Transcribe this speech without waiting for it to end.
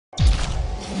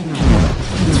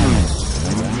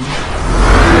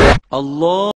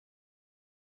Allah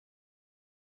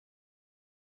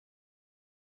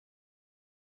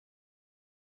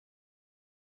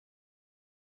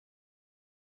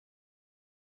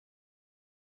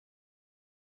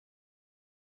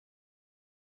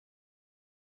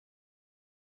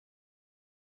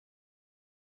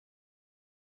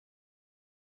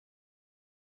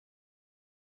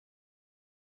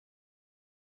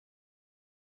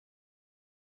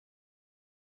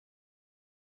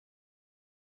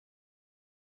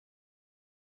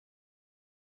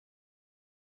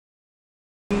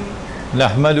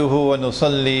نحمده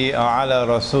ونصلي على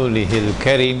رسوله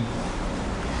الكريم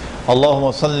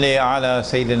اللهم صل على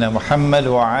سيدنا محمد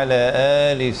وعلى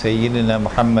آل سيدنا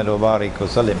محمد وبارك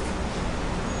وسلم.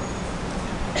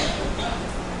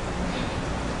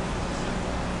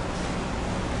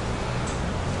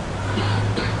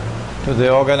 To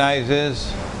the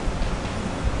organizers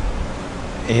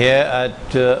here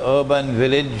at Urban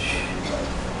Village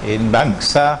in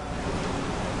Bangsa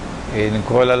in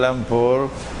Kuala Lumpur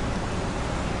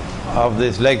of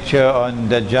this lecture on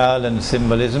Dajjal and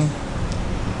Symbolism.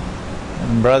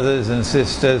 And brothers and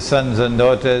sisters, sons and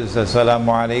daughters, Assalamu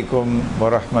alaikum wa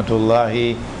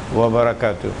rahmatullahi wa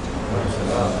barakatuh.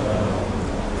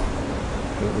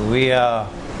 We are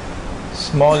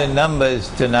small in numbers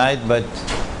tonight, but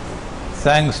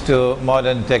thanks to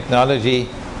modern technology,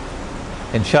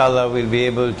 inshallah we'll be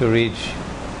able to reach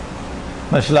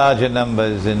much larger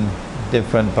numbers in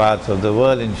different parts of the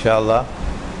world, inshallah.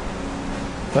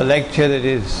 A lecture that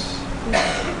is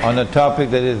on a topic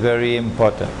that is very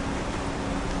important: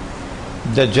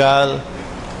 Dajjal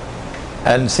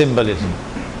and Symbolism.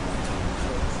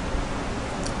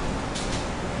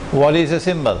 What is a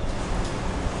symbol?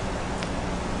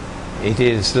 It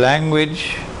is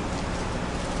language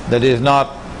that does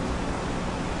not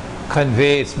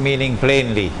convey its meaning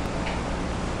plainly.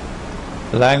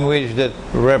 Language that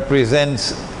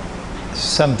represents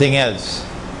something else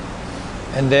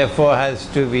and therefore has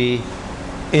to be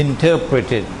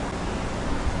interpreted.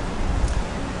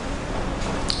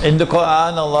 In the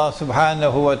Quran, Allah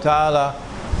subhanahu wa ta'ala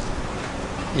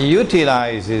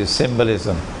utilizes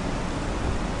symbolism.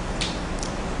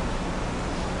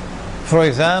 For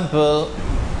example,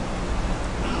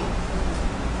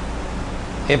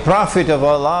 a prophet of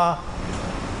Allah,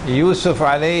 Yusuf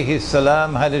alayhi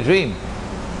salam, had a dream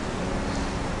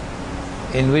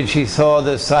in which he saw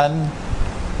the sun,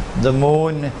 the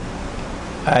moon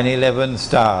and 11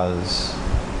 stars.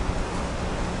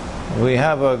 We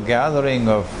have a gathering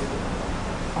of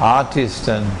artists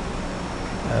and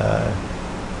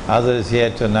others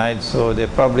here tonight, so they're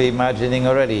probably imagining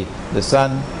already the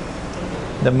sun,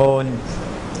 the moon,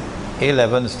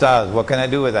 11 stars. What can I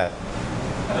do with that?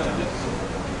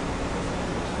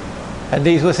 And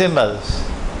these were symbols.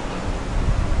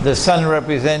 The sun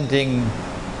representing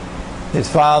his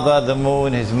father, the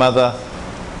moon his mother,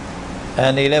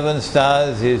 and 11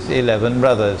 stars his 11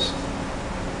 brothers.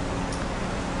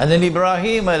 And then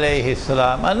Ibrahim alayhi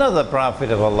salam, another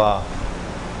prophet of Allah,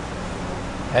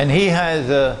 and he has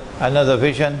another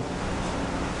vision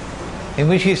in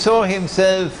which he saw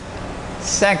himself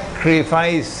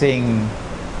sacrificing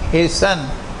his son.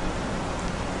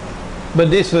 But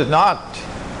this was not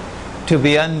to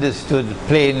be understood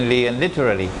plainly and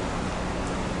literally,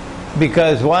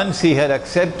 because once he had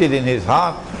accepted in his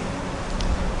heart,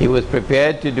 he was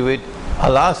prepared to do it.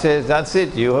 Allah says, that's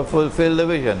it, you have fulfilled the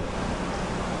vision.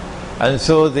 And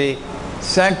so the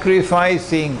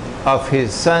sacrificing of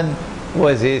his son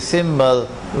was a symbol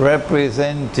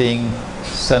representing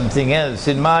something else.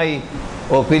 In my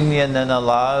opinion, and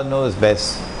Allah knows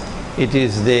best, it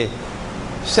is the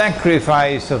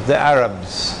sacrifice of the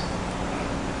Arabs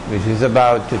which is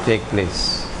about to take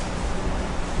place.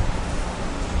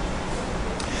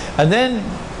 And then,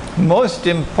 most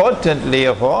importantly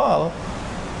of all,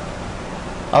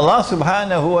 Allah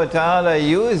subhanahu wa ta'ala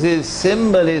uses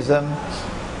symbolism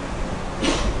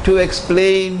to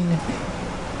explain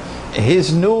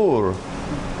His nur,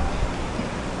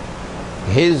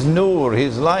 His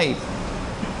light.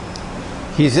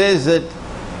 He says that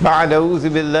بعد أعوذ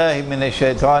بالله من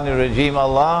الشيطان الرجيم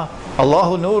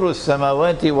Allahu nuru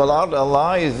samawati wal ard.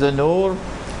 Allah is the nur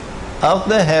of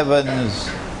the heavens,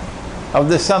 of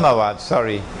the samawat,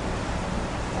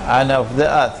 and of the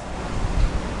earth.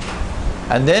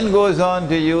 And then goes on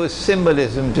to use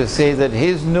symbolism to say that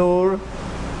His nur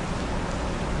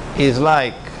is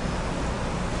like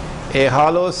a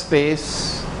hollow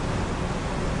space,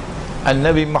 and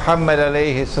Nabi Muhammad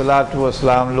alayhi salatu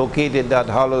wasalam located that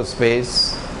hollow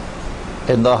space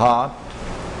in the heart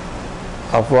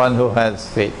of one who has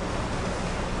faith.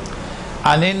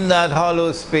 And in that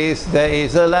hollow space there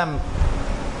is a lamp.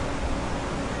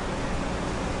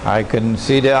 I can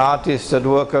see the artists at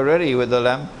work already with the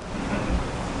lamp.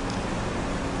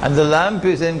 And the lamp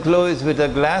is enclosed with a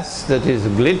glass that is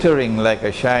glittering like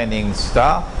a shining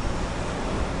star.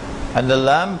 And the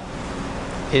lamp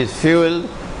is fueled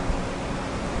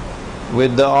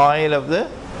with the oil of the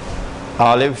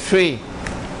olive tree.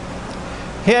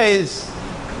 Here is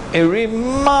a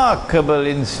remarkable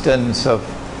instance of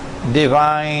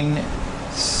divine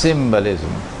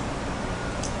symbolism.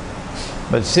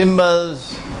 But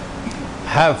symbols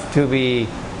have to be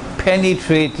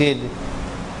penetrated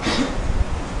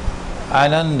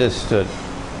and understood.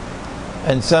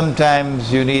 And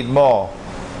sometimes you need more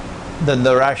than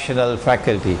the rational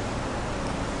faculty.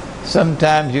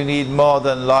 Sometimes you need more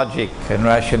than logic and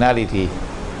rationality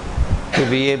to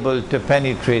be able to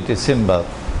penetrate a symbol.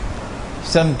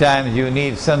 Sometimes you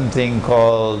need something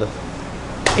called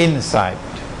insight,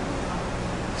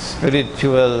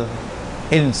 spiritual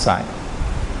insight,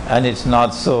 and it's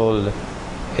not sold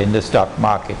in the stock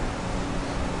market.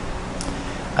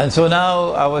 And so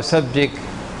now our subject,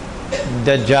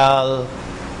 Dajjal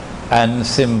and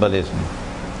Symbolism.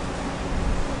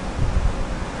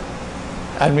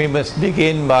 And we must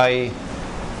begin by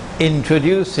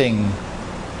introducing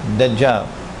Dajjal.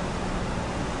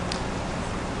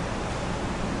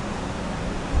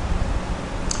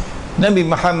 Nabi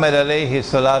Muhammad alayhi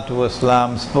salatu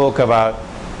wasalam spoke about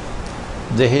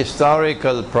the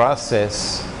historical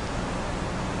process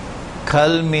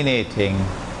culminating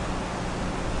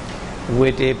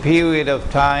with a period of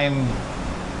time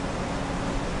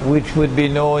which would be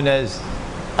known as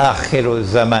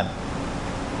Akhirulzaman,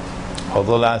 or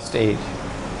the last age.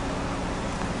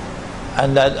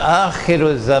 And that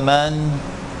Akhirulzaman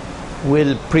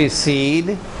will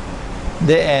precede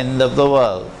the end of the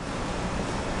world.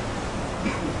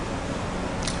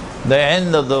 The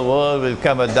end of the world will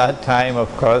come at that time, of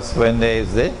course, when there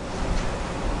is the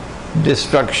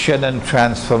destruction and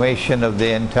transformation of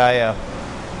the entire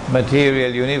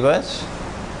material universe.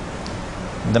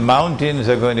 The mountains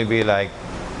are going to be like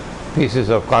pieces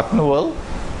of cotton wool,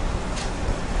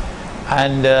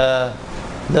 and the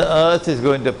earth is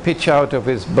going to pitch out of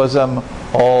its bosom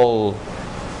all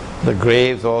the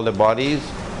graves, all the bodies.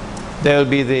 There will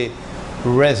be the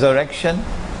resurrection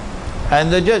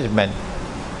and the judgment.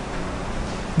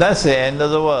 That's the end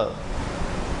of the world.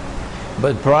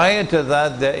 But prior to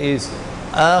that, there is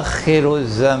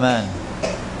Akhirulzaman.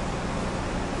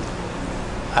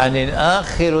 And in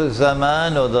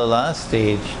Akhirulzaman, or the last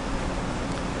stage,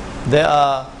 there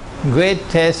are great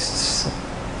tests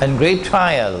and great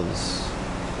trials.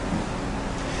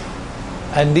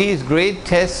 And these great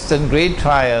tests and great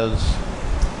trials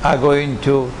are going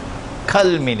to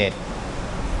culminate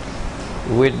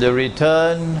with the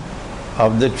return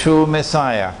of the true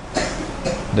Messiah,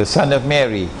 the son of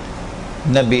Mary,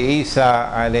 Nabi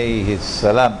Isa alayhi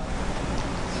salam.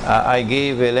 I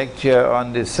gave a lecture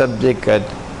on this subject at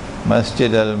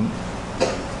Masjid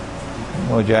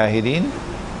al-Mujahideen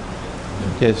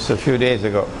just a few days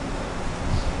ago.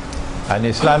 An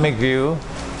Islamic view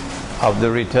of the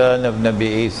return of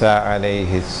Nabi Isa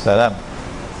alayhi salam.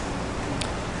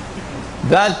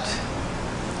 That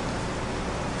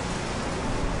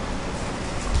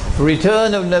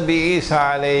return of Nabi Isa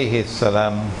alayhi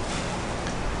salam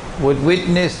would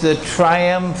witness the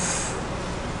triumph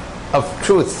of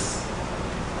truth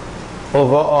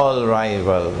over all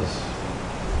rivals.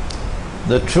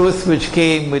 The truth which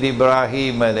came with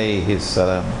Ibrahim alayhi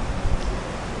salam,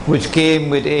 which came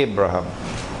with Abraham,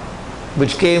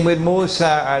 which came with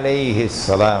Musa alayhi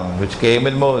salam, which came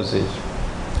with Moses,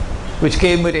 which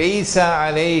came with Isa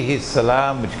alayhi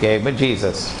salam, which came with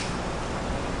Jesus,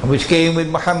 which came with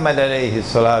Muhammad alayhi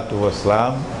salatu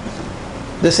wasalam.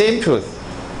 The same truth,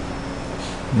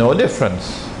 no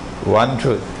difference, one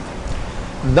truth.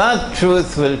 That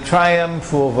truth will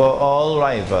triumph over all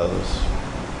rivals,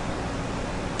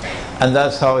 and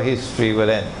that's how history will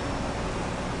end.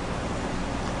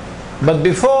 But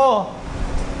before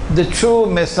the true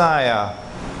Messiah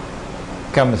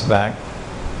comes back,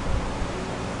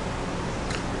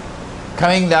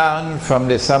 coming down from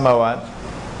the Samawat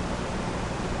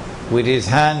with his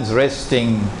hands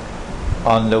resting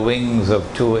on the wings of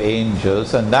two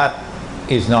angels, and that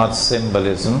is not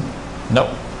symbolism, no.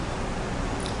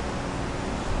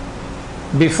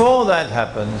 Before that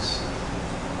happens,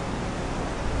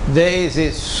 there is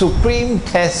a supreme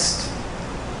test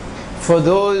for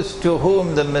those to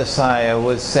whom the Messiah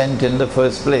was sent in the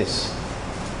first place.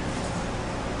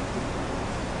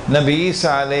 Nabi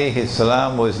Isa alayhi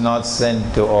salam was not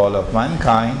sent to all of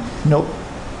mankind, no.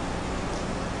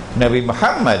 Nabi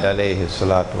Muhammad alayhi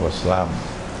salatu wasalam,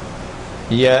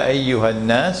 Ya ayyuhan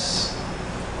nas,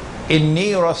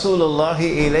 Inni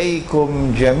Rasulullahi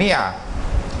ilaykum jami'a.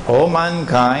 O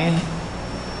mankind,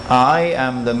 I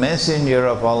am the messenger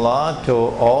of Allah to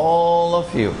all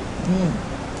of you.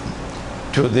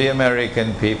 To the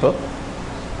American people,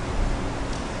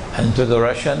 and to the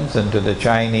Russians, and to the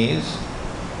Chinese,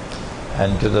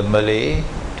 and to the Malay,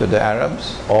 to the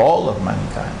Arabs, all of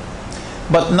mankind.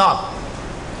 But not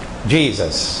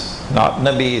Jesus, not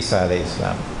Nabi Isa alayhi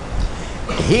salam.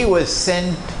 He was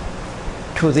sent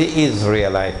to the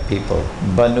Israelite people,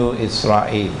 Banu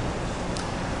Israel,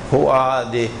 who are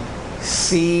the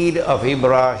seed of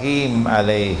Ibrahim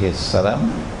alayhi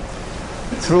salam,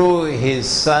 through his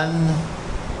son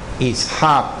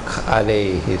Ishaq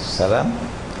alayhi salam,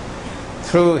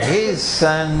 through his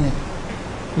son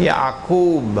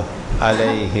Yaqub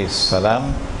alayhi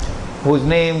salam, whose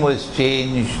name was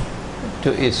changed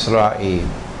to Israel.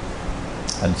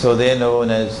 And so they're known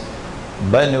as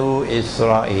Banu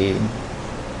Israel.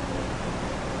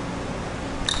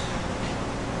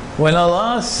 When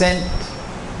Allah sent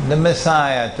the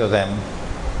Messiah to them,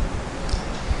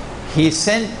 He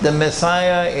sent the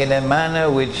Messiah in a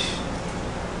manner which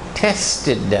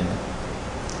tested them.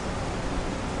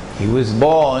 He was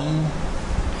born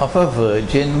of a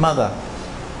virgin mother.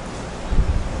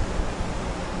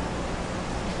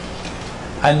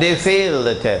 And they failed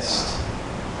the test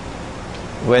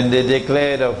when they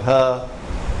declared of her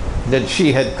that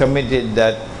she had committed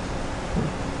that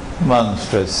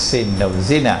monstrous sin of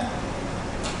zina,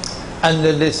 and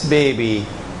that this baby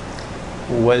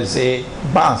was a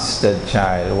bastard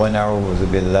child. Wa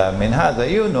na'udhu billah min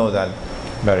hadha. You know that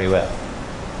very well.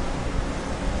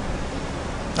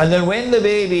 And then when the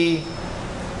baby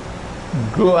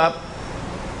grew up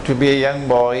to be a young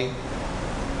boy,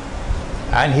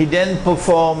 and he then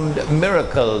performed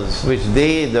miracles which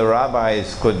they, the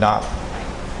rabbis, could not,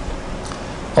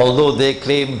 although they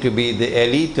claim to be the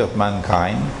elite of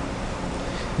mankind,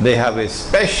 they have a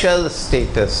special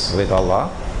status with Allah.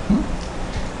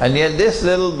 And yet this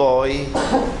little boy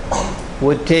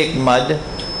would take mud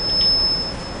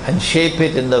and shape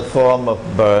it in the form of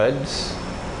birds,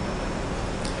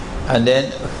 and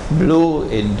then blow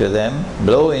into them,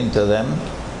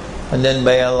 and then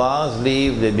by Allah's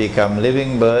leave they become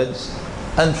living birds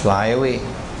and fly away.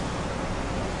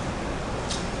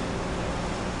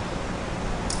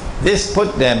 This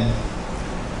put them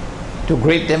to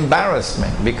great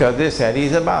embarrassment, because they said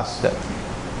he's a bastard.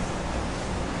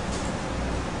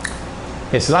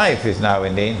 His life is now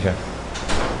in danger.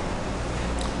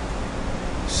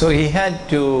 So he had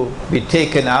to be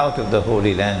taken out of the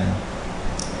Holy Land.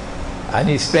 And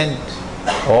he spent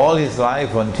all his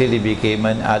life until he became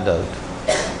an adult.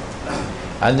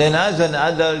 And then as an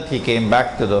adult he came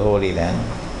back to the Holy Land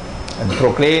and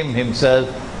proclaimed himself,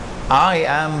 I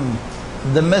am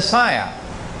the Messiah.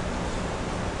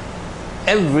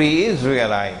 Every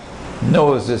Israelite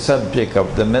knows the subject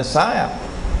of the Messiah.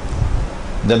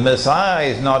 The Messiah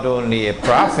is not only a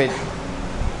prophet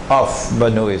of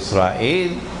Banu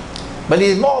Israel, but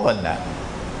he's more than that.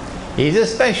 He's a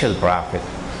special prophet.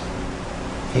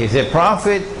 He's a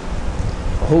prophet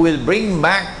who will bring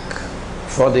back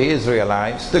for the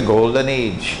Israelites the golden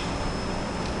age,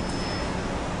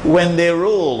 when they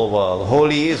rule the world,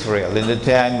 holy Israel, in the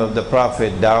time of the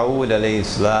prophet Dawood alayhi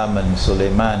salam and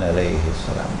Sulaiman alayhi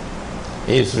salam.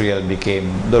 Israel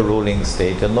became the ruling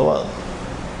state in the world.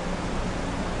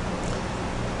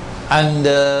 And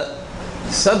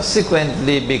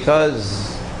subsequently,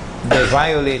 because they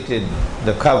violated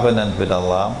the covenant with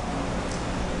Allah,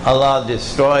 Allah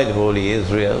destroyed holy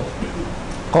Israel,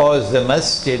 caused the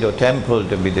masjid or temple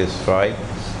to be destroyed,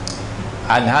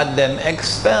 and had them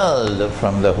expelled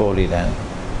from the Holy Land.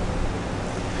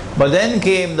 But then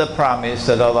came the promise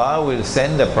that Allah will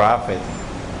send a prophet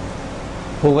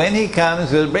who, when he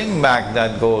comes, will bring back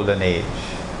that golden age,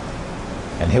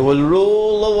 and he will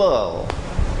rule the world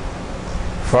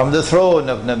from the throne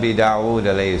of Nabi Dawood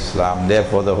alayhi salam,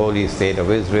 therefore the holy state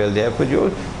of Israel, therefore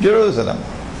Jerusalem.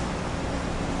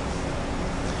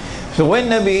 So when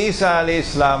Nabi Isa alayhi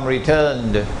salam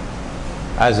returned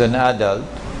as an adult,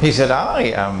 he said, I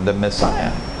am the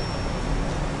Messiah.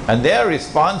 And their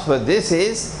response was, this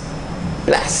is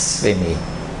blasphemy.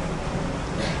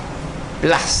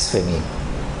 Blasphemy.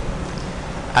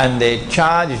 And they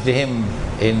charged him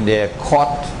in their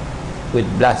court with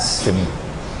blasphemy.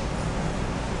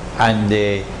 And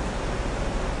they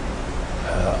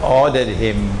ordered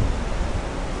him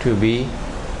to be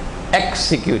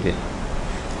executed.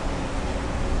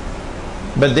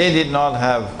 But they did not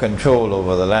have control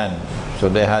over the land, so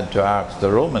they had to ask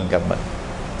the Roman government.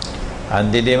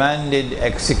 And they demanded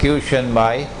execution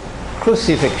by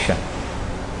crucifixion.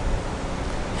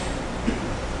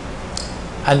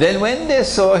 And then when they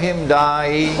saw him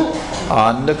die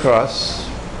on the cross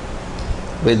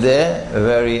with their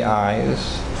very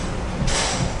eyes,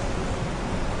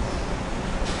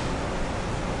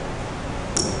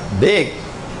 they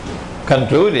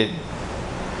concluded,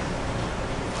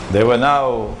 they were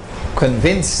now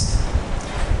convinced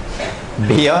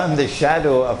beyond the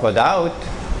shadow of a doubt,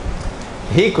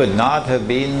 he could not have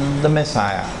been the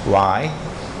Messiah. Why?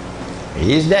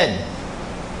 He is dead.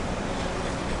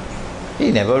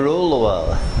 He never ruled the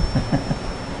world.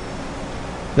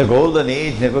 The golden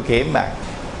age never came back.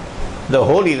 The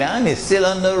Holy Land is still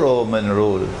under Roman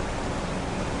rule.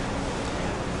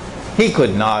 He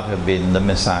could not have been the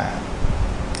Messiah.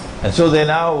 And so they're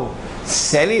now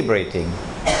celebrating.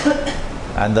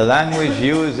 And the language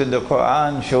used in the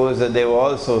Quran shows that they were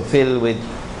also filled with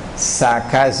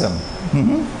sarcasm.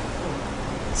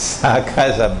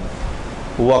 Sarcasm.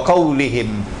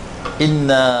 وَقَوْلِهِمْ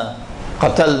إِنَّا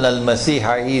قَتَلْنَا الْمَسِيحَ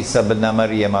عِيسَى بْنَ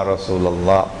مَرْيَمَ رَسُولَ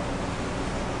اللَّهِ.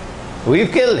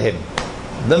 We've killed him,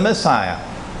 the Messiah,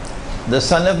 the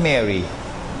son of Mary,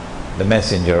 the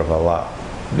messenger of Allah.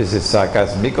 This is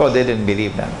sarcasm because they didn't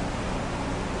believe that.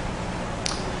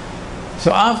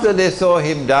 So after they saw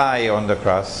him die on the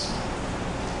cross,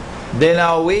 they're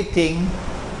now waiting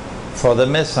for the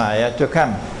Messiah to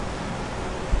come.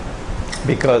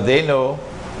 Because they know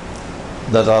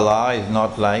that Allah is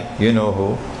not like, you know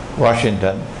who,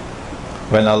 Washington.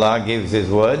 When Allah gives His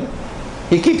word,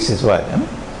 He keeps His word.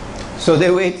 So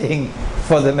they're waiting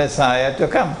for the Messiah to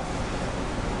come.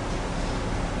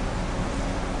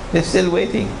 They're still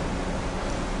waiting.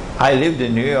 I lived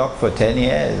in New York for 10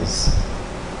 years.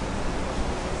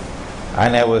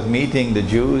 And I was meeting the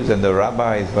Jews and the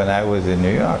rabbis when I was in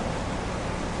New York.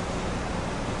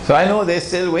 So I know they're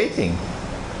still waiting.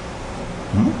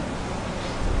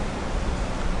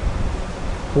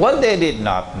 What they did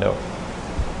not know,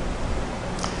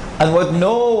 and what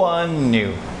no one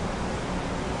knew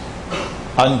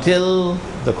until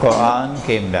the Quran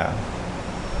came down,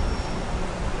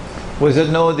 was that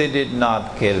no, they did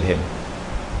not kill him.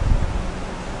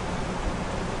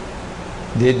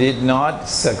 They did not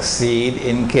succeed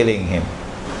in killing him.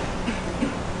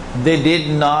 They did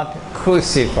not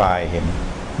crucify him,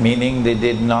 meaning they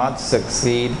did not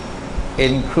succeed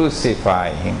in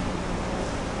crucifying him.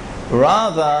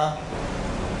 Rather,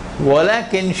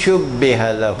 وَلَكِنْ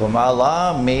شُبِّهَ لَهُمْ,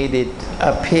 Allah made it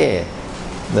appear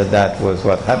that that was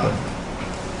what happened.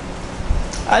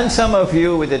 And some of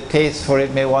you with a taste for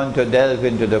it may want to delve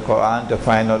into the Quran to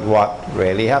find out what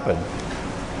really happened.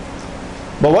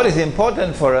 But what is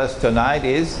important for us tonight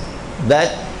is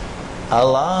that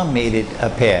Allah made it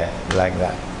appear like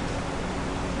that.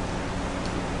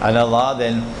 And Allah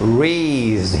then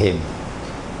raised him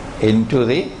into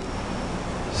the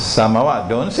samawat.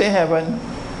 Don't say heaven,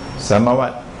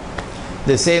 samawat.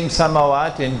 The same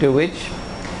samawat into which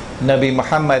Nabi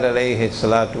Muhammad alayhi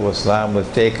salatu wasalam was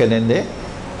taken in the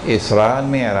Isra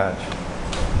and Mi'raj.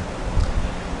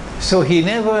 So he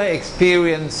never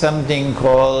experienced something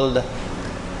called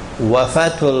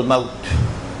Wafatul Maut.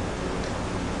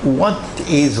 What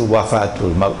is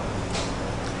Wafatul Maut?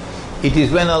 It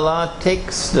is when Allah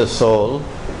takes the soul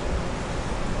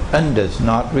and does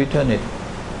not return it.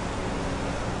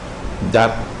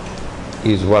 That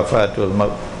is Wafatul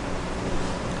Maut.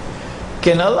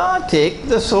 Can Allah take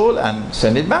the soul and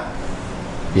send it back?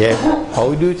 Yeah.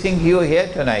 How do you think you're here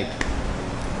tonight?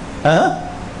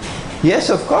 Yes,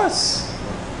 of course.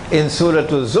 In Surah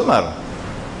Al-Zumar,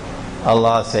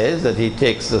 Allah says that He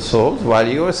takes the souls while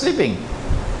you are sleeping.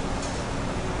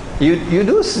 You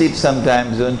do sleep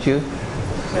sometimes, don't you?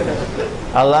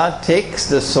 Allah takes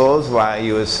the souls while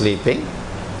you are sleeping.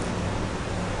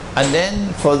 And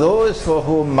then for those for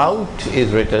whom maut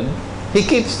is written, He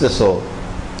keeps the soul.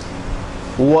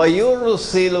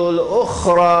 وَيُرْسِلُ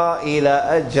الْأُخْرَى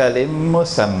إِلَى أَجَلٍ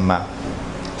مُسَمَّى.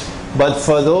 But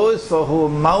for those for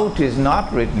whom maut is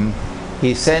not written,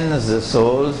 He sends the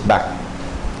souls back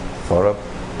for a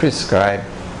prescribed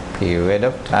period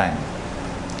of time.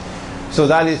 So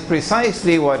that is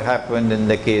precisely what happened in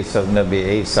the case of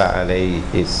Nabi Isa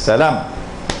alayhi salam.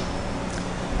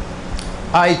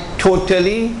 I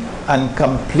totally and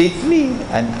completely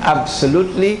and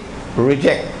absolutely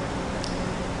reject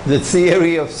the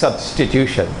theory of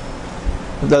substitution.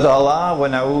 That Allah, wa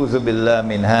na'udhu billah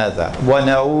min hadha, wa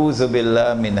na'udhu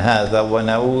billah min hadha, wa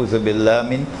na'udhu billah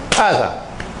min hadha,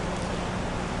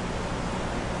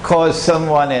 caused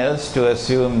someone else to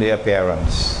assume the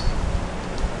appearance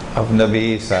of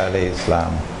Nabi Isa alayhi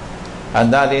salam.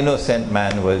 And that innocent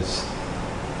man was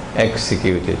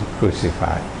executed,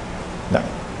 crucified. No.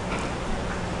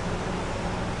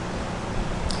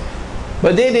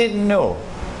 But they didn't know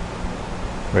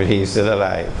but he's still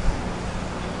alive.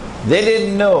 They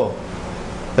didn't know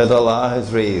that Allah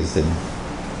has raised him.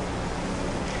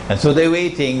 And so they're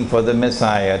waiting for the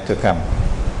Messiah to come.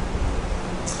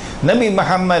 Nabi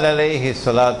Muhammad alayhi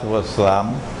salatu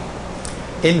wasalam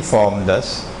informed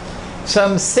us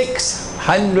some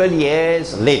 600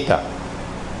 years later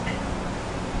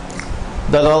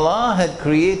that Allah had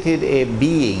created a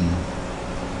being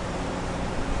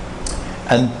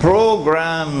and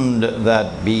programmed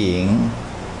that being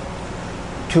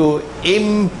to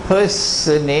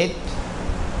impersonate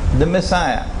the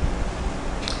Messiah,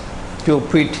 to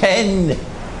pretend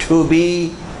to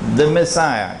be the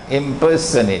Messiah,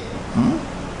 impersonate.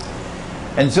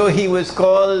 And so he was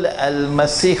called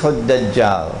Al-Masih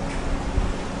Dajjal.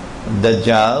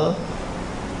 Dajjal,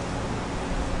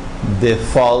 the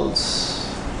false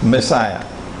Messiah.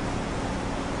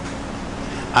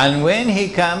 And when he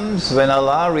comes, when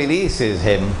Allah releases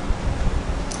him,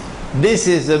 this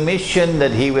is the mission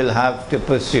that he will have to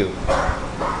pursue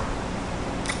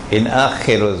in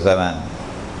Akhirulzaman.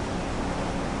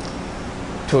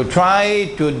 To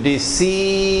try to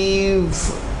deceive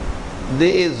the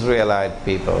Israelite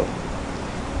people,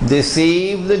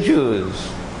 deceive the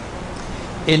Jews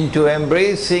into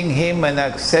embracing him and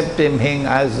accepting him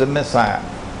as the Messiah.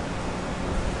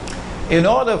 In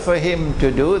order for him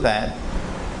to do that,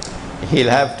 he'll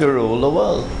have to rule the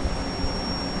world.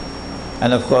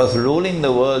 And of course, ruling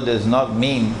the world does not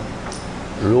mean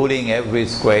ruling every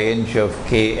square inch of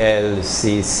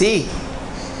KLCC.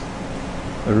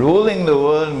 Ruling the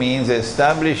world means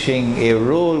establishing a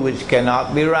rule which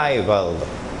cannot be rivaled,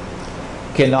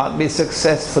 cannot be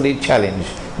successfully challenged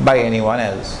by anyone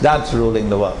else. That's ruling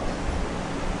the world.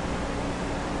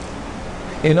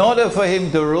 In order for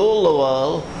him to rule the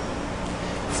world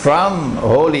from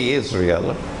Holy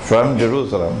Israel, from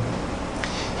Jerusalem,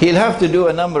 he'll have to do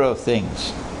a number of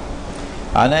things.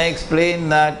 And I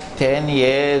explained that 10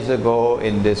 years ago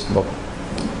in this book.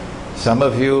 Some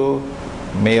of you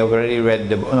may have already read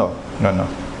the book. No.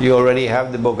 You already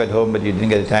have the book at home, but you didn't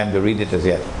get the time to read it as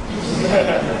yet.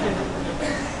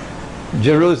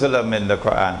 Jerusalem in the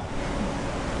Quran.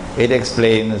 It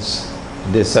explains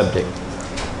this subject.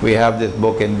 We have this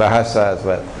book in Bahasa as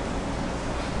well.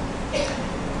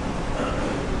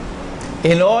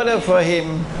 In order for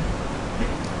him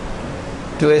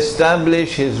to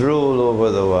establish his rule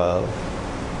over the world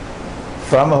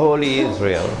from Holy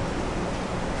Israel,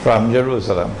 from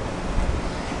Jerusalem,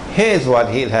 here's what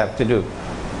he'll have to do.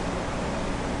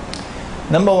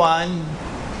 Number one,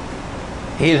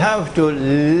 he'll have to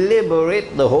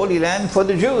liberate the Holy Land for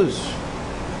the Jews.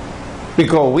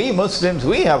 Because we Muslims,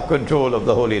 we have control of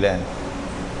the Holy Land.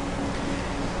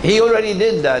 He already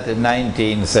did that in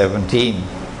 1917.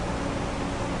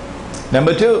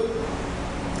 Number two,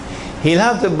 he'll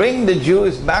have to bring the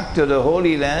Jews back to the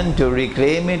Holy Land to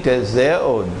reclaim it as their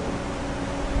own.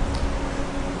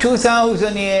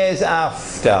 2,000 years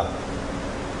after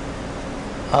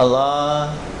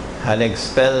Allah had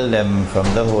expelled them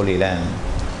from the Holy Land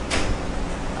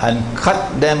and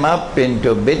cut them up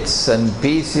into bits and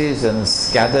pieces and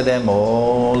scattered them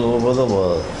all over the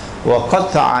world.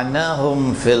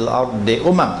 وَقَطَعْنَاهُمْ فِي الْأَرْضِ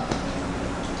أُمَمٍ.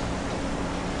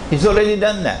 He's already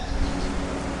done that.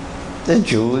 The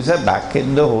Jews are back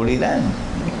in the Holy Land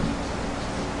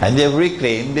and they've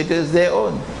reclaimed it as their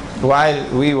own, while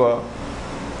we were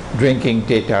drinking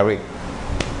teh tarik,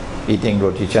 eating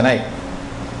roti canai.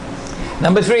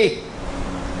 Number three,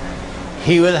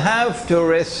 he will have to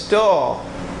restore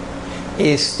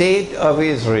a state of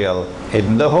Israel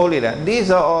in the Holy Land.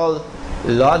 These are all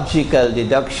logical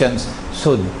deductions,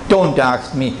 so don't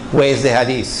ask me where's the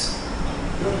hadith.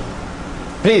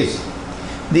 Please,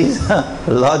 these are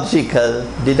logical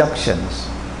deductions.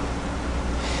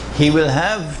 He will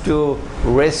have to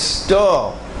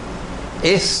restore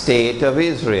a state of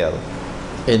Israel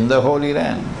in the Holy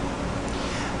Land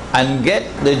and get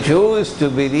the Jews to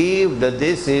believe that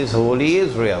this is Holy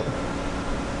Israel,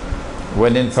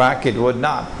 when in fact it would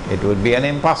not. It would be an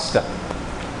impostor.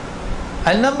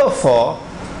 And number four,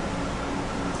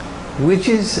 which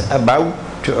is about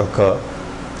to occur,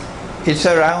 it's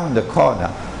around the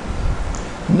corner.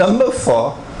 Number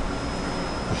four,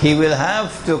 he will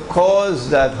have to cause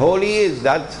that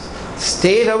that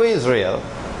state of Israel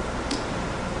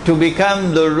to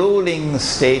become the ruling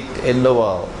state in the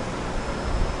world,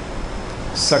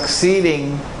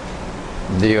 succeeding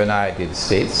the United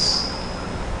States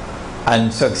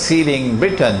and succeeding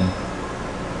Britain,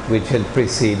 which had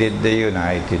preceded the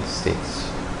United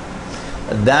States.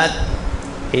 That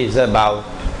is about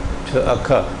to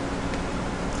occur.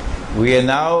 We are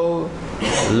now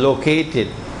located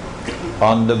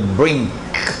on the brink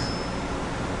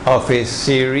of a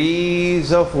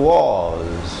series of wars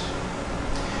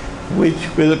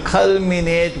which will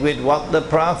culminate with what the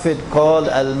Prophet called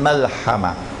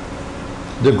Al-Malhama,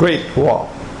 the Great War.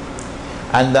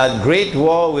 And that Great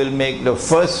War will make the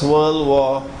First World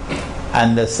War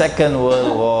and the Second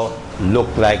World War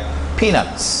look like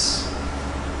peanuts.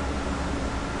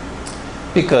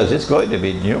 Because it's going to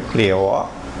be nuclear war.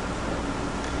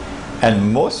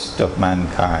 And most of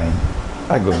mankind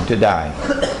are going to die.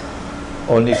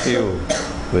 Only few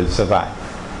will survive.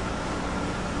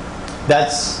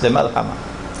 That's the Malhama.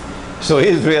 So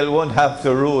Israel won't have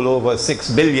to rule over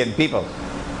 6 billion people.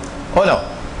 Oh no.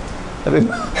 There'll be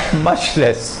much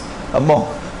less. A more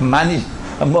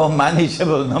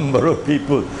manageable number of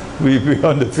people will be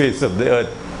on the face of the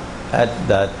earth at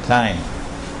that time.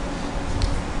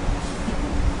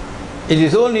 It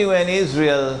is only when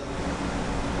Israel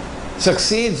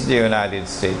succeeds the United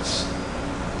States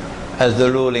as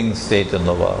the ruling state in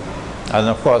the world. And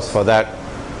of course, for that,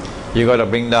 you got to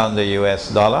bring down the US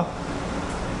dollar.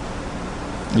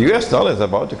 The US dollar is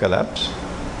about to collapse.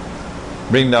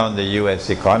 Bring down the US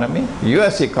economy.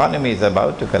 US economy is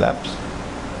about to collapse.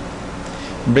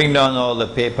 Bring down all the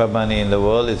paper money in the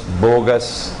world. It's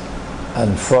bogus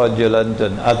and fraudulent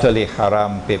and utterly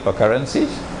haram paper currencies.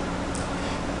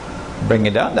 Bring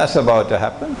it down. That's about to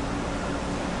happen.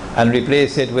 And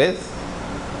replace it with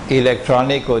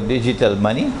electronic or digital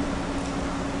money,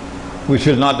 which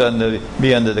will not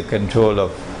be under the control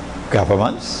of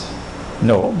governments.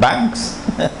 No, banks.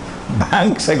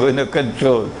 Banks are going to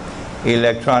control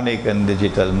electronic and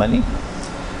digital money.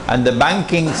 And the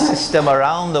banking system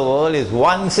around the world is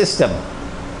one system.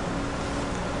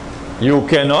 You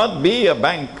cannot be a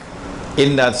bank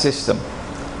in that system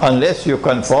unless you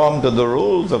conform to the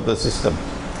rules of the system.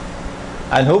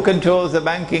 And who controls the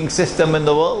banking system in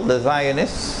the world? The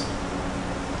Zionists.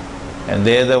 And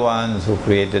they're the ones who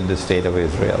created the state of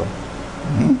Israel.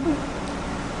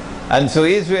 And so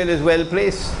Israel is well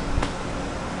placed.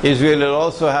 Israel will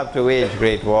also have to wage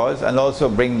great wars and also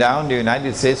bring down the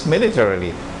United States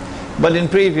militarily. But in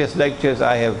previous lectures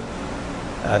I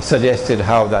have suggested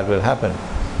how that will happen.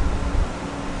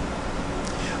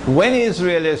 When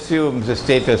Israel assumes the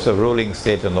status of ruling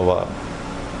state in the world,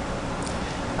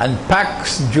 and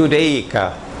Pax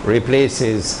Judaica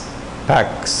replaces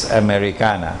Pax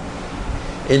Americana,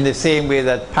 in the same way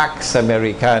that Pax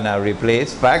Americana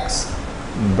replaced Pax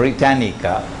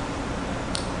Britannica,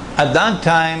 at that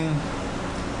time,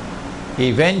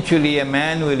 eventually a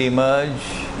man will emerge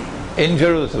in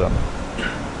Jerusalem.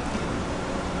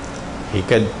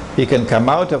 He can come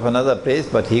out of another place,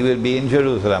 but he will be in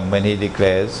Jerusalem when he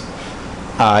declares,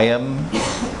 I am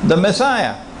the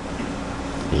Messiah.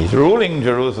 He's ruling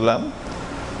Jerusalem,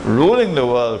 ruling the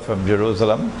world from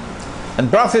Jerusalem. And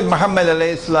Prophet Muhammad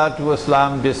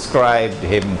ﷺ described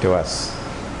him to us.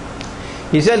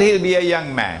 He said he'll be a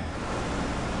young man.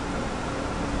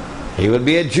 He will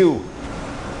be a Jew,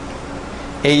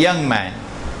 a young man,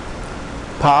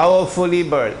 powerfully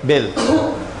built,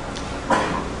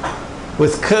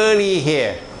 with curly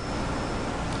hair.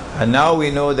 And now we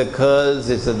know the curls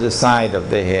is at the side of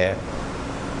the hair.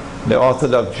 The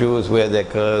Orthodox Jews wear their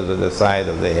curls at the side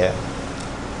of the hair.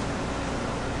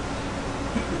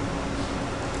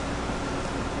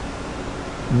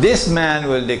 This man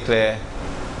will declare,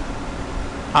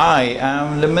 I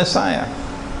am the Messiah.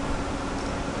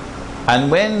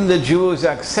 And when the Jews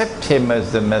accept him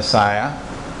as the Messiah,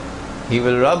 he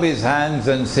will rub his hands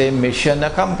and say, mission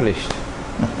accomplished.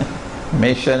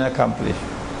 Mission accomplished.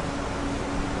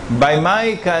 By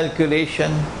my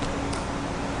calculation,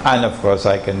 and of course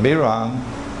I can be wrong,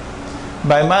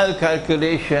 by my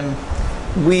calculation,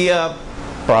 we are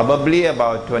probably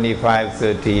about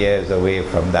 25-30 years away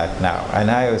from that now. And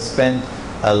I have spent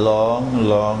a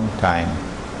long time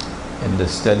in the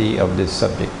study of this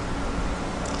subject.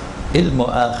 Ilmu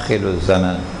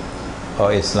Akhirulzaman,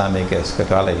 or Islamic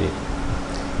eschatology.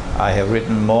 I have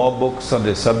written more books on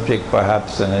this subject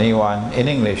perhaps than anyone in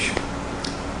English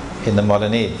in the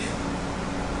modern age.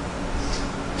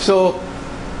 So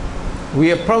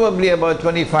we are probably about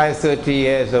 25-30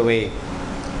 years away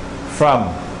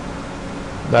from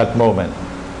that moment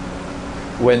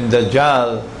when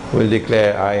Dajjal will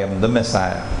declare, I am the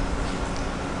Messiah.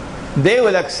 They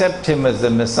will accept him as the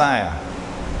Messiah,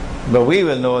 but we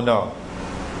will know, no,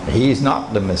 he is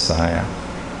not the Messiah.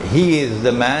 He is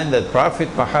the man that Prophet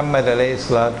Muhammad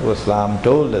ﷺ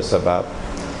told us about.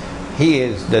 He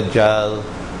is Dajjal,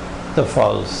 the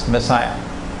false Messiah.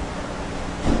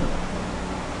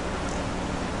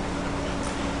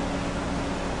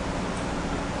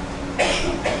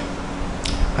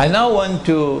 I now want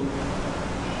to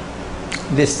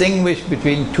distinguish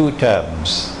between two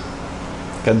terms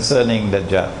concerning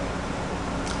Dajjal.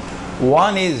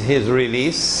 One is his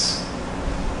release,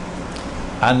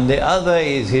 and the other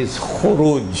is his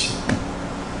khuruj.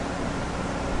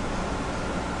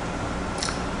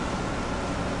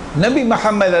 Nabi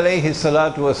Muhammad alayhi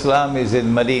salatu wasalam is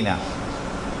in Medina,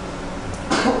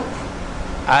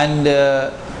 and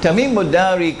Tamim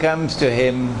ad-Dari comes to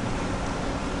him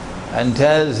and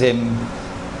tells him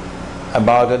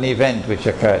about an event which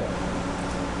occurred.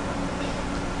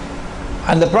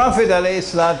 And the Prophet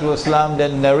ﷺ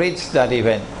then narrates that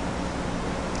event.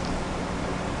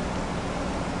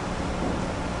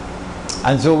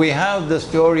 And so we have the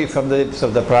story from the lips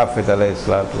of the Prophet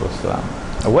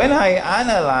ﷺ. When I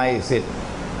analyze it,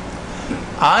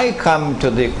 I come to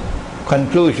the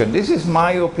conclusion, this is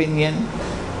my opinion,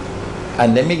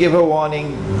 and let me give a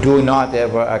warning, do not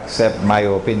ever accept my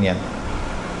opinion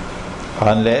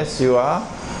unless you are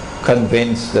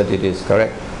convinced that it is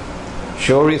correct.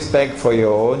 Show respect for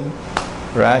your own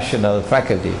rational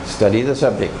faculty. Study the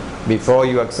subject before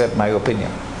you accept my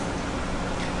opinion.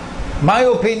 My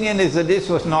opinion is that this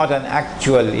was not an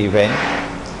actual event,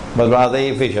 but rather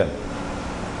a vision.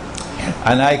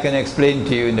 And I can explain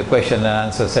to you in the question and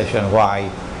answer session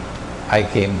why I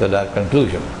came to that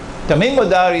conclusion. Tamim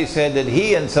ad-Dari said that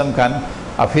he and some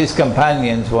of his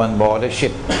companions were on board a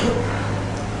ship.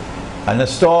 And a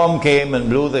storm came and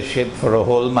blew the ship for a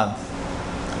whole month,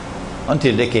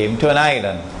 until they came to an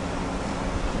island.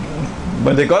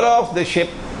 When they got off the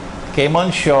ship, came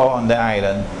on shore on the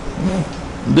island,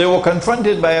 they were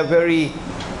confronted by a very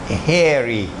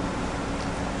hairy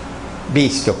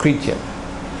beast or creature.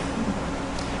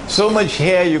 So much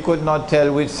hair you could not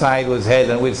tell which side was head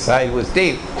and which side was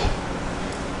tail.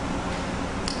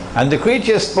 And the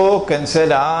creature spoke and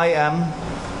said, I am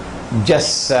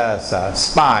Jassasa,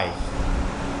 spy.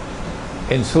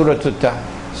 In Surah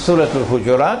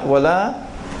Al-Hujurat, wala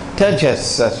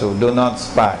tajassasu, do not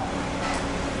spy.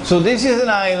 So this is an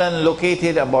island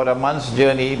located about a month's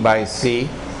journey by sea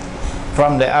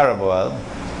from the Arab world.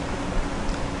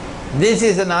 This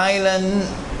is an island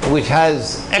which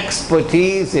has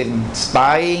expertise in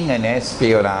spying and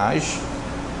espionage.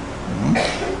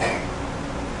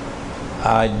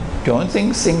 I don't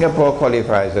think Singapore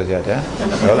qualifies as yet, eh?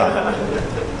 Hold on.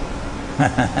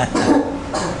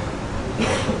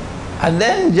 And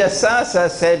then Jassasa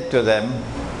said to them,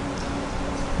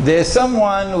 there's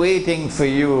someone waiting for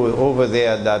you over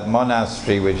there at that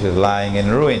monastery which is lying in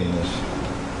ruins.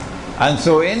 And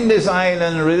so in this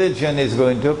island, religion is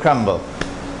going to crumble.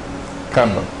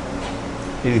 It'll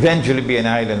eventually be an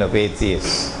island of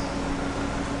atheists.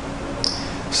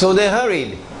 So they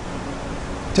hurried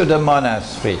to the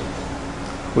monastery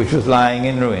which was lying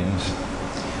in ruins.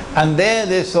 And there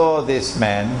they saw this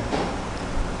man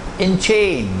in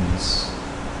chains.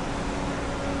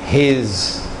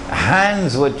 His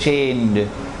hands were chained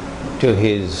to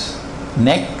his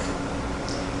neck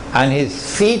and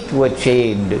his feet were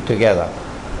chained together.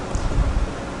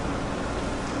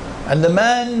 And the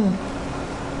man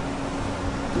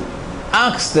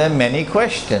asked them many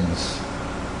questions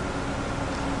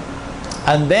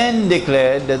and then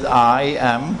declared that I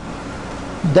am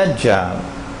Dajjal.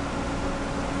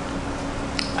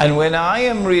 And when I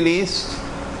am released,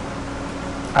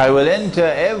 I will enter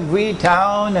every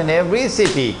town and every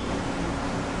city.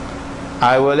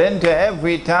 I will enter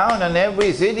every town and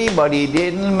every city, but he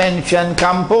didn't mention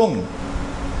Kampung.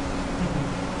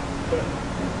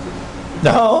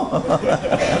 No,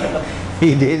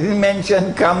 he didn't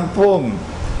mention Kampung.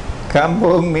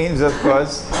 Kampung means, of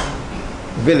course,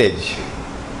 village.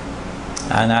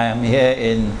 And I am here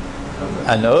in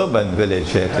an urban village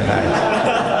here tonight.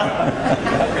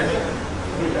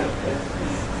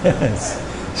 Yes.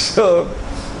 So,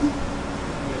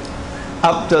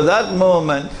 up to that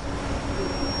moment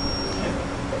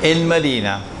in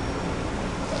Medina,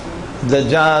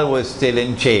 Dajjal was still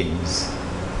in chains.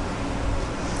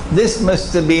 This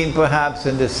must have been perhaps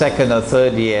in the 2nd or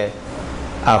 3rd year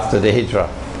after the Hijrah.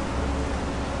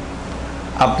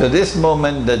 Up to this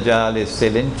moment, Dajjal is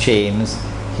still in chains.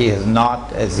 He has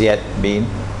not as yet been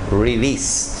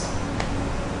released.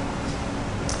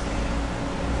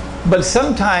 But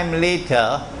sometime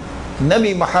later,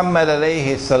 Nabi Muhammad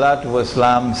alayhi salatu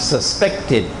wasalam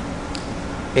suspected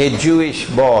a Jewish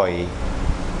boy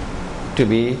to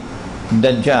be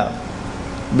Dajjal,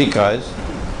 because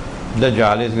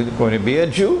Dajjal is going to be a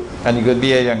Jew and he could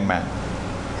be a young man.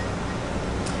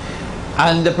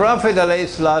 And the Prophet alayhi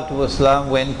salatu wasalam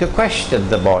went to question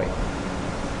the boy.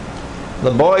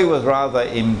 The boy was rather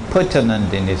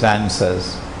impertinent in his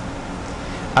answers.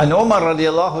 And Umar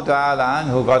radiallahu ta'ala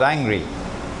anhu got angry.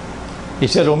 He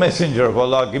said, "O Messenger of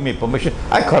Allah, give me permission."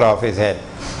 I cut off his head.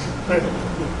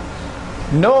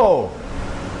 "No,"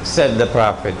 said the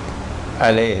Prophet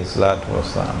alayhi salatu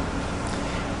wasalam,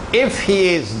 "if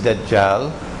he is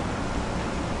Dajjal,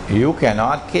 you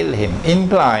cannot kill him,"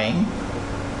 implying,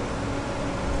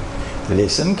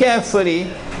 listen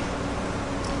carefully,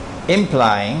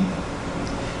 implying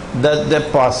that the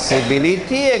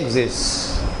possibility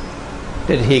exists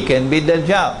that he can be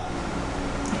Dajjal.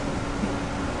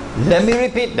 Let me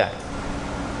repeat that.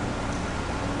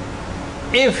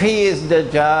 If he is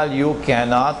Dajjal, you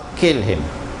cannot kill him,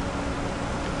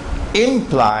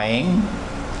 implying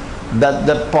that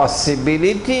the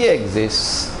possibility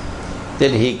exists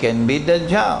that he can be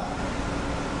Dajjal.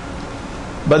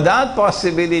 But that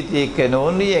possibility can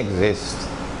only exist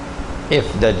if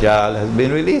Dajjal has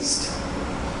been released.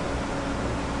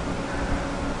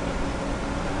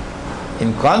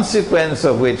 In consequence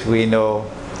of which we know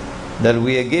that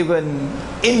we are given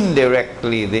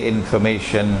indirectly the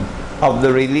information of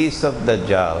the release of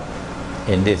Dajjal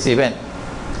in this event.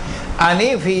 And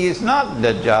if he is not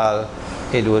Dajjal,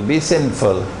 it would be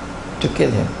sinful to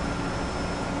kill him.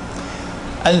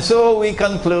 And so we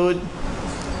conclude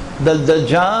that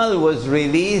Dajjal was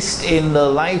released in the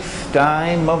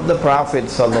lifetime of the Prophet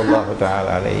sallallahu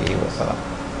ta'ala alayhi wa sallam.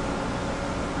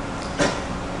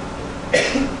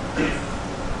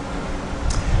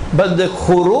 But the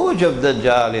khuruj of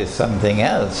Dajjal is something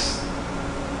else.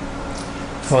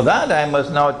 For that I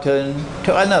must now turn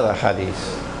to another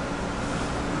hadith.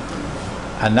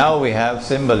 And now we have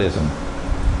symbolism.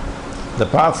 The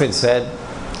Prophet said,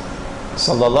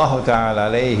 sallallahu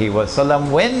ta'ala alayhi wa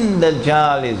sallam, when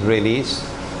Dajjal is released,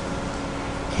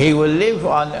 he will live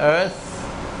on earth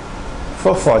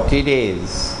for 40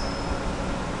 days.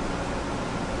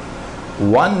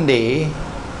 One day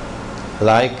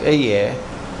like a year,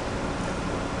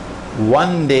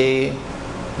 one day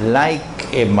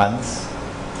like a month,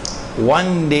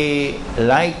 one day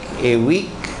like a week,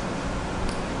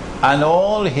 and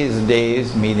all his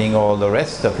days, meaning all the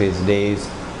rest of his days,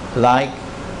 like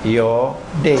your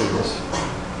days.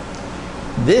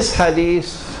 This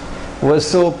hadith was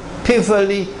so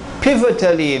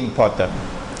pivotally important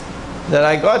that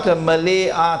I got a Malay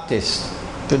artist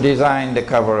to design the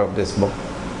cover of this book.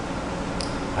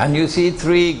 And you see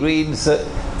three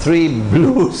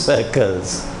blue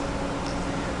circles.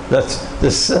 The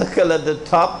circle at the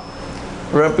top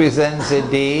represents a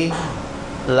day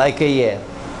like a year.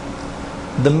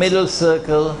 The middle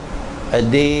circle, a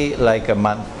day like a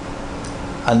month.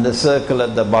 And the circle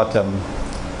at the bottom,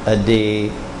 a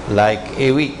day like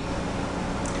a week.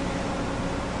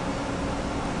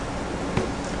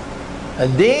 A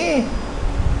day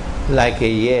like a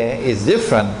year is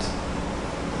different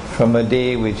from a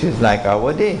day which is like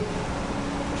our day.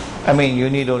 I mean, you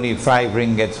need only 5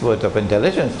 ringgits worth of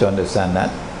intelligence to understand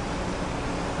that.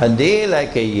 A day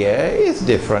like a year is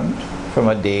different from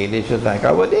a day which is like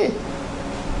our day.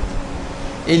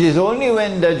 It is only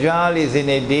when Dajjal is in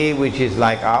a day which is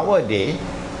like our day,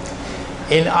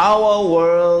 in our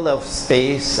world of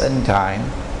space and time,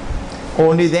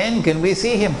 only then can we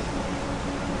see him.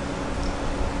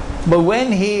 But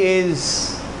when he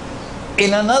is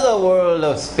in another world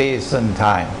of space and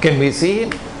time, can we see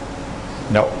him?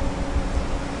 No.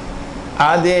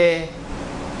 Are there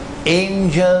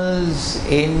angels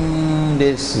in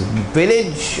this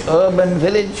village, urban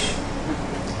village?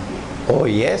 Oh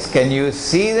yes. Can you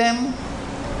see them?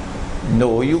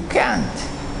 No, you can't.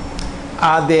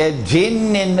 Are there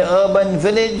jinn in the urban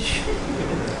village?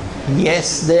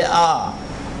 Yes, there are.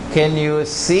 Can you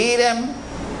see them?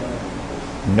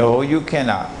 No, you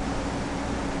cannot.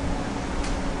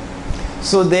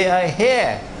 So they are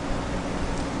here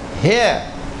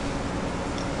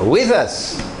with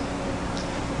us.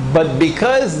 But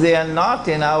because they are not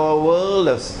in our world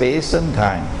of space and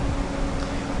time,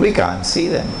 we can't see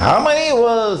them. How many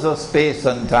worlds of space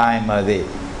and time are there?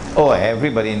 Oh,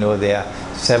 everybody knows there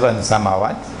are 7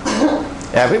 samawat.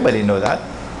 Everybody knows that.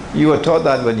 You were taught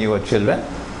that when you were children.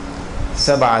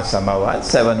 Sab'a samawat,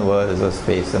 7 worlds of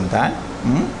space and time.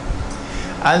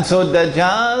 And so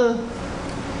Dajjal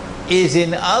is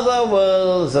in other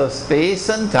worlds of space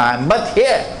and time, but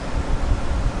here,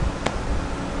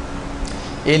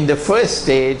 in the first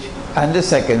stage and the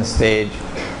second stage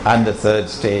and the third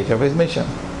stage of his mission.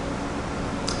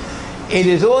 It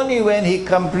is only when he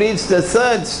completes the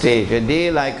third stage, a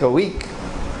day like a week,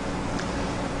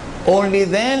 only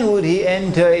then would he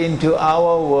enter into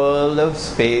our world of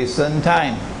space and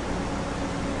time.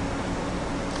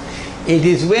 It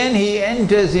is when he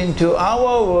enters into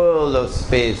our world of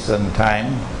space and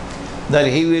time that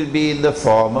he will be in the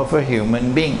form of a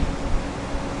human being.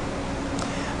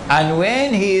 And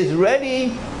when he is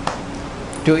ready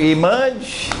to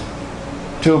emerge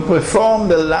to perform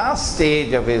the last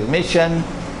stage of his mission,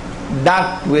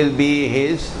 that will be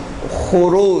his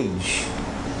khuruj.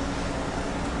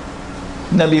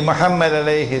 Nabi Muhammad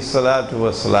alayhi salatu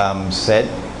wasalam said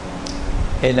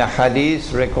in a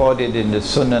hadith recorded in the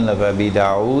Sunan of Abi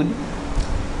Dawood,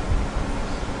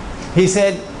 he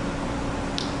said,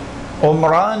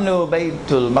 Umranu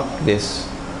Baytul Maqdis,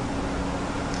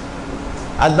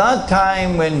 at that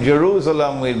time when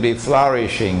Jerusalem will be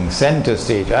flourishing, center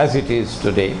stage as it is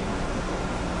today,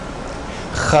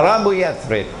 Kharabu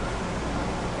Yathrib,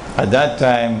 at that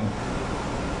time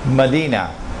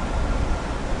Medina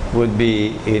would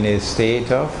be in a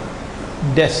state of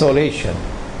desolation,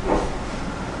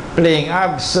 playing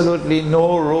absolutely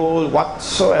no role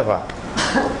whatsoever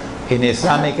in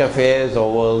Islamic affairs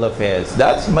or world affairs.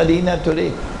 That's Medina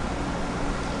today.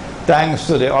 Thanks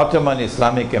to the Ottoman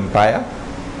Islamic Empire,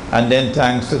 and then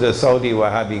thanks to the Saudi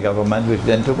Wahhabi government, which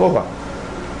then took over.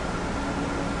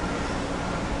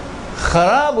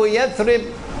 Kharabu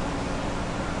Yathrib,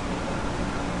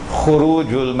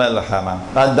 Khurujul Malhama.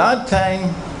 At that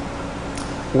time,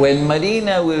 when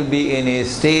Medina will be in a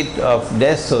state of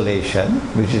desolation,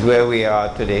 which is where we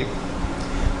are today,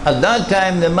 at that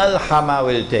time the Malhama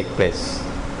will take place.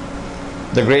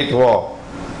 The Great War,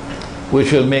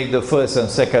 which will make the First and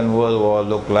Second World War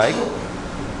look like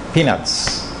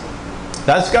peanuts.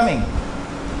 That's coming.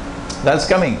 That's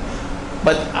coming.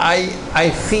 But I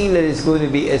feel that it's going to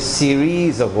be a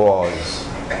series of wars,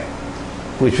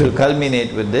 which will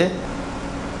culminate with the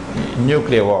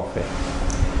nuclear warfare.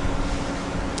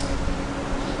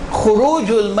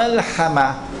 Khurujul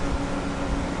Malhama,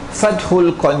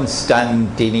 Fathul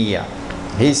Constantinia.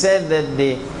 He said that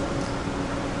the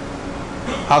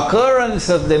occurrence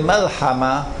of the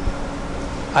Malhama,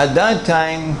 at that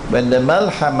time when the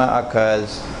Malhama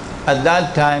occurs, at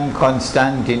that time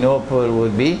Constantinople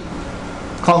would be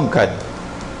conquered.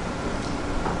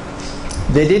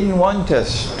 They didn't want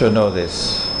us to know this,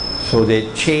 so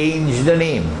they changed the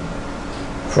name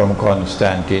from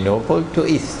Constantinople to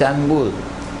Istanbul.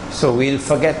 So we'll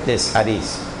forget this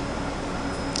hadith.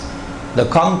 The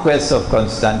conquest of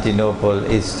Constantinople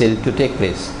is still to take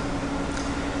place.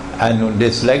 And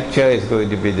this lecture is going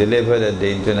to be delivered at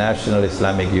the International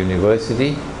Islamic University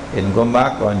in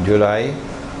Gombak on July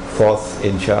 4th,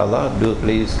 inshallah. Do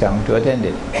please come to attend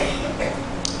it.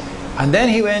 And then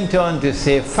he went on to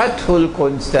say, Fathul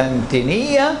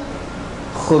Constantiniya,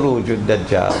 Khurujud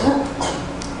Dajjal.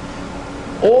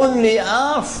 Only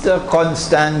after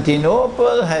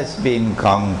Constantinople has been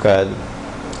conquered,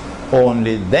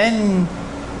 only then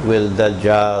will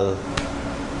Dajjal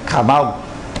come out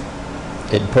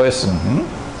in person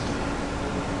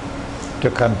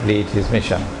to complete his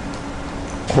mission.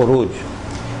 Khuruj.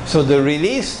 So the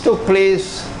release took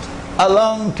place a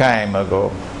long time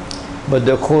ago, but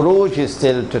the Khuruj is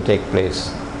still to take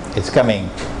place. It's coming,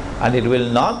 and it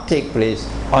will not take place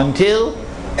until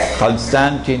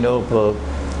Constantinople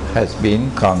has been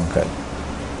conquered.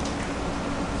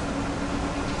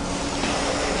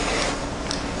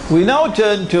 We now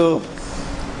turn to,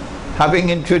 having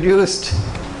introduced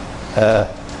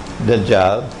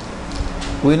Dajjal,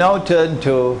 we now turn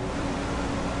to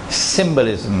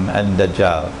symbolism and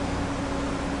Dajjal.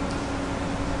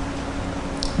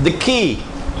 The key,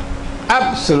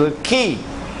 absolute key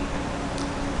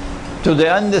to the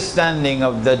understanding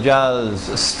of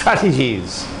Dajjal's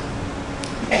strategies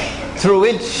through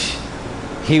which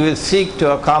he will seek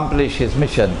to accomplish his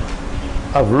mission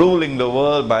of ruling the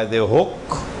world by the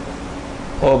hook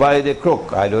or by the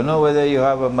crook. I don't know whether you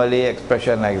have a Malay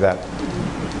expression like that.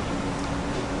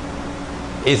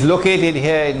 It's located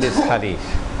here in this hadith.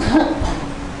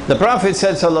 The Prophet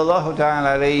said, sallallahu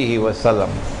ta'ala alayhi wasallam,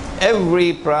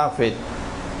 every prophet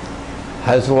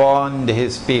has warned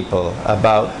his people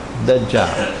about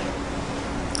Dajjal.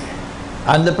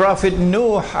 And the Prophet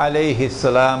Nuh alayhi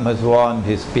salam has warned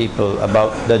his people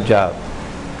about Dajjal.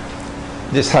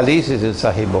 This hadith is in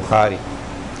Sahih Bukhari.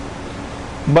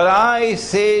 But I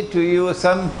say to you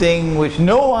something which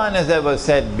no one has ever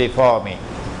said before me.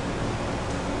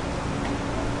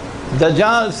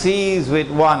 Dajjal sees with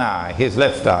one eye, his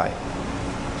left eye.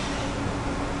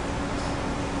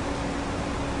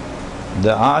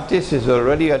 The artist is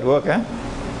already at work, eh?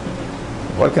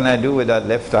 What can I do with that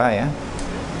left eye, eh?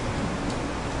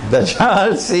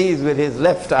 Dajjal sees with his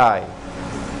left eye.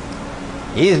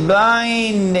 He is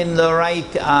blind in the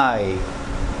right eye.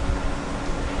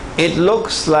 It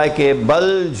looks like a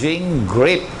bulging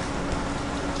grape.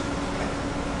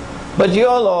 But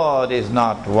your Lord is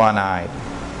not one-eyed.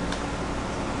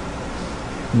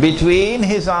 Between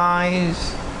his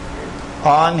eyes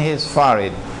on his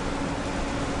forehead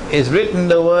is written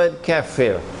the word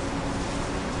kafir.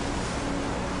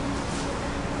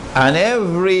 And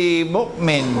every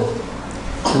mu'min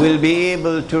will be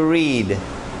able to read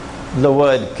the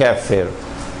word kafir,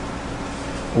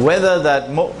 whether that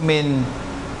mu'min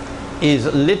is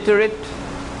literate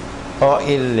or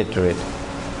illiterate,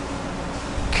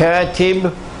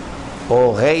 katib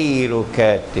or ghayru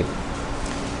katib,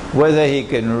 whether he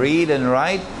can read and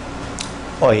write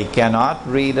or he cannot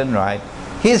read and write,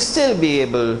 he'll still be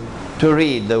able to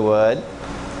read the word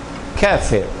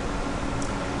kafir.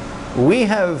 We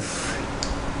have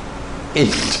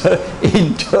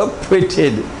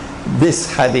interpreted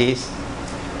this hadith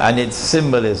and its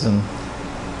symbolism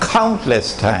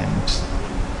countless times.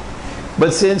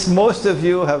 But since most of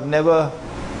you have never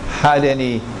had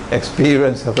any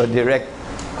experience of a direct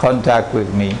contact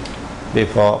with me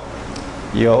before,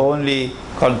 your only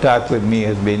contact with me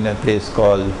has been a place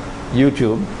called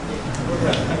YouTube,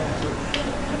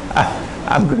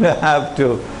 I'm going to have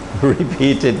to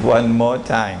repeat it one more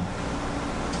time.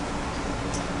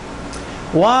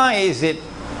 Why is it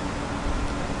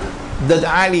that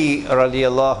Ali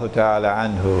radiallahu ta'ala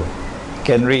anhu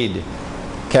can read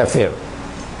kafir,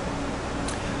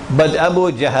 but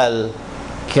Abu Jahl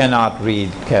cannot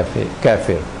read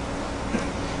kafir?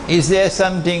 Is there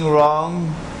something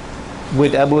wrong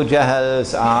with Abu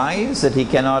Jahl's eyes that he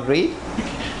cannot read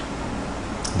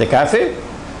the kafir?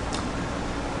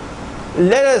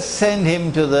 Let us send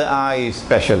him to the eye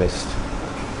specialist.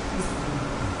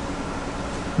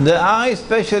 The eye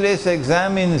specialist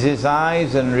examines his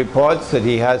eyes and reports that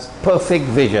he has perfect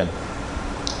vision.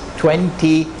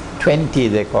 20/20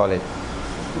 they call it.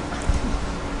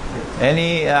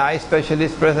 Any eye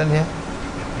specialist present here?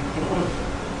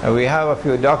 We have a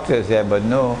few doctors here, but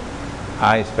no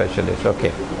eye specialist.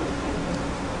 Okay.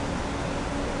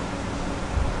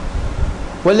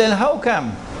 Well then, how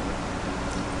come?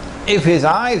 If his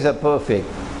eyes are perfect,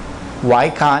 why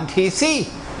can't he see?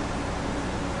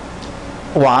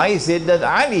 Why is it that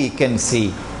Ali can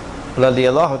see,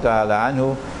 radiallahu ta'ala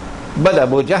anhu, but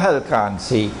Abu Jahl can't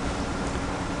see?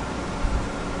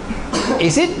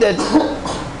 Is it that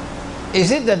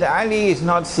Ali is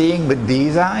not seeing with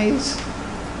these eyes?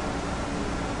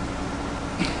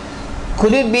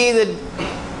 Could it be that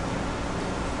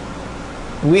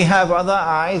we have other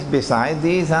eyes besides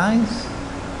these eyes?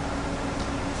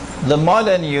 The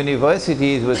modern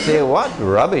universities would say, what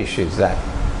rubbish is that?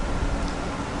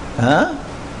 Huh?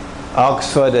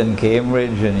 Oxford and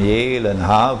Cambridge and Yale and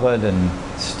Harvard and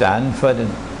Stanford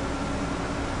and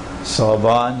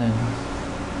Sorbonne, and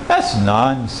that's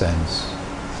nonsense.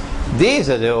 These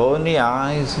are the only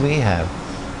eyes we have.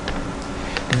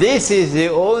 This is the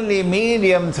only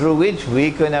medium through which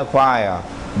we can acquire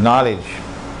knowledge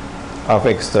of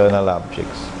external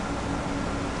objects.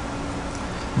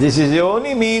 This is the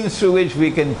only means through which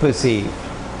we can perceive,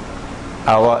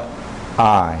 our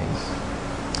eyes.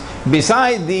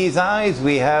 Beside these eyes,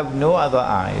 we have no other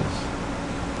eyes.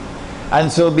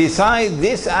 And so beside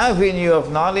this avenue of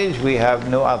knowledge, we have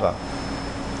no other.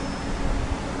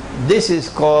 This is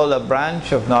called, a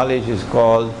branch of knowledge is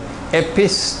called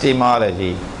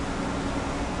epistemology.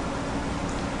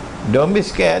 Don't be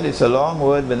scared, it's a long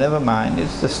word, but never mind.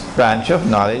 It's the branch of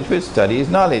knowledge which studies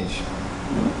knowledge.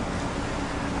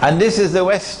 And this is the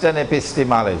Western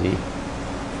epistemology,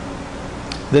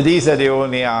 that these are the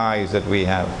only eyes that we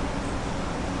have.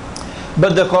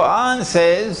 But the Quran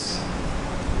says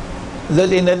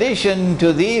that in addition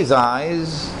to these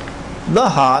eyes, the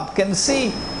heart can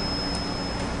see.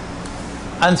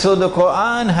 And so the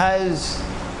Quran has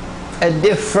a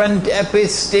different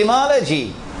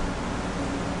epistemology.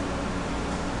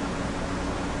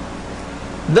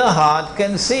 The heart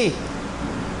can see.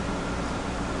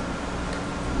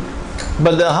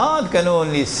 But the heart can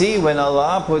only see when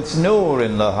Allah puts nur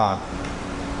in the heart.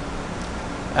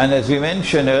 And as we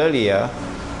mentioned earlier,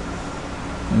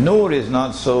 nur is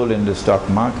not sold in the stock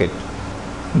market.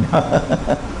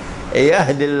 يَهْدِ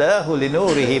اللَّهُ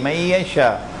لِنُورِهِ مَن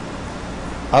يَشَاءُ.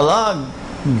 Allah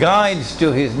guides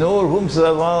to His nur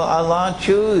whomsoever Allah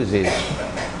chooses.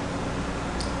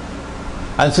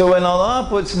 And so when Allah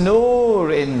puts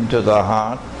nur into the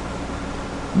heart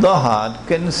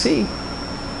can see.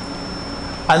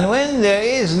 And when there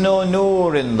is no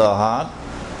nur in the heart,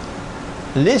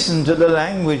 listen to the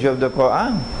language of the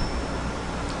Quran.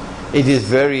 It is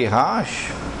very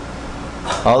harsh.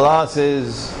 Allah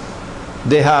says,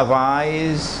 they have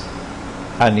eyes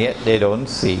and yet they don't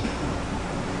see.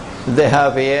 They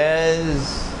have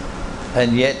ears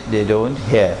and yet they don't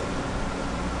hear.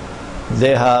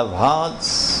 They have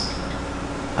hearts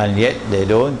and yet they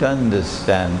don't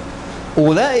understand.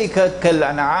 Ulaika kal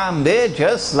an'am, they're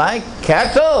just like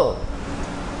cattle.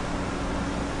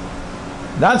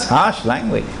 That's harsh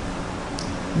language.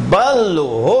 Bal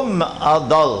hum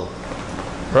adal,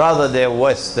 rather they're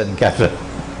worse than cattle.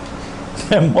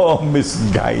 They're more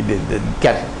misguided than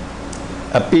cattle.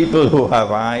 A people who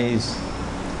have eyes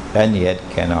and yet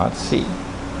cannot see.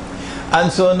 And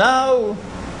so now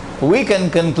we can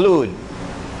conclude,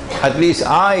 at least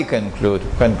I conclude,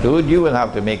 you will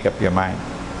have to make up your mind,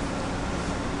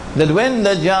 that when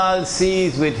Dajjal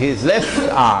sees with his left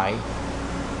eye,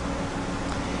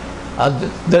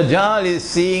 Dajjal is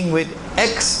seeing with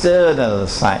external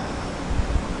sight.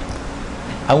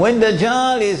 And when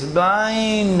Dajjal is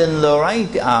blind in the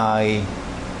right eye,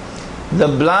 the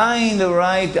blind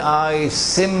right eye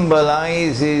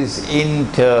symbolizes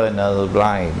internal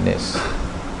blindness.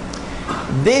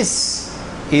 This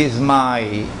is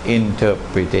my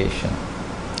interpretation.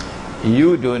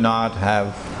 You do not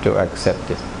have to accept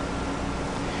it.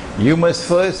 You must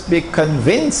first be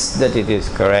convinced that it is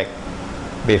correct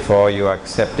before you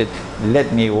accept it.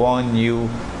 Let me warn you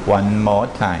one more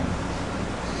time.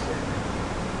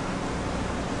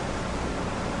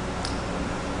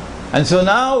 And so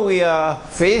now we are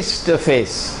face to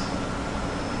face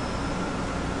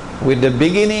with the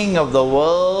beginning of the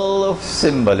world of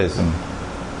symbolism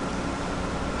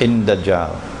in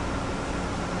Dajjal.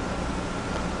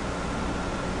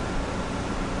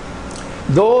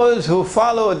 Those who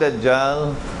follow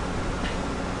Dajjal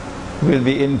will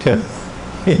be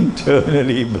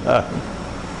internally blind.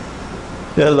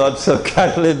 There are lots of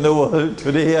cattle in the world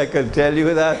today, I can tell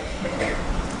you that.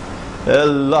 There are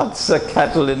lots of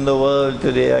cattle in the world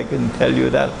today, I can tell you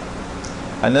that.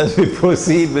 And as we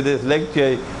proceed with this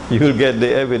lecture, you will get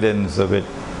the evidence of it.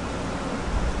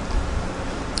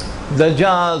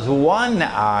 Dajjal's one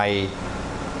eye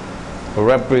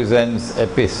represents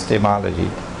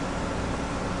epistemology.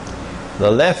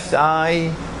 The left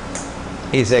eye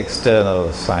is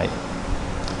external sight.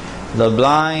 The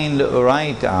blind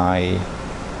right eye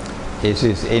is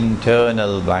his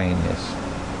internal blindness.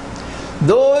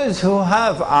 Those who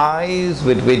have eyes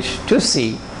with which to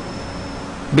see,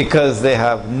 because they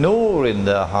have nur in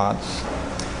their hearts,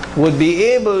 would be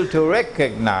able to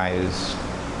recognize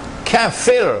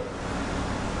kafir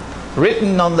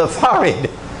written on the forehead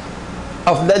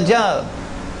of Dajjal.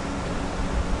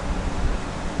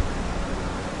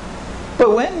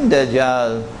 But when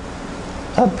Dajjal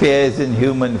appears in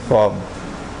human form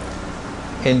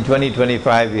in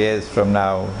 20-25 years from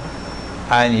now,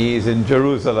 and he is in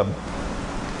Jerusalem,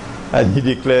 and he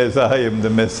declares, I am the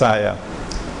Messiah,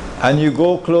 and you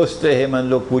go close to him and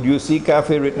look, would you see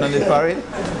kafir written on his forehead?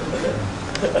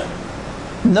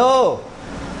 No.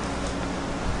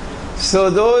 So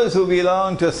those who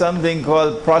belong to something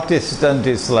called Protestant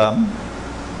Islam,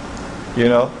 you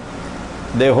know,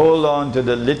 they hold on to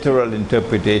the literal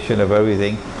interpretation of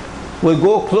everything, will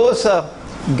go closer,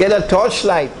 get a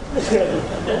torchlight,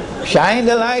 shine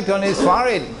the light on his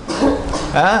forehead,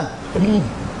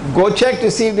 go check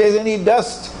to see if there's any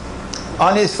dust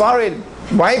on his forehead,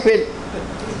 wipe it.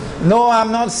 No,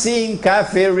 I'm not seeing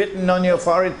kafir written on your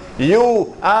forehead.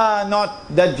 You are not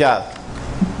Dajjal.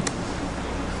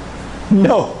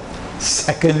 No.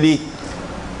 Secondly,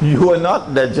 you are not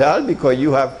Dajjal because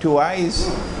you have two eyes.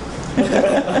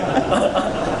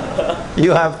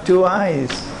 You have two eyes.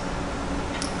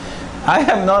 I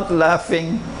am not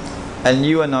laughing and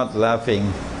you are not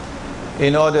laughing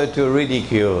in order to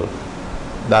ridicule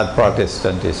that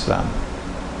Protestant Islam.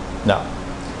 No.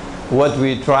 What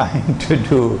we're trying to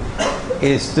do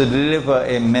is to deliver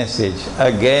a message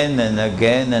again and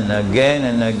again and again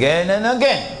and again and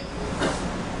again,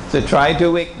 to try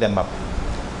to wake them up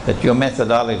that your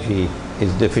methodology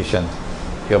is deficient,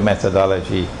 your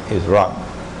methodology is wrong.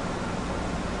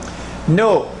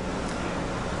 No,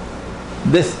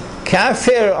 this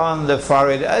kafir on the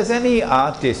forehead, as any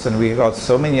artist, and we've got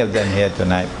so many of them here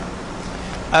tonight,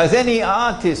 as any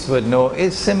artist would know,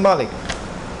 is symbolic.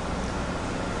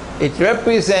 It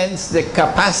represents the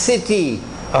capacity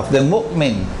of the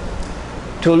mu'min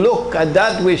to look at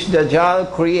that which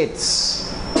Dajjal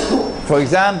creates. For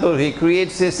example, he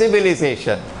creates a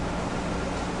civilization.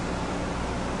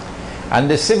 And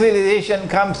the civilization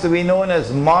comes to be known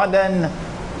as modern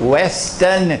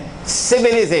Western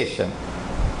civilization.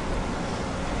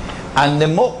 And the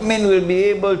mu'min will be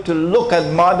able to look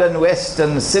at modern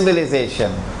Western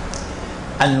civilization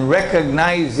and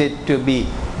recognize it to be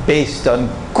based on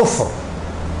kufr,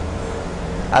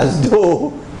 as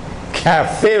though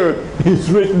kafir is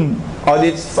written on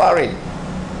its forehead,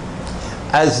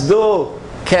 as though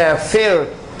kafir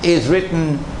is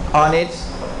written on its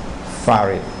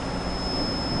forehead.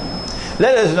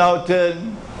 Let us now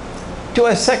turn to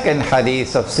a second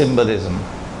hadith of symbolism.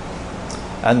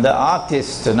 And the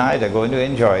artists tonight are going to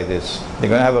enjoy this. They're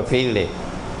going to have a field day.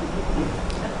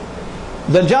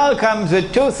 Dajjal comes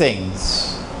with two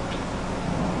things: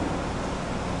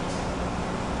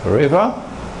 a river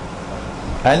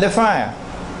and a fire.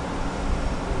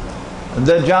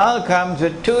 Dajjal comes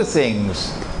with two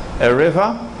things: a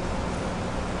river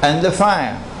and a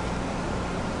fire.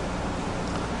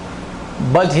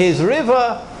 But his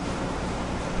river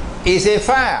is a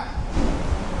fire,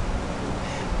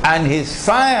 and his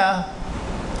fire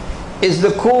is the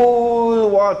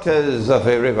cool waters of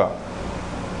a river.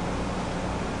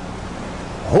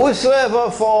 Whosoever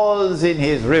falls in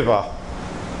his river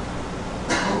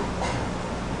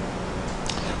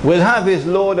will have his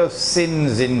load of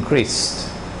sins increased,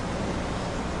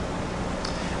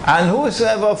 and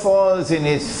whosoever falls in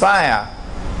his fire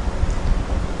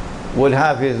would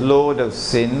have his load of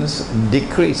sins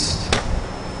decreased.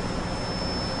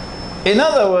 In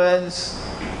other words,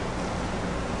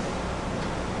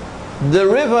 the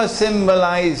river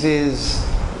symbolizes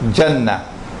Jannah,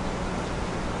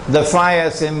 the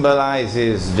fire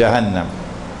symbolizes Jahannam.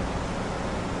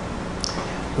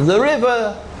 The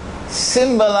river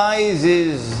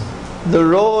symbolizes the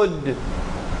road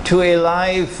to a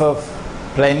life of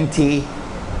plenty,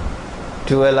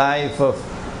 to a life of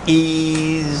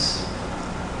ease,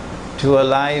 to a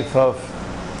life of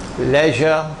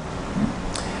leisure,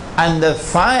 and the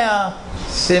fire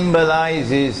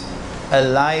symbolizes a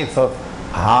life of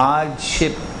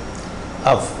hardship,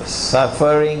 of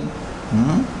suffering.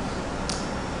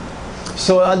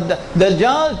 So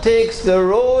Dajjal takes the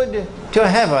road to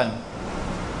heaven,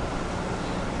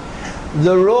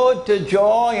 the road to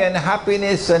joy and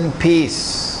happiness and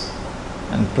peace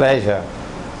and pleasure,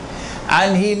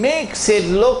 and he makes it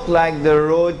look like the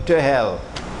road to hell.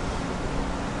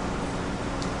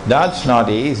 That's not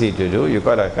easy to do. You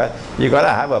gotta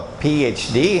have a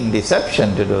PhD in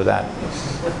deception to do that.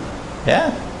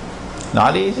 Yeah,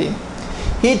 not easy.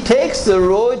 He takes the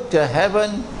road to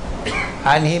heaven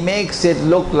and he makes it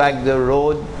look like the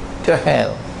road to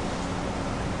hell.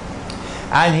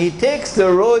 And he takes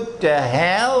the road to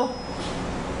hell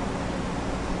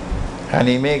and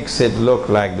he makes it look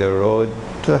like the road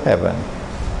to heaven.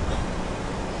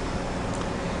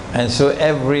 And so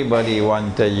everybody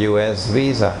wants a US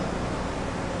visa.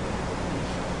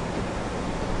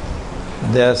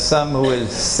 There are some who will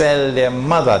sell their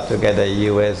mother to get a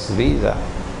US visa,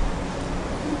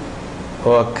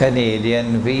 or a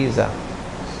Canadian visa,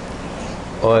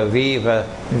 or a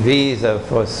visa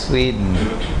for Sweden,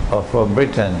 or for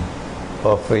Britain,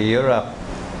 or for Europe,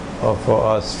 or for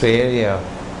Australia,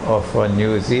 or for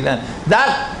New Zealand.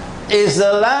 That is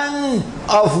the land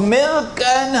of milk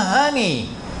and honey.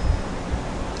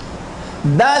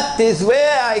 That is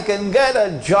where I can get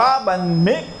a job and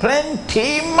make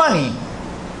plenty money.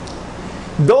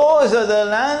 Those are the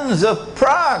lands of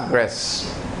progress.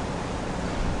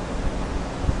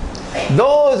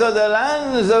 Those are the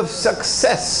lands of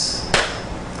success.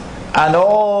 And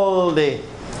all the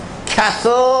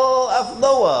cattle of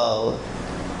the world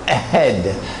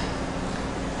ahead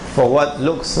for what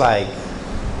looks like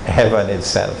heaven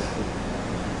itself.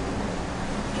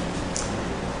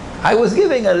 I was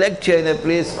giving a lecture in a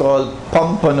place called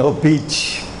Pompano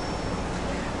Beach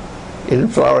in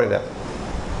Florida.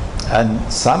 And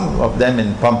some of them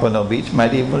in Pompano Beach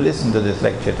might even listen to this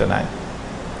lecture tonight.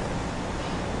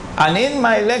 And in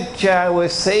my lecture I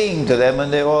was saying to them,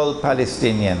 and they're all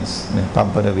Palestinians in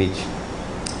Pompano Beach,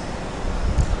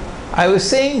 I was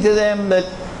saying to them that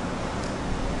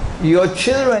your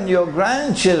children, your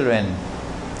grandchildren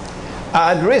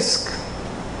are at risk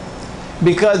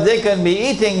because they can be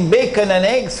eating bacon and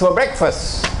eggs for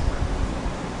breakfast,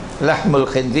 lahmul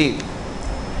khinzir,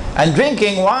 and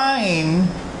drinking wine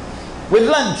with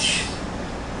lunch.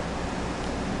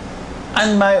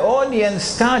 And my audience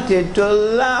started to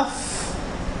laugh.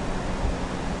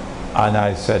 And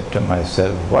I said to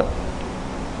myself, what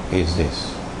is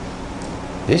this?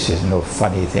 This is no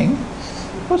funny thing.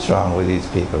 What's wrong with these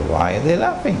people? Why are they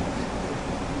laughing?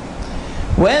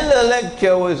 When the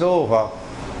lecture was over,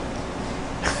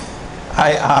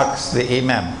 I asked the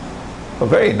Imam, a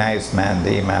very nice man,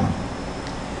 the Imam,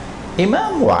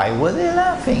 Imam, why were they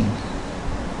laughing?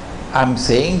 I'm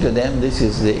saying to them, this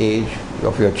is the age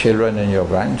of your children and your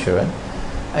grandchildren.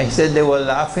 I said they were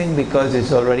laughing because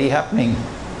it's already happening.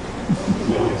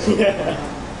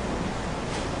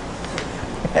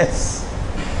 Yes.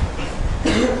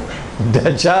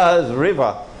 Dajjal's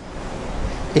river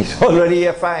is already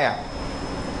a fire.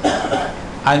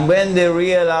 And when they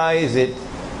realize it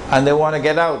and they want to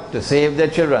get out to save their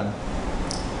children,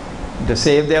 to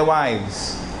save their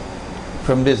wives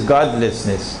from this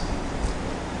godlessness.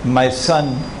 My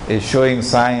son is showing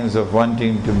signs of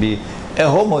wanting to be a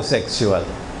homosexual.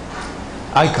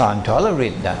 I can't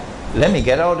tolerate that. Let me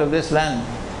get out of this land.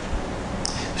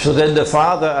 So then the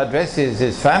father addresses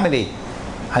his family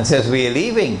and says, we are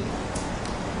leaving.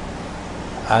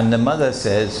 And the mother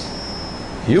says,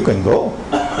 you can go.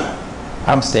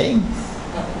 I'm staying.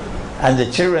 And the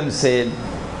children said,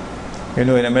 you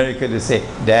know, in America they say,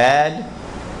 Dad,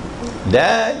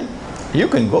 you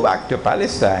can go back to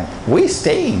Palestine. We're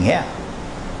staying here.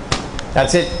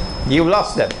 That's it. You've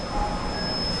lost them.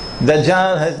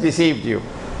 Dajjal has deceived you.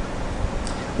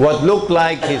 What looked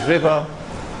like his river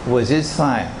was his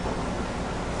fire.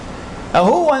 Now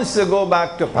who wants to go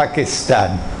back to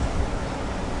Pakistan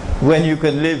when you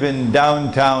can live in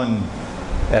downtown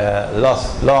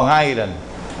Long Island?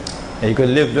 You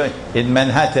can live in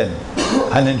Manhattan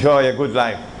and enjoy a good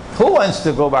life. Who wants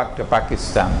to go back to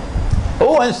Pakistan?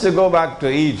 Who wants to go back to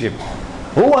Egypt?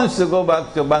 Who wants to go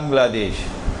back to Bangladesh?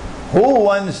 Who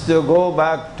wants to go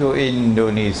back to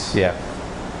Indonesia?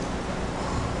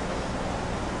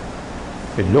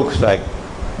 It looks like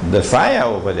the fire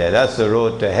over there. That's the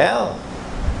road to hell.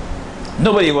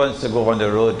 Nobody wants to go on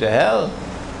the road to hell.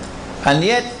 And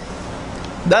yet,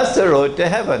 that's the road to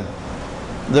heaven.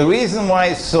 The reason why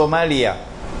Somalia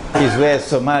is where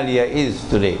Somalia is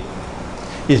today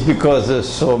is because the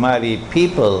Somali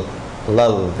people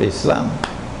love Islam.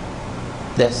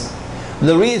 Yes.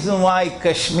 The reason why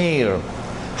Kashmir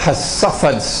has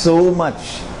suffered so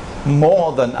much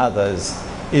more than others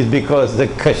is because the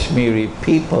Kashmiri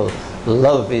people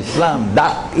love Islam.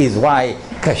 That is why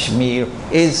Kashmir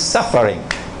is suffering.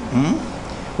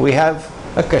 We have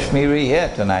a Kashmiri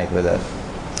here tonight with us.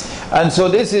 And so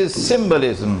this is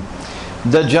symbolism.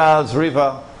 Dajjal's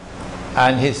river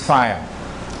and his fire.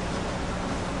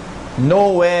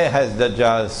 Nowhere has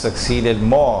Dajjal succeeded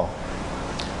more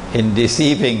in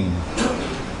deceiving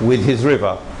with his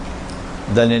river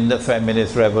than in the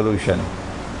feminist revolution.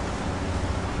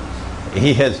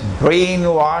 He has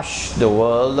brainwashed the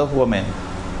world of women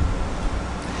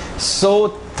so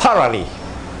thoroughly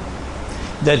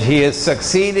that he has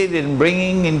succeeded in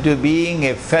bringing into being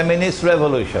a feminist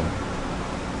revolution.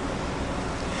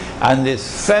 And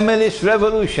this feminist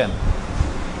revolution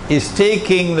is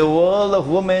taking the world of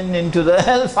women into the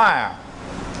hellfire.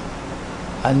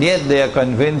 And yet they are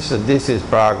convinced that this is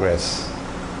progress.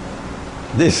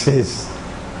 This is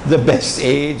the best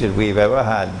age that we've ever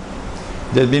had.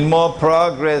 There's been more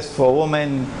progress for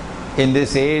women in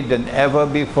this age than ever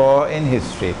before in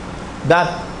history.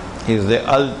 That is the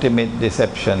ultimate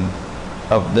deception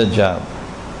of Dajjal.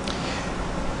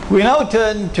 We now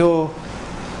turn to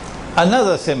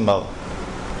another symbol,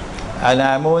 and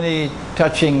I'm only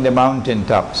touching the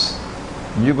mountaintops.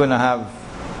 You're going to have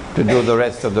to do the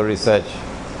rest of the research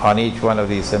on each one of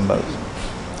these symbols.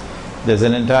 There's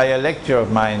an entire lecture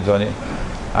of mine on it,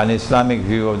 an Islamic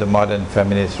view of the modern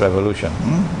feminist revolution,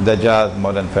 Dajjal's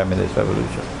modern feminist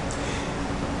revolution.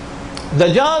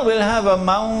 Dajjal will have a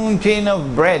mountain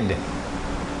of bread.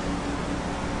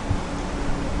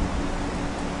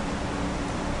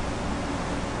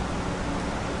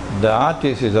 The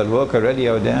artist is at work already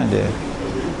out there.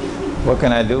 What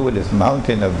can I do with this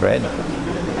mountain of bread?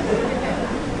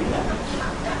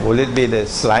 Will it be the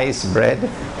sliced bread?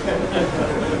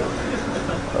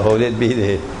 Or will it be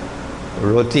the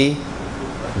roti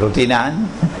naan?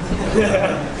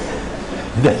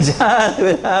 Dajjal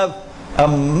will have a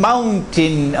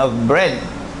mountain of bread.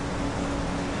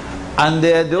 And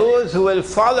there are those who will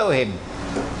follow him,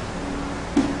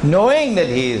 knowing that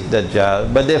he is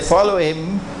Dajjal, but they follow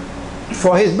him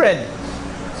for his bread.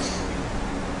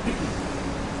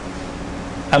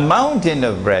 A mountain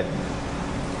of bread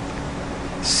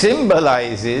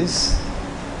symbolizes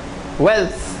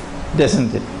wealth,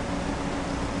 doesn't it?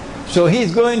 So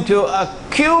he's going to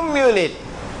accumulate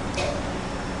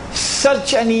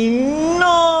such an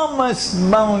enormous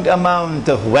amount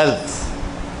of wealth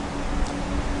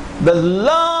that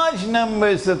large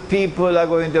numbers of people are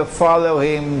going to follow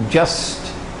him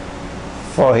just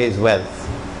for his wealth.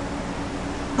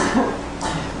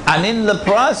 And in the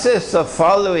process of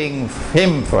following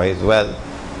him for his wealth,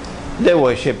 they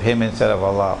worship him instead of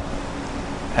Allah,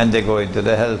 and they go into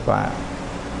the hellfire.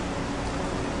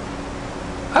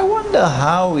 I wonder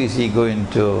how is he going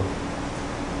to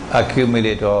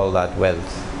accumulate all that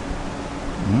wealth?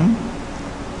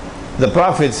 The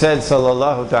Prophet said,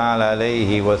 sallallahu ta'ala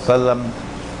alayhi wa sallam,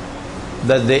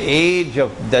 that the age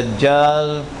of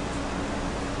Dajjal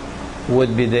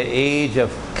would be the age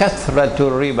of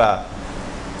kathratul riba,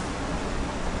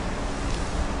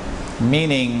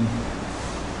 meaning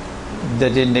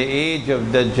that in the age of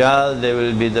Dajjal there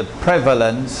will be the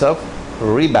prevalence of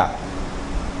riba.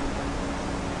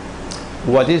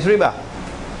 What is riba?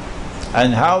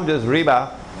 And how does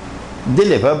riba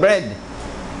deliver bread?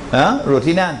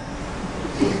 Roti naan.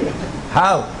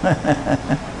 How?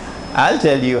 I'll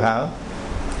tell you how.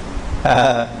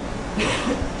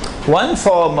 One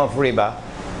form of riba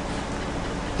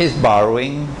is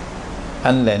borrowing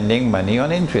and lending money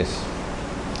on interest.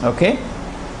 Okay?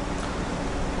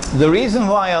 The reason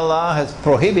why Allah has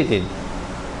prohibited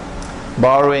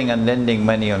borrowing and lending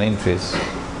money on interest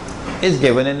is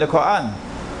given in the Quran.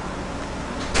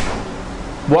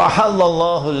 وَأَحَلَّ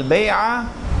اللَّهُ الْبَيْعَ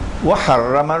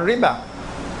وَحَرَّمَ الرِّبَى.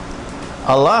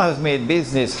 Allah has made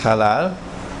business halal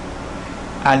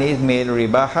and He's made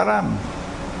riba haram.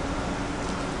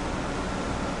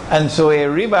 And so a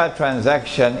riba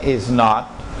transaction is not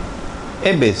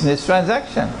a business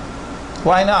transaction.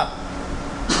 Why not?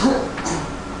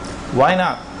 Why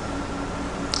not?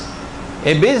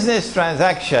 A business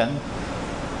transaction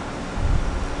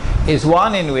is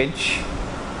one in which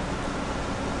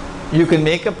you can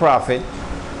make a profit,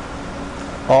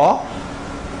 or,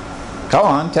 come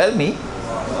on, tell me,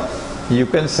 you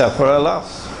can suffer a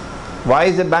loss. Why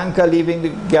is the banker leaving the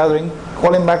gathering?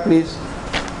 Call him back, please.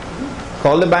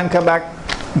 Call the banker back.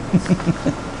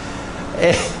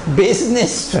 A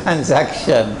business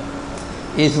transaction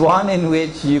is one in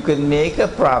which you can make a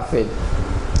profit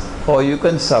or you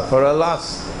can suffer a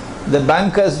loss. The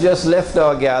bankers just left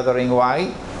our gathering.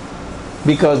 Why?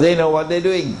 Because they know what they're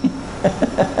doing.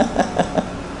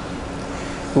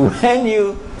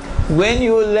 When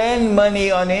you lend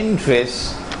money on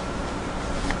interest,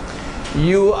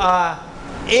 you are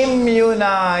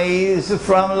immunized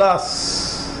from loss.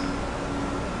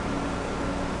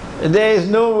 There is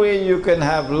no way you can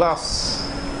have loss.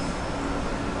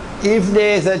 If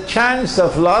there is a chance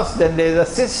of loss, then there is a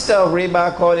sister of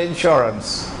riba called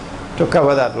insurance to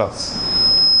cover that loss.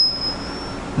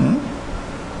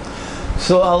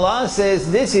 So Allah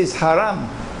says this is haram.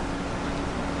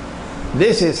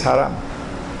 This is haram.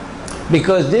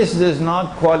 Because this does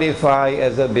not qualify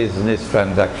as a business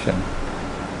transaction.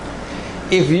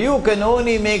 If you can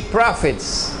only make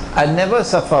profits and never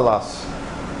suffer loss,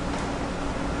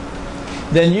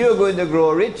 then you're going to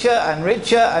grow richer and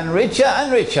richer and richer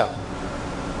and richer.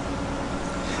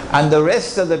 And the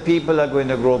rest of the people are going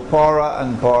to grow poorer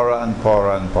and poorer and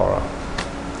poorer and poorer.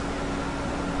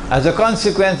 As a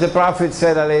consequence, the Prophet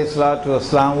said, alayhi salatu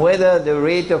wasalam, whether the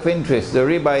rate of interest, the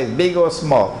riba, is big or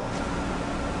small,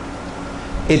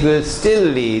 it will still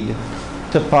lead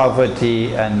to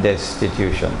poverty and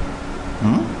destitution.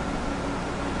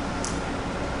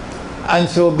 And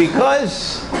so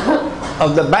because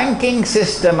of the banking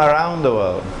system around the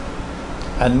world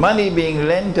and money being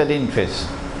lent at interest,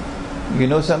 you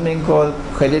know something called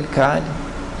credit card?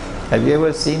 Have you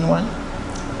ever seen one?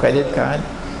 Credit card?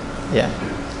 Yeah.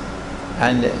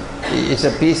 And it's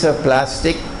a piece of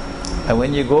plastic, and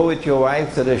when you go with your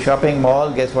wife to the shopping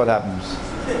mall, guess what happens?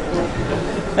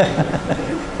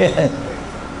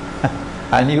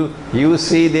 And you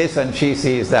see this and she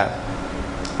sees that.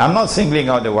 I'm not singling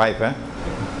out the wife, I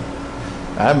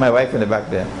have my wife in the back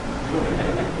there.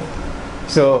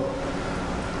 So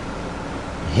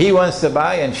he wants to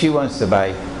buy and she wants to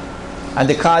buy, and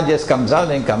the card just comes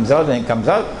out and comes out and comes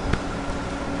out,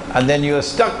 and then you're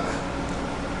stuck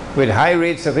with high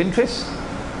rates of interest,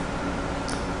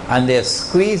 and they're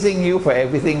squeezing you for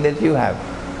everything that you have.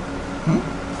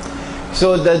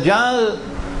 So Dajjal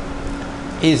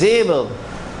is able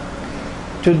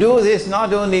to do this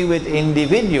not only with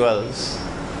individuals,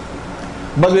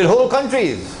 but with whole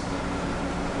countries.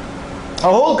 A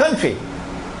whole country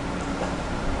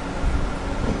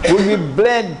would be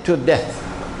bled to death.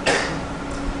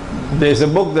 There's a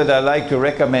book that I like to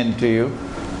recommend to you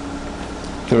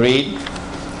to read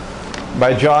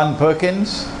by John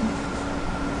Perkins,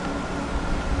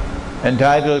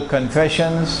 entitled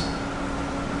Confessions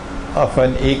of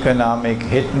an Economic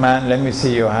Hitman. Let me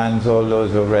see your hands, all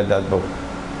those who have read that book.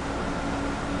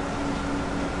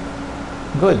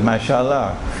 Good,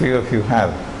 mashallah. Few of you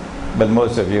have, but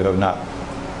most of you have not.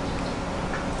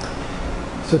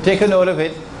 So take a note of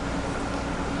it,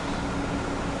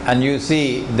 and you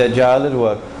see Dajjal at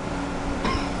work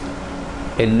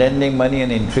in lending money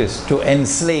and interest to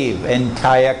enslave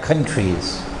entire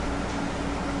countries.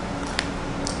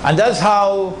 And that's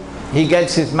how he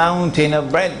gets his mountain of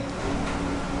bread,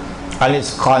 and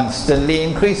it's constantly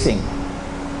increasing.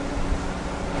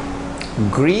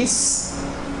 Greece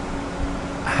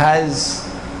has,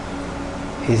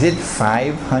 is it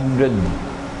 500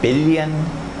 billion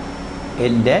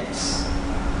in debts?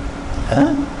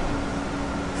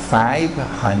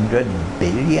 500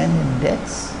 billion in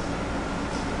debts.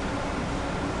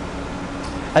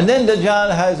 And then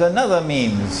Dajjal has another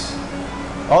means,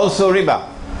 also riba,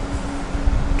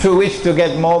 through which to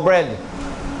get more bread.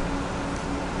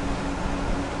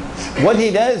 What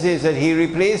he does is that he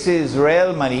replaces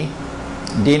real money,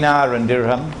 dinar and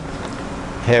dirham.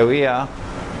 Here we are,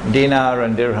 dinar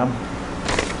and dirham,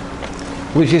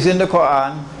 which is in the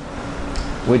Quran,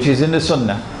 which is in the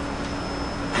Sunnah,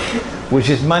 which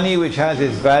is money which has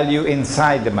its value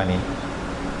inside the money.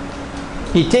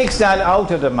 He takes that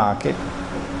out of the market.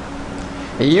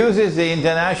 He uses the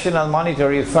International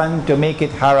Monetary Fund to make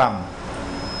it haram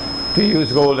to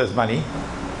use gold as money.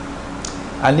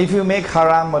 And if you make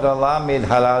haram what Allah made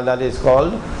halal, that is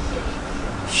called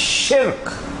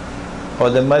shirk, or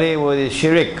the Malay word is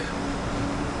shirik.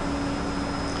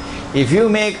 If you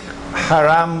make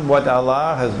haram what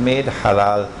Allah has made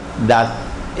halal,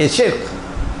 that is shirk.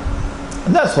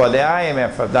 And that's what the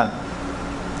IMF have done.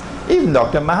 Even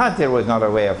Dr. Mahathir was not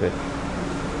aware of it.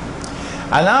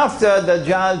 And after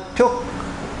Dajjal took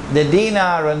the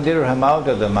dinar and dirham out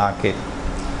of the market,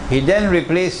 he then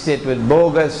replaced it with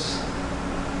bogus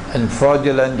and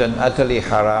fraudulent and utterly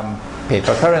haram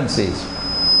paper currencies.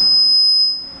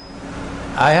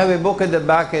 I have a book at the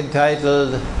back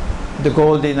entitled The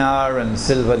Gold Dinar and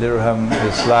Silver Dirham,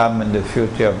 Islam and the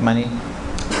Future of Money.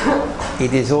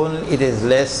 It is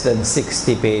less than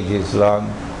 60 pages long,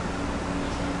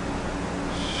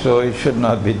 so it should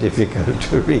not be difficult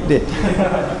to read it.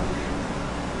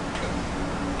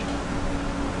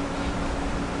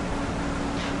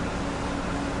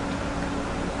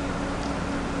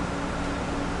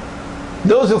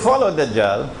 Those who follow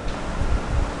Dajjal,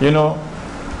 you know,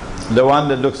 the one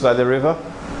that looks like the river,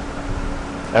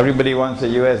 everybody wants a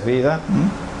US visa.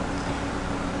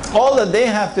 All that they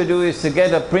have to do is to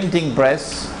get a printing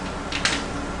press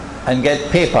and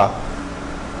get paper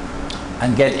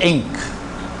and get ink,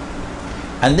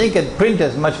 and they can print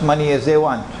as much money as they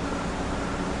want,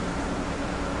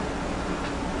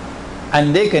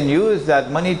 and they can use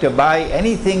that money to buy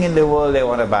anything in the world they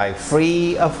want to buy,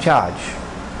 free of charge.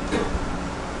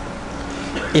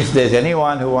 If there's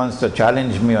anyone who wants to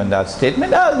challenge me on that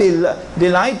statement, I'll be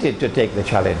delighted to take the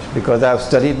challenge, because I've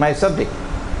studied my subject.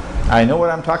 I know what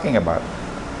I'm talking about.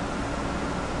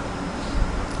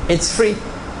 It's free.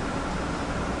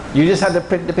 You just have to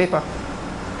print the paper.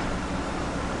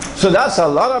 So that's a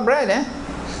lot of bread, eh?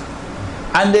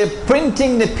 And they're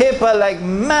printing the paper like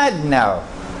mad now.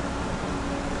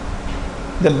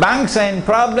 The banks are in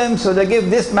problems, so they give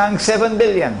this bank 7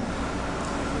 billion.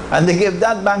 And they give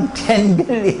that bank 10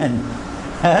 billion.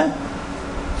 Huh?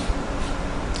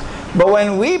 But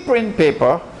when we print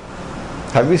paper,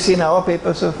 have you seen our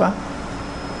paper so far?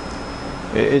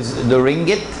 It's the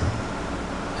ringgit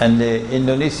and the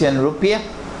Indonesian rupiah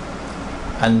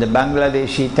and the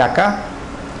Bangladeshi taka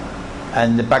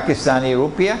and the Pakistani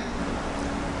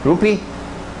rupee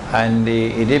and the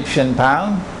Egyptian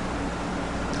pound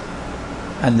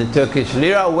and the Turkish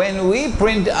lira. When we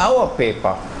print our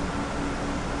paper,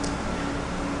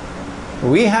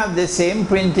 we have the same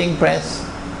printing press,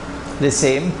 the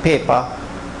same paper,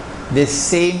 the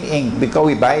same ink, because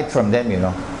we buy it from them, you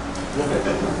know.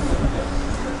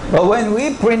 But when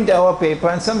we print our paper,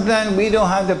 and sometimes we don't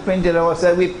have to print it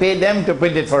ourselves, we pay them to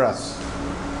print it for us.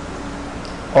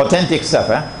 Authentic stuff,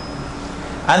 eh?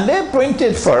 And they print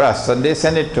it for us and they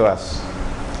send it to us.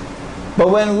 But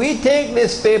when we take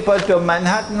this paper to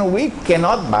Manhattan, we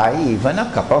cannot buy even a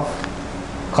cup of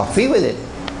coffee with it.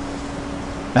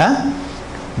 Huh?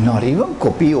 Not even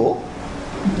kopio.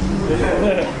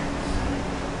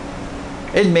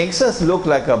 It makes us look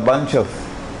like a bunch of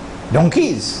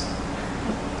donkeys.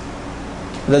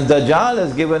 The Dajjal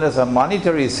has given us a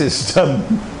monetary system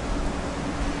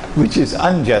which is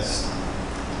unjust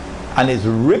and is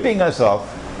ripping us off,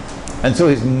 and so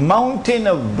his mountain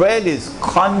of bread is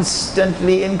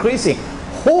constantly increasing.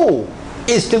 Who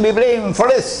is to be blamed for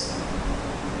this?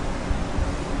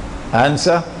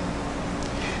 Answer: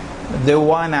 the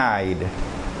one-eyed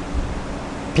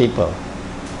people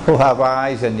who have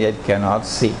eyes and yet cannot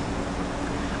see.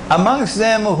 Amongst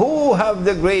them, who have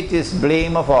the greatest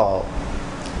blame of all?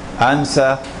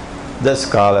 Answer: the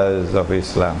scholars of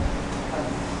Islam.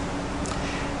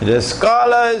 The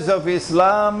scholars of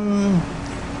Islam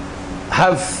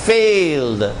have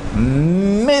failed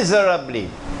miserably,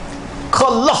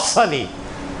 colossally.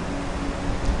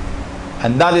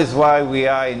 And that is why we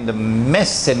are in the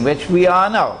mess in which we are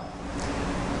now.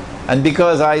 And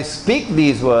because I speak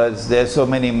these words, there are so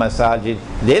many masajid,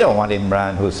 they don't want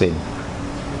Imran Hosein.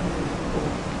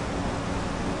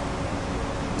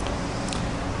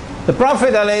 The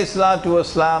Prophet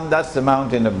ﷺ, that's the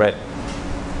mountain of bread.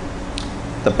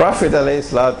 The Prophet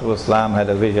ﷺ had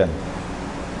a vision.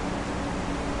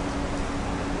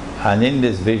 And in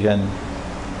this vision,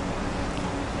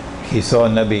 he saw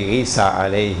Nabi Isa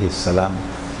alayhi salam,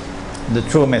 the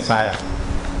true Messiah,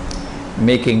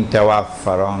 making tawaf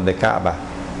around the Kaaba.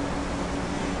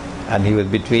 And he was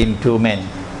between two men.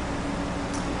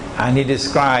 And he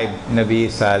described Nabi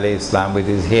Isa alayhi salam with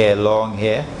his hair, long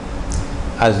hair,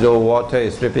 as though water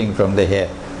is dripping from the hair.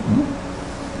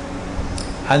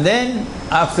 And then,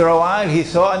 after a while, he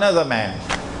saw another man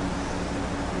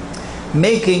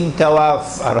making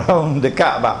tawaf around the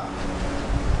Kaaba.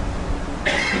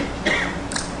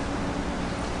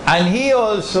 And he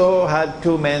also had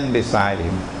two men beside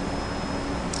him,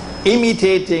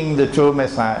 imitating the true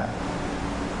Messiah.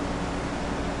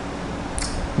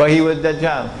 But he was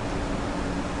Dajjal.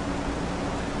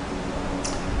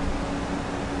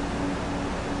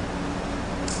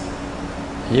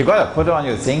 You got to put on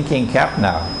your thinking cap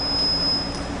now.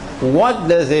 What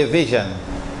does a vision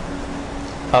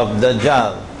of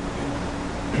Dajjal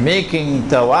making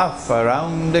tawaf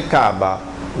around the Kaaba,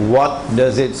 what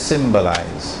does it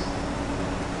symbolize?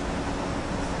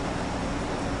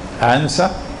 Answer: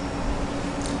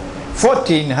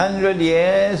 1400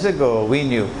 years ago we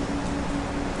knew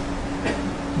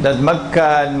that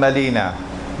Makkah and Medina,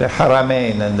 the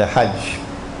Haramain and the Hajj,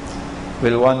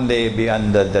 will one day be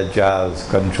under Dajjal's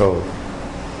control.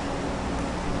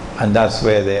 And that's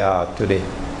where they are today.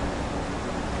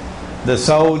 The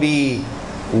Saudi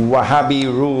Wahhabi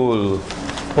rule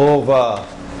over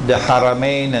the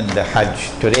Haramain and the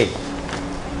Hajj today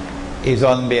is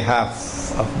on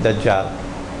behalf of Dajjal.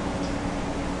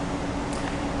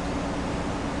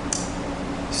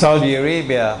 Saudi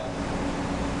Arabia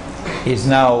is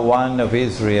now one of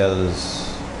Israel's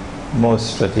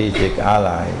most strategic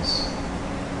allies.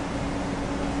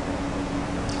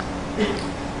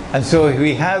 And so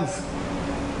we have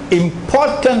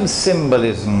important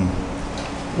symbolism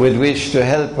with which to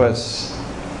help us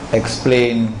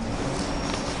explain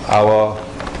our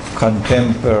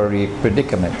contemporary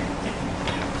predicament.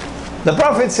 The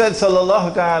Prophet said,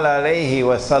 sallallahu ta'ala alayhi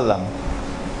wa sallam,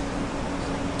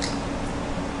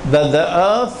 that the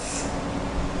earth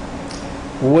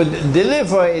would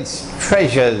deliver its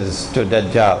treasures to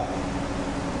Dajjal.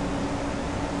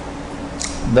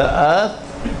 The earth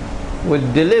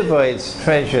would deliver its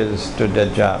treasures to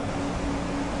Dajjal.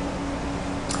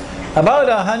 About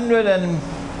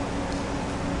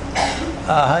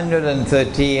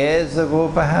 130 years ago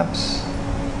perhaps,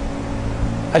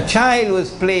 a child was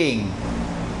playing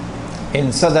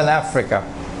in southern Africa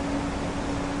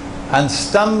and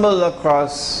stumbled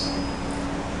across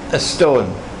a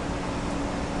stone.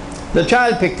 The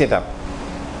child picked it up.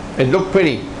 It looked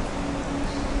pretty.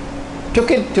 Took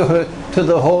it to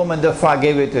the home and the father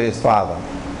gave it to his father.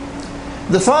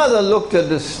 The father looked at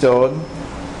the stone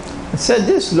and said,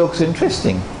 "This looks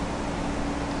interesting."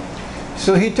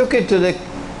 So he took it to the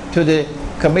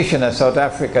commissioner, South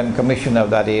African commissioner of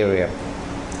that area.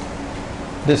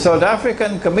 The South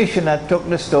African commissioner took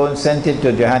the stone, sent it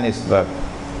to Johannesburg.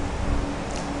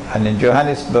 And in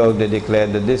Johannesburg they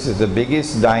declared that this is the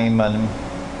biggest diamond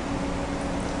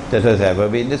that has ever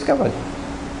been discovered.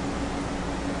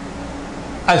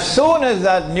 As soon as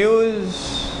that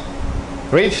news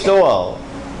reached the world,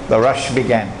 the rush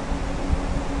began.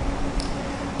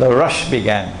 The rush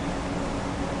began.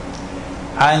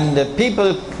 And the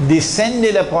people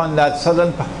descended upon that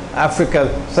southern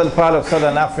part of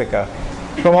southern Africa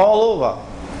from all over.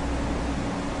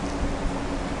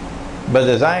 But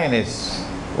the Zionists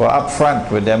were up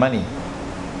front with their money.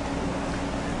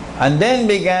 And then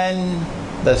began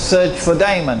the search for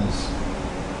diamonds.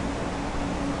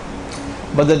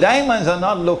 But the diamonds are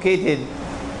not located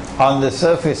on the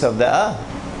surface of the earth.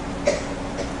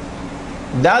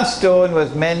 That stone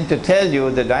was meant to tell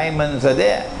you the diamonds are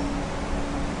there.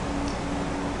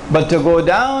 But to go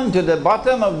down to the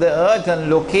bottom of the earth and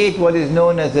locate what is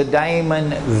known as a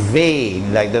diamond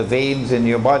vein, like the veins in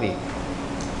your body,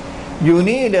 you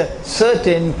need a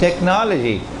certain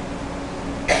technology.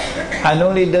 And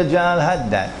only Dajjal had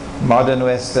that. Modern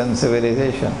Western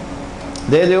civilization.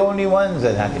 They're the only ones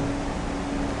that had it.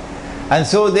 And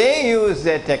so they used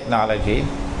their technology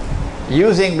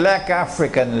using black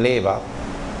African labor.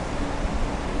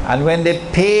 And when they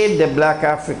paid the black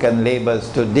African laborers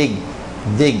to dig,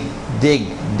 they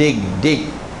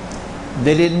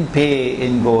didn't pay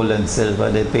in gold and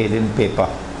silver, they paid in paper.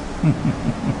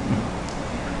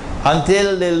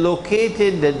 Until they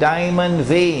located the diamond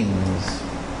veins.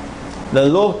 The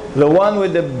one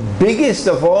with the biggest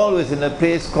of all was in a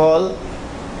place called,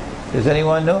 does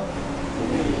anyone know?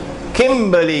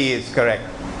 Kimberley is correct.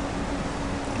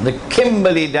 The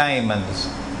Kimberley diamonds.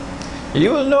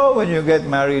 You will know when you get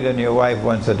married and your wife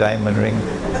wants a diamond ring.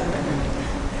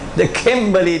 The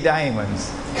Kimberley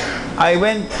diamonds.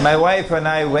 My wife and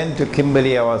I went to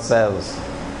Kimberley ourselves.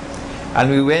 And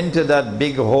we went to that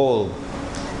big hole.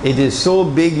 It is so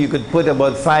big you could put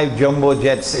about 5 jumbo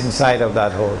jets inside of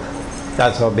that hole.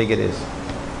 That's how big it is.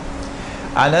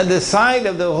 And at the side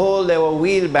of the hole there were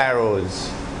wheelbarrows.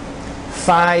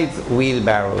 5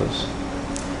 wheelbarrows.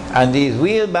 And these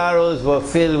wheelbarrows were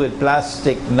filled with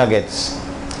plastic nuggets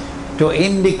to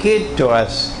indicate to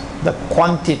us the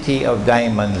quantity of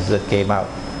diamonds that came out.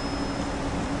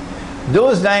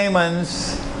 Those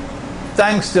diamonds,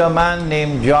 thanks to a man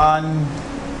named John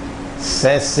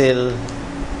Cecil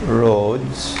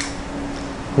Rhodes,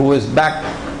 who was backed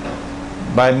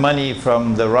by money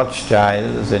from the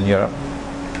Rothschilds in Europe,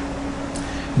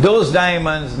 those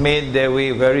diamonds made their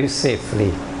way very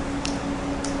safely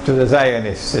to the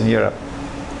Zionists in Europe.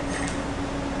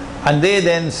 And they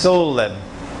then sold them,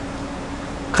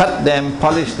 cut them,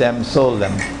 polished them, sold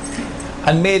them,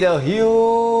 and made a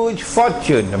huge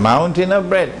fortune, a mountain of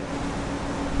bread.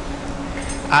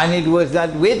 And it was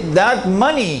that with that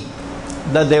money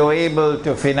that they were able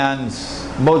to finance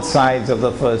both sides of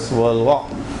the First World War.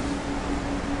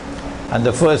 And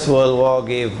the First World War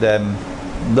gave them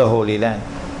the Holy Land.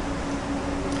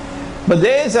 But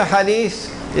there is a hadith,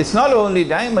 it's not only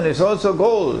diamond, it's also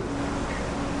gold.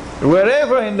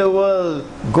 Wherever in the world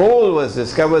gold was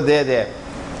discovered, they're there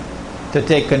to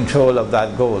take control of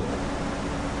that gold.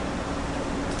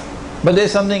 But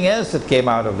there's something else that came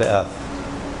out of the earth,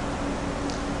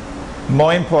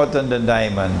 more important than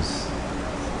diamonds,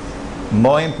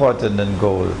 more important than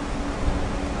gold.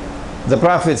 The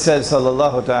Prophet said,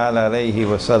 sallallahu ta'ala alayhi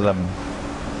wa sallam,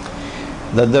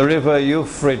 that the river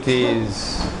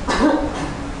Euphrates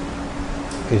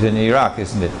is in Iraq,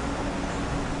 isn't it?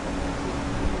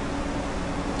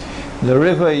 The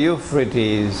river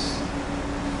Euphrates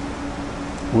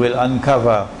will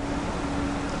uncover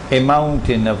a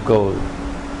mountain of gold.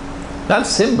 That's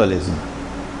symbolism.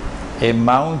 A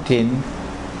mountain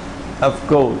of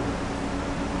gold.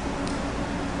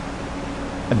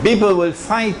 And people will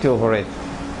fight over it.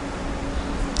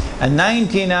 And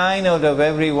 99 out of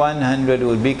every 100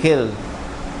 will be killed.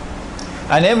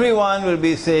 And everyone will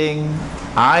be saying,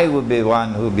 I will be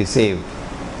one who will be saved.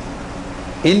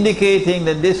 Indicating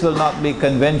that this will not be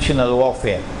conventional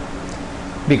warfare.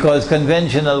 Because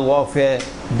conventional warfare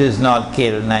does not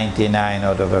kill 99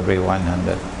 out of every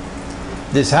 100.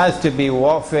 This has to be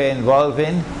warfare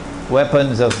involving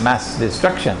weapons of mass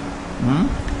destruction.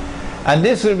 And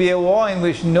this will be a war in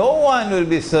which no one will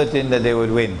be certain that they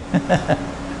would win.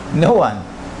 No one.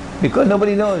 Because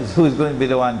nobody knows who's going to be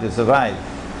the one to survive.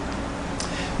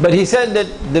 But he said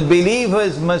that the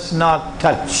believers must not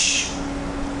touch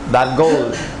that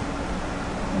gold.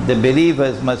 The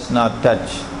believers must not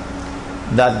touch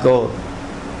that gold.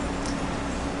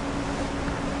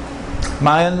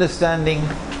 My understanding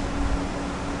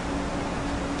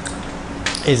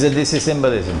is that this is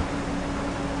symbolism.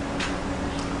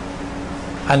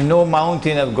 And no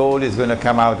mountain of gold is going to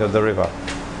come out of the river.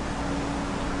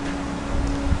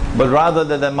 But rather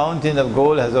that the mountain of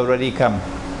gold has already come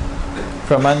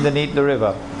from underneath the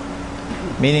river.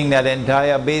 Meaning that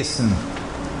entire basin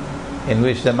in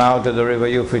which the mouth of the river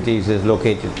Euphrates is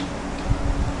located.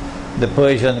 The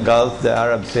Persian Gulf, the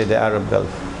Arabs say the Arab Gulf.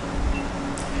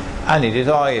 And it is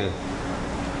oil.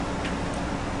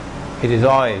 It is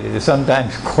oil. It is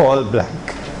sometimes called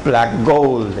black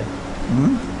gold.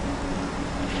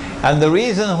 And the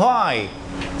reason why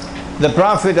the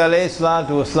Prophet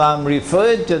ﷺ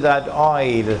referred to that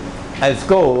oil as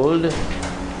gold,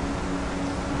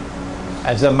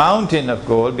 as a mountain of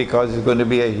gold, because it's going to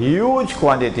be a huge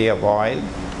quantity of oil.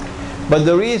 But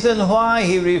the reason why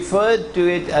he referred to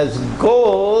it as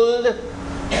gold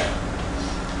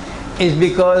is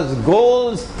because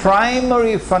gold's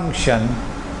primary function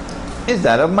is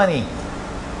that of money.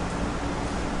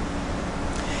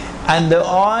 And the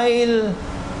oil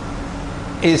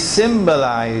is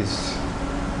symbolized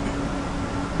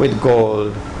with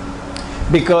gold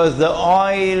because the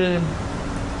oil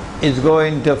is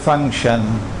going to function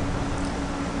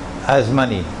as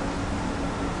money.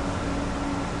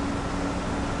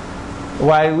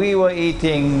 While we were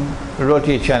eating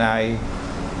roti canai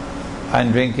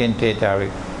and drinking tea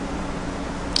tarik,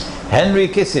 Henry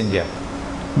Kissinger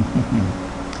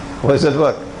was at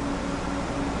work.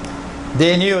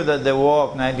 They knew that the war of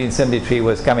 1973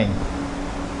 was coming.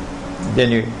 They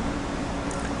knew.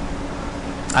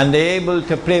 And they were able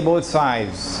to play both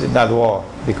sides in that war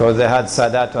because they had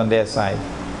Sadat on their side.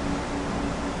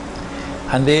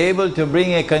 And they were able to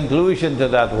bring a conclusion to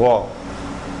that war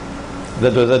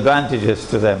that was advantageous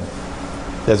to them,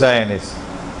 the Zionists.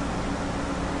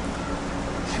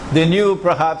 They knew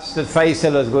perhaps that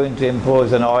Faisal was going to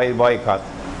impose an oil boycott,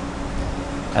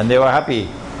 and they were happy.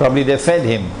 Probably they fed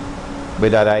him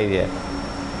with that idea.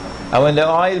 And when the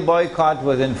oil boycott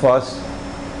was enforced,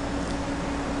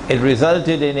 it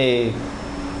resulted in a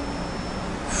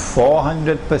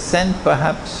 400%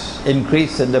 perhaps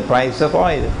increase in the price of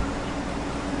oil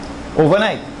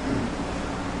overnight.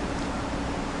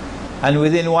 And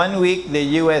within 1 week the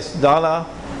US dollar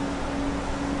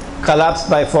collapsed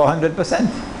by 400%,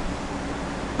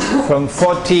 from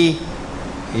 40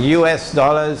 US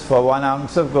dollars for 1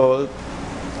 ounce of gold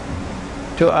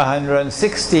to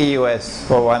 160 US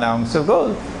for 1 ounce of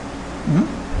gold.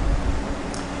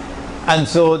 And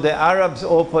so the Arabs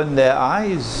opened their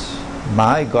eyes.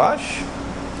 My gosh,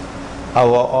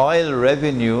 our oil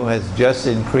revenue has just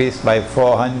increased by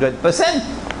 400%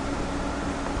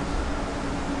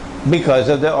 because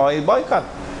of the oil boycott.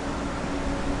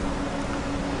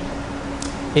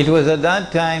 It was at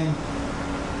that time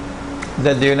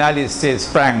that the United States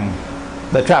sprang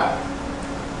the trap.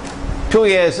 2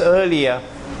 years earlier,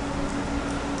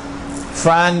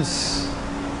 France,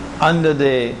 under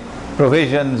the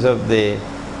provisions of the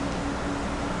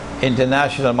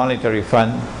International Monetary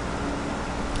Fund,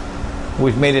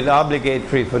 which made it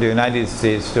obligatory for the United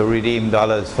States to redeem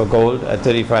dollars for gold at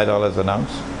 $35 an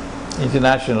ounce,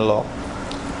 international law,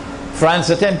 France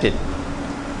attempted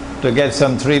to get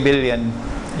some 3 billion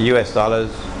US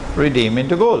dollars redeemed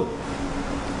into gold.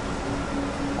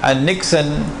 And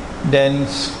Nixon then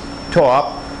tore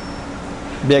up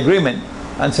the agreement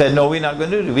and said, no, we're not going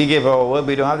to do it. We gave our word,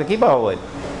 we don't have to keep our word.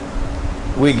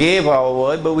 We gave our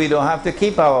word, but we don't have to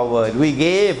keep our word. We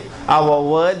gave our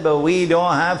word, but we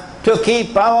don't have to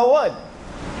keep our word.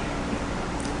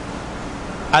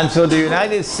 And so the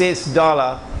United States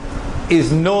dollar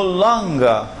is no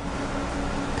longer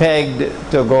pegged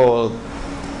to gold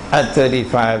at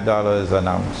 $35 an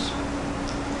ounce.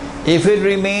 If it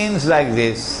remains like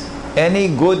this, any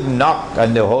good knock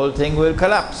and the whole thing will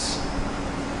collapse.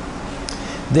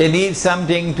 They need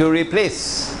something to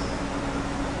replace.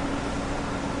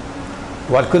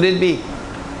 What could it be?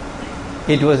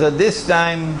 It was at this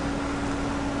time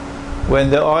when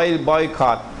the oil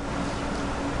boycott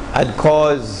had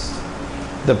caused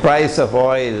the price of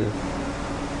oil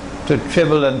to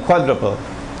triple and quadruple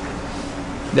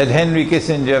that Henry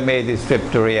Kissinger made his trip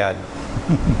to Riyadh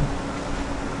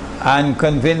and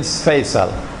convinced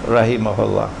Faisal,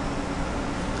 rahimahullah,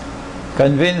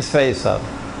 convinced Faisal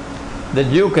that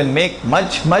you can make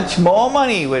much more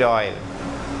money with oil.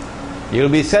 You'll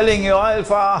be selling your oil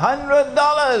for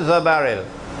 $100 a barrel,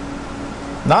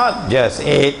 not just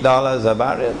 $8 a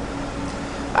barrel.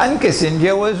 And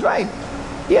Kissinger was right.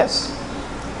 Yes,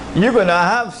 you're going to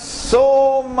have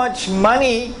so much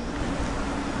money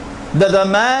that a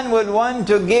man would want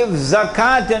to give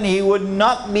zakat and he would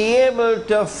not be able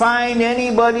to find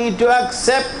anybody to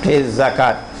accept his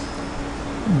zakat.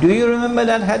 Do you remember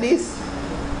that hadith?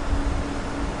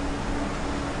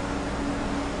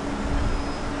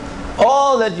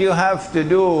 All that you have to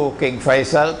do, King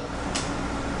Faisal,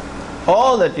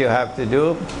 all that you have to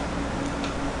do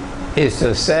is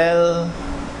to sell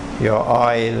your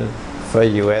oil for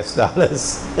US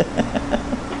dollars.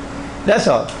 That's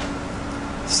all.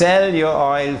 Sell your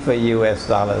oil for US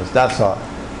dollars, that's all.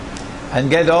 And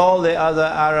get all the other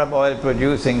Arab oil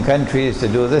producing countries to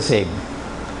do the same.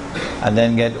 And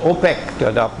then get OPEC to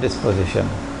adopt this position.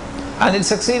 And it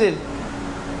succeeded.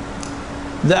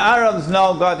 The Arabs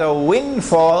now got a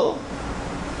windfall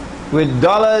with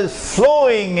dollars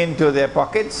flowing into their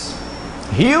pockets,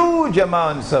 huge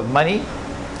amounts of money.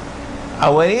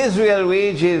 And when Israel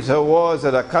wages her wars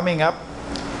that are coming up,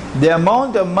 the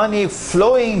amount of money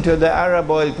flowing to the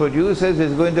Arab oil producers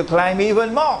is going to climb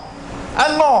even more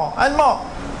and more and more.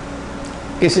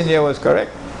 Kissinger was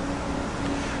correct.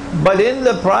 But in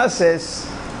the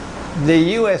process, the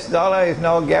US dollar is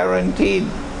now guaranteed.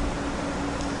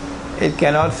 It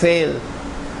cannot fail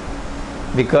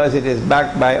because it is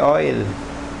backed by oil.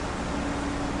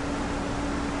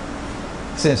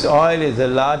 Since oil is the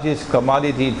largest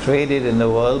commodity traded in the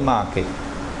world market,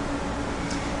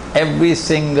 every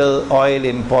single oil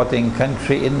importing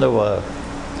country in the world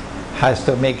has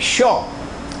to make sure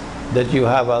that you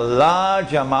have a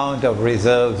large amount of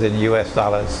reserves in US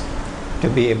dollars to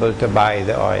be able to buy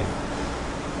the oil.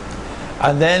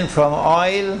 And then from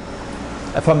oil,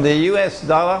 from the US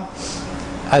dollar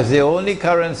as the only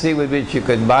currency with which you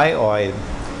could buy oil,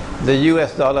 the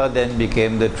US dollar then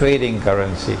became the trading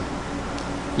currency.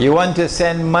 You want to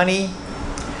send money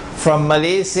from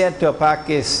Malaysia to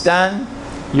Pakistan,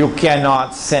 you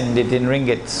cannot send it in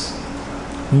ringgits.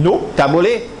 Nope, tak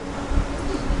boleh.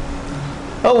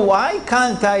 Oh, why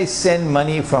can't I send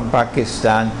money from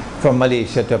Pakistan, from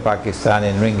Malaysia to Pakistan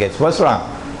in ringgits? What's wrong?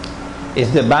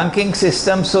 Is the banking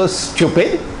system so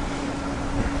stupid?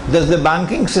 Does the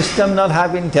banking system not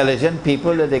have intelligent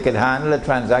people that they can handle a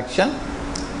transaction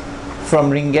from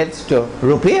ringgits to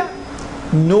rupiah?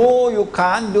 No, you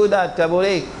can't do that, tak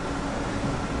boleh.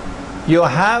 You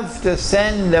have to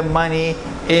send the money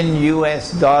in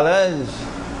US dollars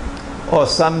or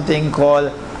something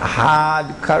called hard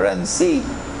currency.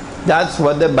 That's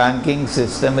what the banking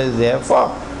system is there for.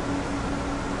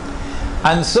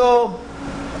 And so,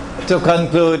 to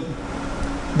conclude,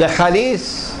 the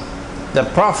hadith, the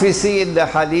prophecy in the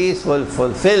hadith was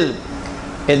fulfilled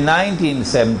in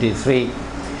 1973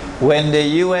 when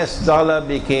the US dollar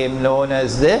became known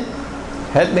as the,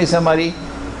 help me somebody,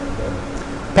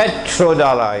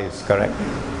 petrodollar is correct.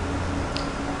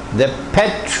 The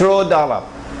petrodollar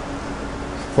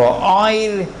for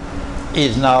oil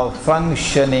is now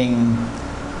functioning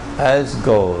as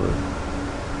gold.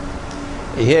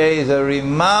 Here is a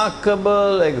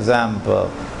remarkable example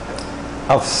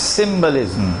of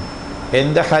symbolism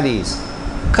in the hadith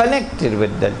connected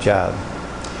with Dajjal,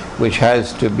 which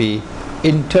has to be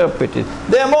interpreted.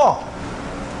 There are more.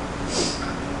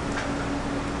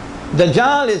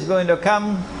 Dajjal is going to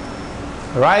come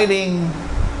riding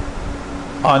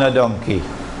on a donkey.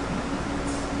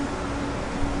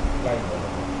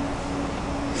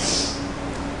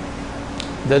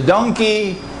 The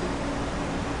donkey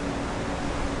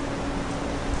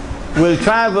will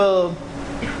travel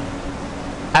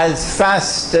as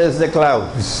fast as the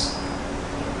clouds.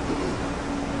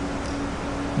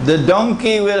 The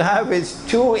donkey will have its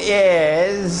two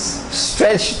ears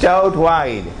stretched out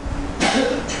wide.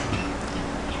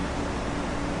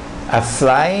 A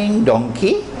flying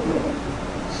donkey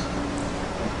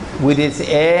with its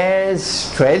ears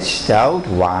stretched out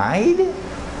wide?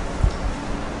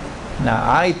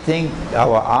 Now I think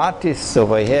our artists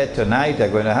over here tonight are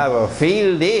going to have a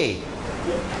field day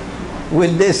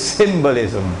with this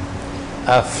symbolism.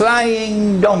 A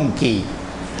flying donkey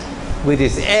with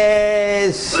its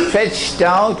ears stretched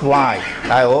out wide.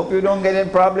 I hope you don't get a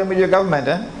problem with your government,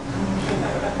 eh?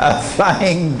 A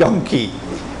flying donkey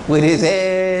with his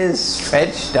ears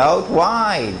stretched out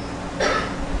wide.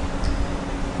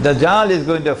 Dajjal is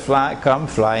going to come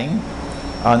flying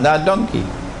on that donkey.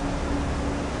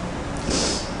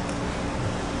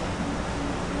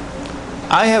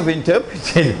 I have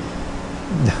interpreted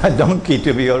the donkey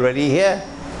to be already here.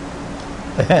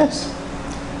 Yes.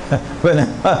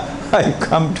 Whenever I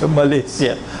come to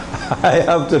Malaysia, I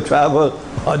have to travel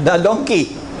on that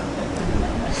donkey.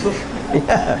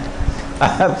 Yeah. I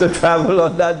have to travel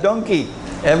on that donkey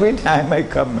every time I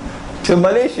come to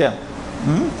Malaysia.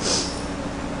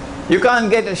 You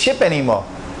can't get a ship anymore.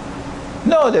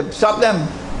 No, they stopped them.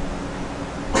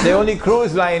 They're only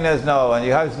cruise liners now, and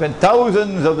you have to spend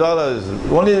thousands of dollars.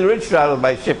 Only the rich travel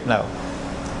by ship now.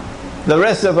 The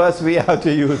rest of us, we have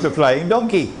to use the flying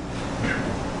donkey.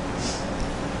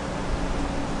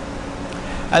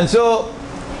 And so,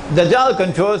 Dajjal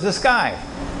controls the sky.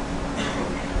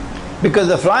 Because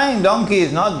the flying donkey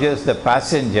is not just the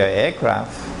passenger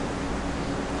aircraft.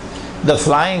 The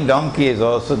flying donkey is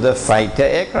also the fighter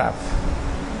aircraft.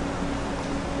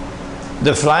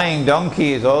 The flying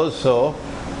donkey is also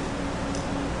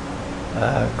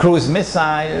cruise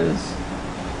missiles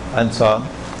and so on.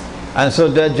 And so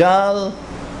Dajjal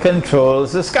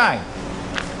controls the sky.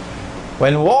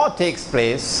 When war takes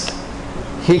place,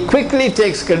 he quickly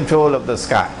takes control of the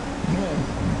sky.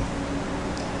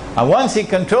 And once he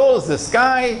controls the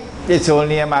sky, it's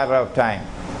only a matter of time.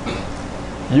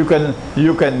 You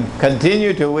can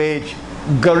continue to wage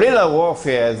guerrilla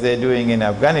warfare as they're doing in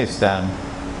Afghanistan,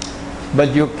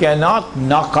 but you cannot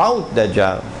knock out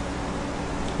Dajjal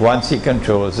once he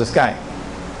controls the sky.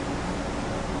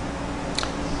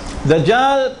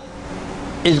 Dajjal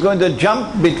is going to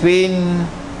jump between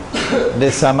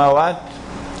the samawat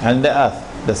and the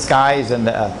earth, the skies and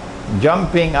the earth,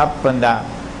 jumping up and down.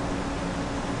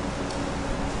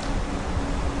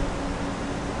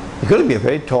 You've got to be a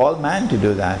very tall man to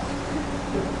do that.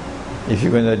 If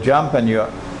you're going to jump and your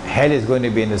head is going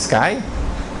to be in the sky,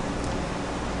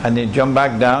 and then jump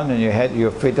back down and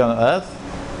your feet on earth,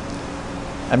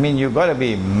 I mean, you've got to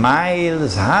be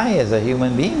miles high as a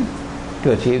human being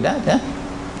to achieve that, huh?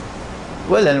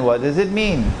 Well, then what does it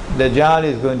mean? Dajjal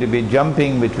is going to be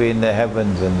jumping between the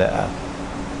heavens and the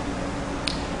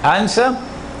earth. Answer,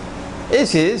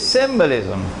 this is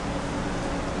symbolism.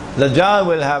 Dajjal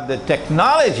will have the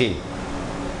technology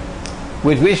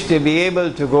with which to be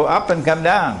able to go up and come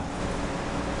down.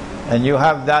 And you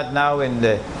have that now in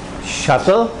the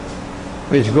shuttle,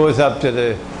 which goes up to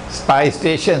the spy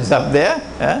stations up there,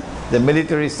 the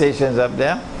military stations up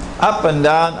there, up and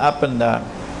down, up and down.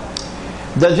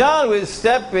 Dajjal will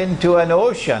step into an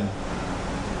ocean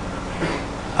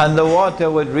and the water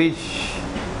would reach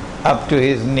up to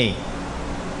his knee.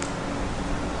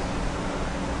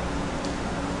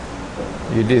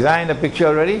 You designed a picture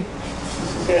already?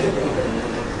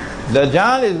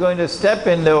 Dajjal is going to step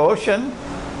in the ocean.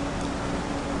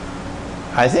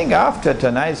 I think after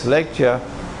tonight's lecture,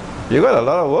 you've got a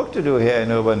lot of work to do here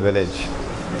in Urban Village.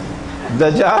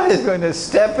 Dajjal is going to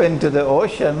step into the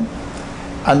ocean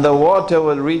and the water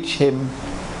will reach him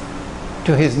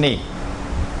to his knee.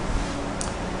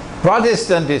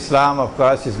 Protestant Islam, of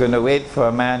course, is going to wait for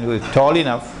a man who is tall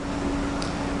enough,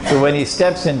 so when he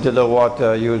steps into the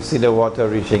water, you will see the water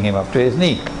reaching him up to his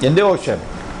knee in the ocean.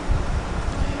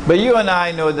 But you and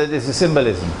I know that this is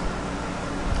symbolism.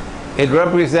 It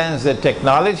represents the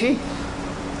technology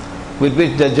with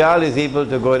which Dajjal is able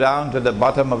to go down to the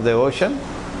bottom of the ocean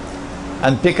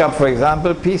and pick up, for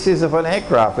example, pieces of an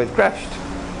aircraft which crashed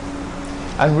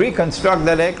and reconstruct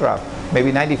that aircraft,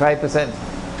 maybe 95%.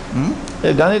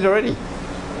 They've done it already.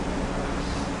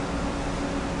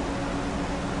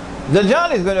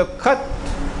 Dajjal is going to cut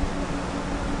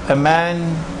a man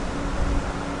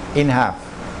in half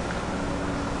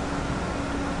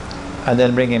and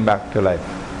then bring him back to life.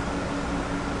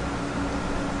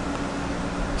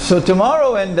 So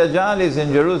tomorrow when Dajjal is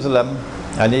in Jerusalem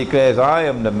and he declares, I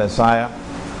am the Messiah,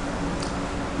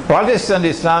 Protestant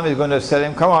Islam is going to tell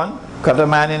him, come on, cut a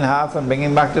man in half and bring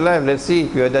him back to life. Let's see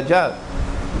if you're Dajjal.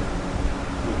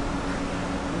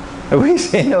 We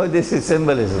say, no, this is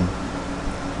symbolism.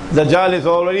 Dajjal is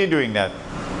already doing that.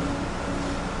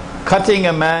 Cutting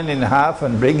a man in half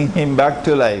and bringing him back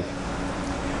to life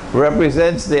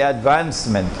represents the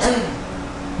advancement,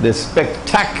 the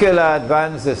spectacular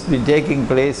advance that's been taking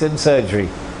place in surgery.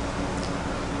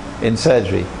 In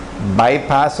surgery.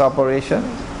 Bypass operation,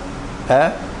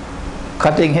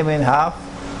 cutting him in half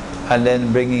and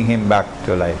then bringing him back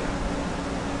to life.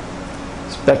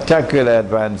 Spectacular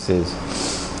advances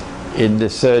in the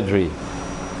surgery.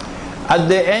 At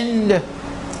the end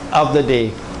of the day,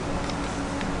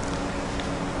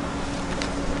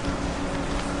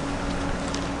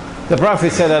 the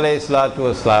Prophet said, alayhi salatu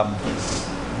wasalam,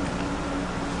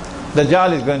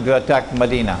 Dajjal is going to attack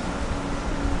Medina.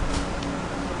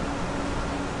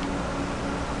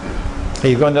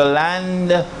 He's going to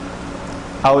land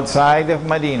outside of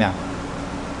Medina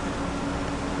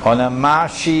on a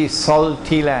marshy,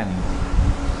 salty land.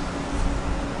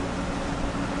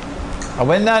 And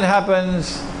when that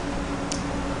happens,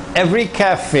 every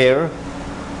kafir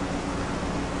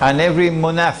and every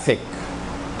munafiq,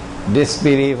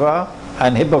 disbeliever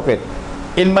and hypocrite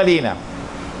in Medina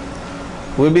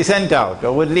will be sent out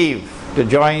or would leave to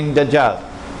join Dajjal,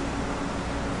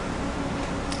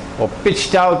 or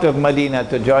pitched out of Medina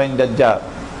to join Dajjal.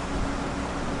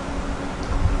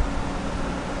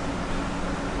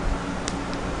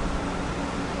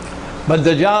 But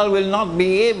Dajjal will not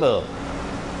be able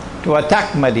to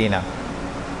attack Medina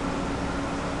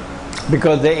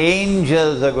because the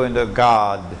angels are going to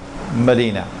guard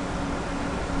Medina.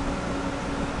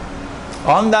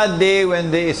 On that day when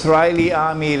the Israeli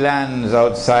army lands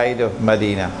outside of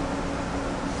Medina,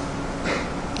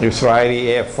 Israeli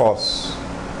Air Force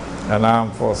and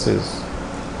armed forces,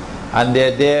 and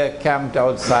they're there camped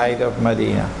outside of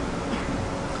Medina,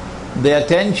 the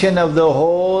attention of the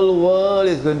whole world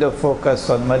is going to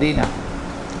focus on Medina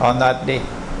on that day.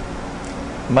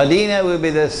 Medina will be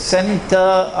the center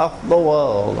of the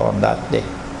world on that day.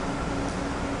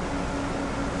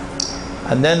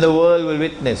 And then the world will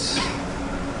witness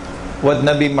what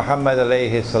Nabi Muhammad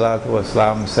alayhi salatu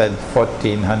wasalam said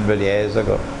 1400 years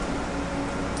ago.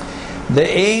 The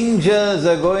angels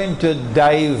are going to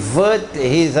divert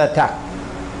his attack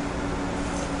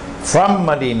from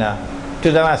Medina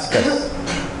to Damascus.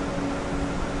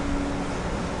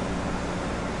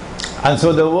 And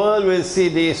so the world will see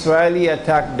the Israeli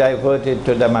attack diverted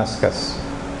to Damascus.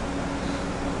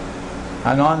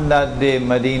 And on that day,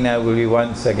 Medina will be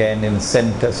once again in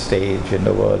center stage in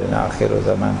the world in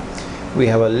Akhirulzaman. We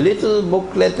have a little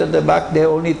booklet at the back there,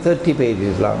 only 30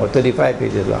 pages long or 35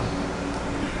 pages long.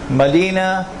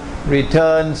 Medina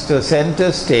returns to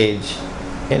center stage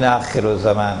in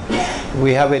Akhirulzaman.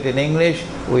 We have it in English,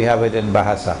 we have it in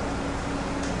Bahasa.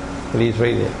 Please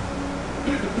read it.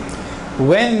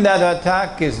 When that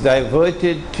attack is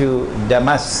diverted to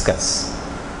Damascus,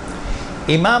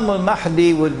 Imam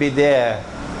al-Mahdi would be there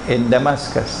in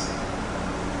Damascus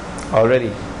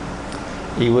already.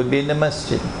 he would be in the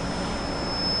masjid.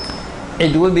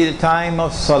 It would be the time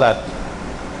of salat.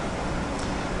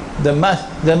 The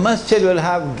masjid will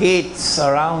have gates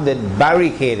around it,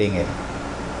 barricading it,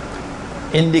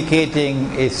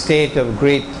 indicating a state of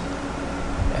great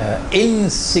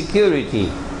insecurity,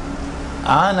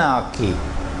 anarchy,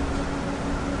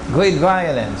 great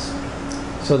violence.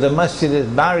 So the masjid is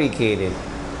barricaded.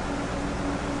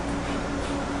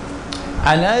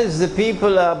 And as the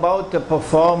people are about to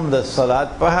perform the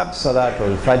salat, perhaps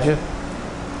Salatul Fajr,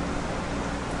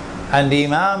 and the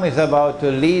Imam is about to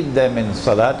lead them in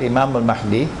salat, Imam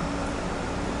al-Mahdi,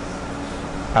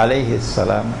 alayhi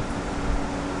salam,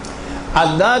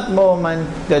 at that moment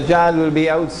Dajjal will be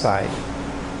outside,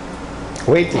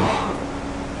 waiting.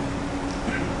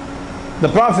 The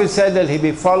Prophet said that he'll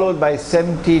be followed by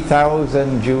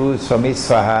 70,000 Jews from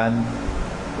Isfahan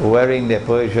wearing their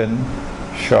Persian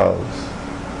shawls.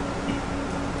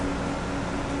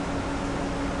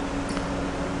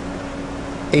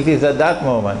 It is at that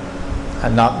moment,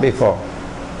 and not before,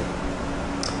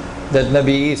 that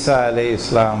Nabi Isa alayhi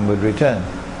salam would return.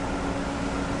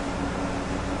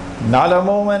 Not a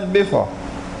moment before.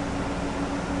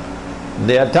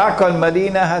 The attack on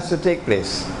Medina has to take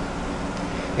place.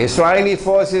 Israeli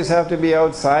forces have to be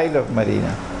outside of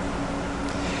Medina.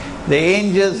 The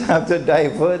angels have to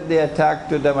divert the attack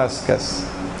to Damascus.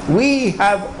 We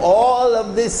have all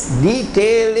of this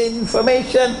detailed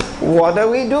information. What are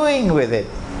we doing with it?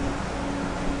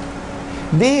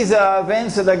 These are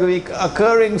events that are going to be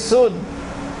occurring soon.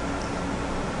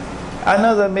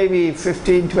 Another maybe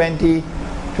 15, 20,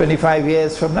 25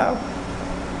 years from now.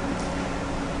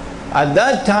 At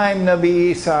that time,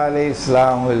 Nabi Isa alayhi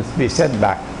salam will be sent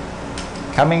back,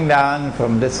 coming down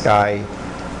from the sky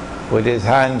with his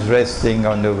hands resting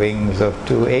on the wings of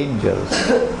two angels.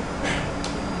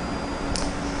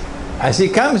 As he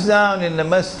comes down in the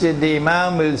masjid, the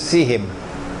Imam will see him,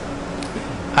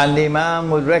 and the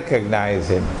Imam will recognize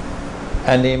him,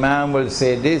 and the Imam will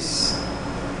say, "This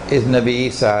is Nabi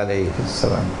Isa alayhi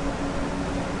salam."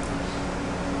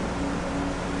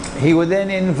 He would then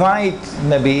invite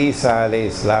Nabi Isa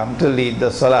alayhi salam to lead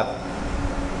the salat.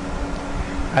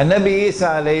 And Nabi Isa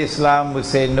alayhi salam would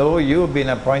say, "No, you've been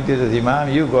appointed as Imam,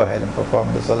 you go ahead and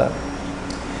perform the salat."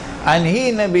 And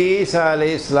he, Nabi Isa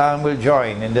alayhi salam, will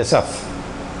join in the saf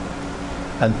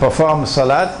and perform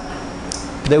salat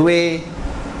the way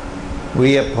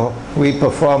we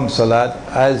perform salat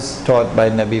as taught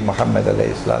by Nabi Muhammad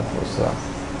alayhi salatu wasalam.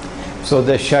 So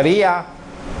the Sharia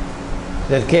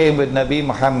that came with Nabi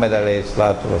Muhammad alayhi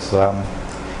salatu wasalam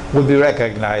will be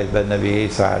recognized by Nabi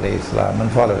Isa alayhi salam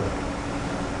and followed.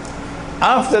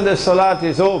 After the salat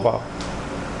is over,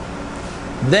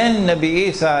 then Nabi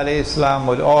Isa alayhi salam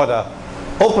would order,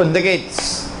 "Open the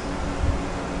gates,"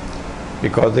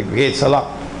 because the gates are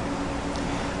locked.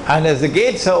 And as the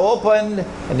gates are opened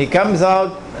and he comes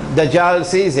out, Dajjal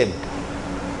sees him.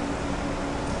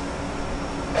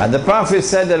 And the Prophet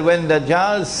said that when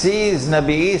Dajjal sees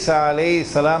Nabi Isa alayhi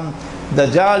salam,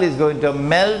 Dajjal is going to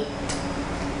melt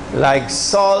like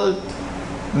salt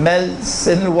melts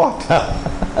in water,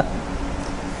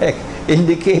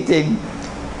 indicating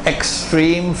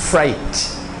extreme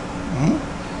fright.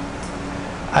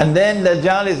 And then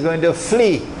Dajjal is going to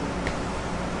flee.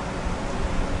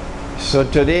 So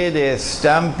today they are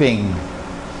stamping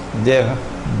their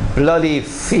bloody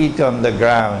feet on the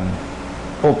ground,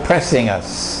 oppressing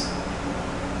us.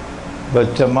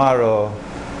 But tomorrow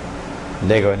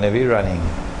they're going to be running.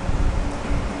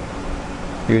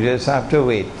 You just have to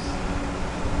wait.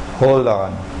 Hold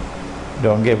on.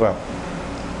 Don't give up.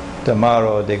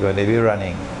 Tomorrow they're going to be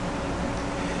running.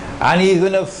 And he's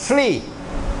going to flee.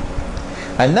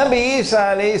 And Nabi Isa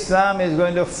alayhi salam is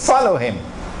going to follow him,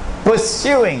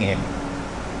 pursuing him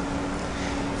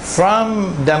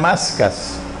from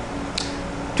Damascus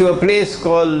to a place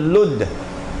called Lud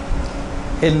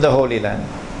in the Holy Land.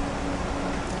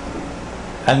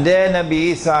 And there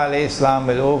Nabi Isa alayhi salam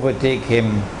will overtake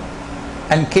him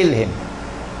and kill him,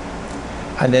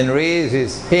 and then raise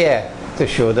his hair to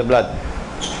show the blood.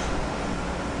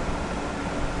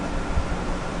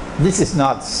 This is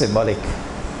not symbolic.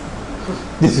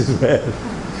 This is real.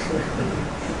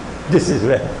 This is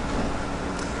real.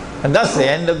 And that's the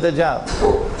end of Dajjal.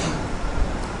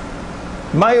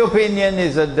 My opinion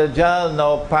is that Dajjal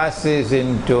now passes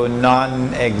into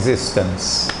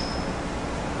non-existence.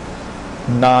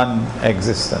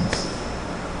 Non-existence.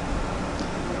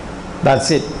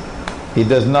 That's it. He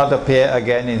does not appear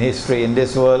again in history, in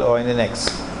this world or in the next.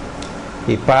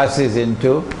 He passes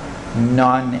into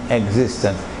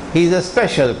non-existence. He's a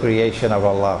special creation of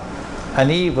Allah, an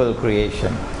evil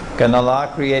creation. Can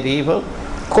Allah create evil?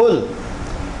 Qul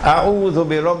A'udhu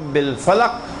bi rabbil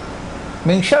falaq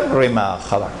min sharri ma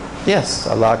khalaq. Yes,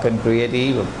 Allah can create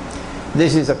evil.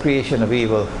 This is a creation of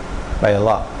evil by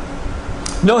Allah.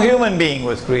 No human being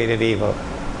was created evil.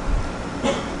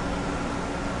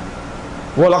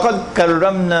 وَلَقَدْ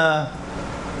كَرَّمْنَا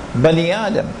بَنِي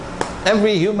آدَمَ.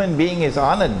 Every human being is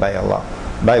honored by Allah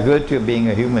by virtue of being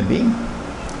a human being.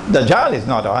 Dajjal is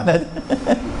not honored.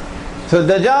 So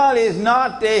Dajjal is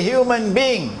not a human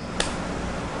being.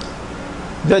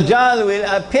 Dajjal will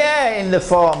appear in the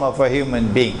form of a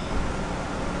human being.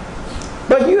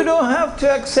 But you don't have to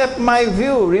accept my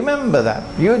view. Remember that.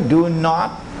 You do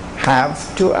not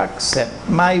have to accept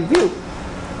my view.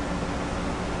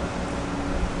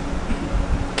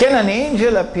 Can an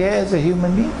angel appear as a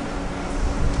human being?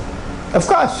 Of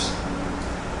course.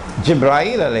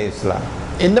 Jibreel alayhi salam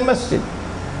in the masjid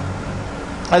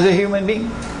as a human being.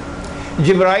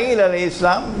 Jibreel alayhi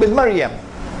salam with Maryam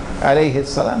alayhi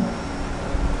salam.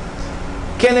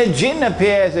 Can a jinn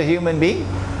appear as a human being?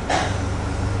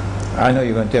 I know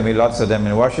you're going to tell me lots of them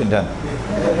in Washington.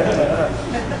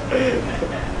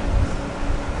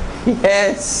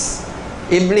 Yes,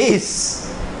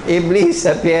 Iblis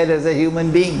appeared as a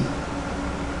human being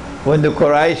when the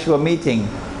Quraysh were meeting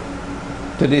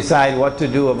to decide what to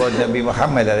do about Nabi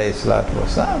Muhammad alayhi salatu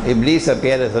wasalam. Iblis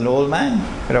appeared as an old man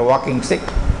with a walking stick.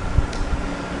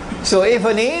 So if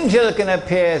an angel can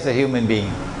appear as a human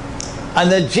being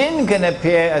and the jinn can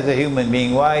appear as a human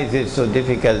being, why is it so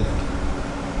difficult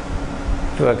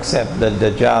to accept that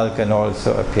Dajjal can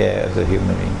also appear as a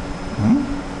human being?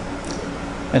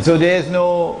 And so there is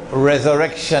no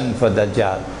resurrection for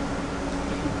Dajjal,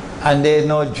 and there is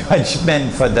no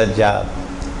judgment for Dajjal,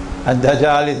 and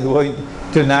Dajjal is going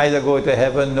to neither go to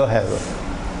heaven nor hell.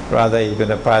 Rather, he's going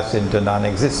to pass into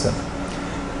non-existence.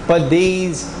 But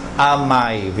these are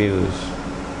my views,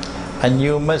 and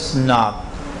you must not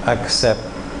accept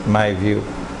my view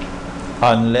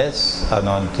unless and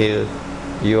until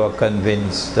you are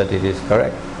convinced that it is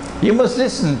correct. You must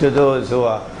listen to those who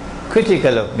are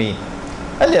critical of me,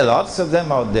 and there are lots of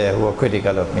them out there who are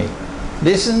critical of me.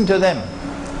 Listen to them.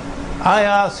 I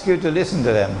ask you to listen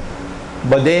to them,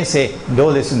 but they say,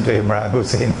 don't listen to Imran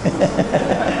Hosein.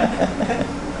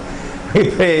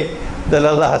 We pray that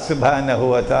Allah subhanahu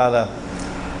wa ta'ala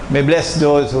may bless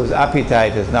those whose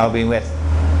appetite has now been whet,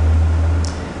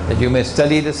 that you may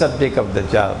study the subject of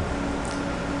Dajjal.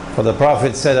 For the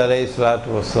Prophet said alayhi salatu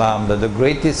wasalam that the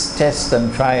greatest tests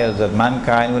and trials that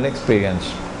mankind will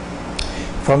experience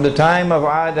from the time of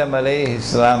Adam alayhi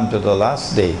salam to the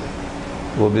last day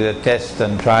will be the tests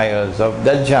and trials of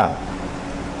Dajjal.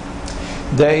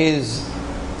 There is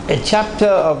a chapter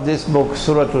of this book,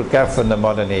 Surah Al-Kahf in the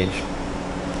modern age,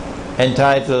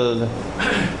 entitled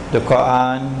The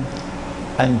Quran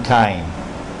and Time.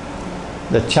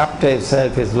 The chapter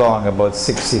itself is long, about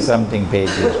 60 something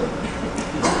pages.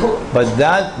 But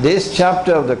this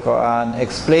chapter of the Quran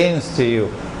explains to you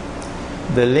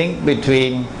the link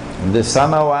between the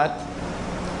samawat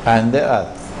and the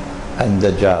earth and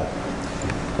Dajjal.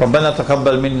 ربنا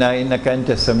تقبل منا إنك أنت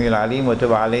السميع العليم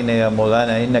وتب علينا يا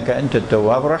مولانا إنك أنت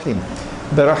التواب الرحيم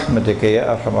برحمتك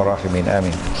يا أرحم الراحمين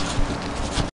آمين.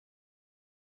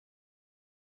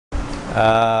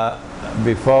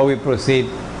 Before we proceed,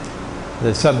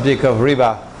 the subject of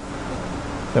riba,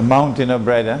 the mountain of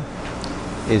bread,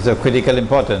 is of critical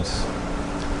importance,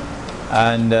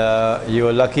 and you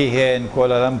are lucky here in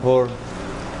Kuala Lumpur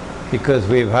because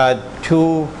we've had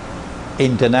 2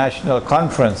 international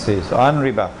conferences on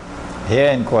riba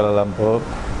here in Kuala Lumpur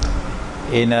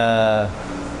in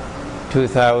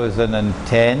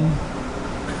 2010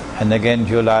 and again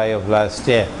July of last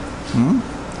year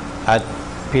at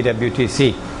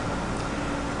PWTC,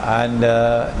 and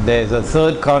there's a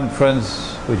 3rd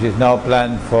conference which is now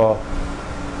planned for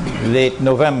late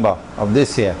November of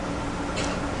this year.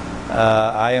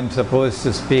 I am supposed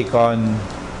to speak on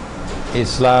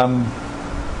Islam,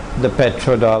 the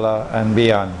petrodollar and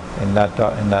beyond in that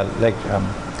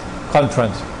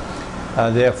conference.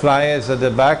 There are flyers at the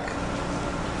back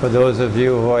for those of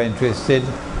you who are interested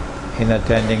in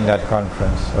attending that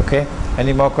conference. Okay?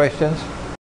 Any more questions?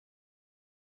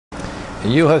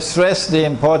 You have stressed the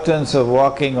importance of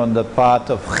walking on the path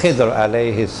of Khidr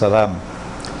alayhi salam,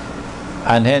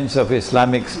 and hence of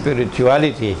Islamic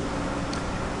spirituality,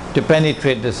 to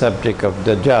penetrate the subject of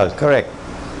Dajjal. Correct?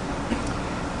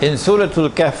 In Surah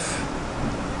Al-Kahf,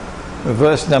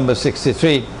 verse number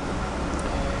 63,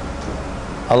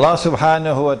 Allah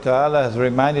subhanahu wa ta'ala has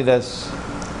reminded us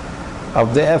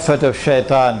of the effort of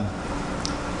shaitan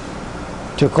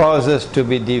to cause us to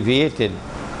be deviated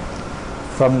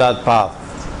from that path.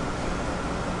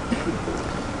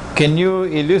 Can you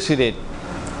elucidate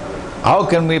How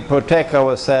can we protect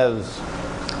ourselves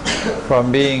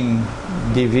from being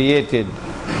deviated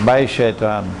by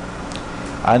shaitan?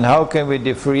 And how can we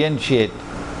differentiate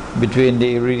between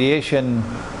the irradiation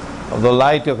of the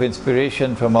light of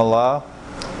inspiration from Allah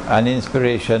and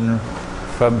inspiration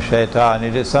from shaitan?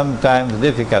 It is sometimes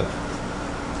difficult.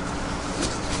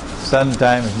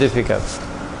 Sometimes difficult.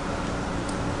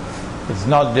 It's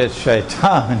not just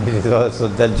shaitan, it is also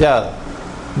Dajjal.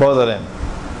 Both of them.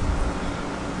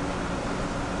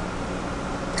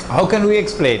 How can we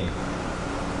explain?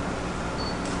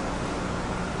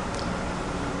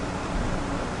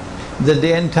 That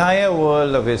the entire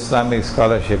world of Islamic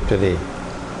scholarship today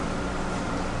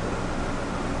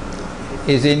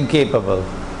is incapable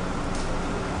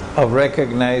of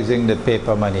recognizing the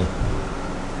paper money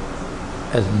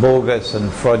as bogus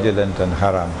and fraudulent and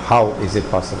haram. How is it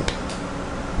possible?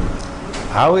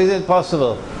 How is it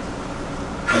possible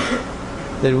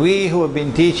that we who have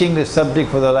been teaching this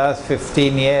subject for the last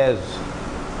 15 years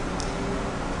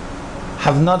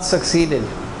have not succeeded?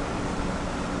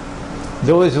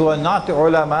 Those who are not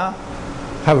ulama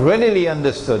have readily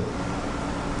understood.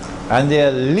 And there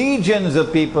are legions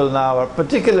of people now,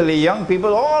 particularly young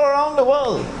people all around the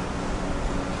world,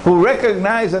 who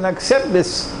recognize and accept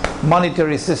this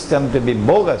monetary system to be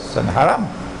bogus and haram.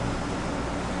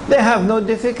 They have no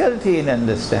difficulty in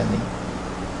understanding.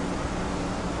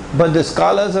 But the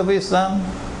scholars of Islam,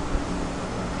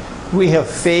 we have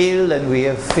failed, and we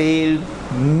have failed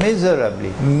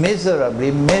miserably,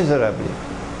 miserably, miserably.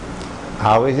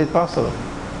 How is it possible?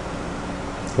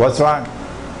 What's wrong?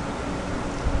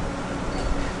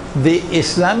 The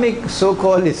Islamic,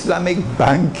 so-called Islamic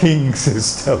banking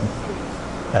system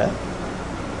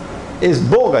is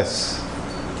bogus.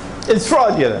 It's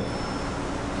fraudulent.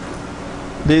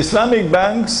 The Islamic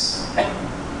banks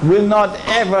will not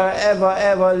ever, ever,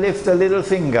 ever lift a little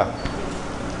finger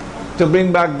to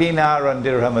bring back dinar and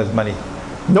dirham as money.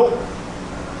 No.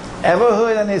 Ever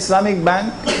heard an Islamic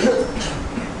bank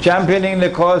championing the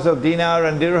cause of dinar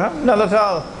and dirham? Not at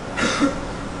all.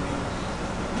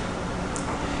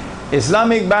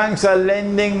 Islamic banks are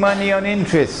lending money on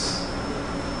interest.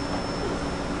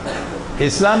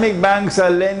 Islamic banks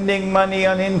are lending money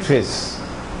on interest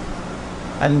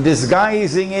and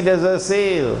disguising it as a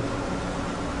sale.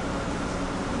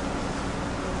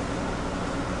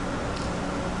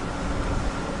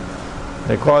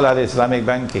 They call that Islamic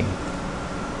banking.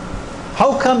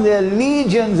 How come there are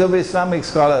legions of Islamic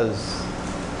scholars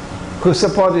who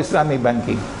support Islamic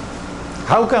banking?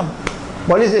 How come?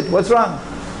 What is it? What's wrong?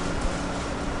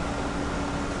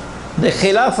 The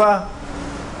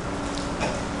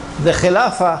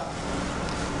Khilafah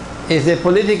is a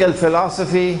political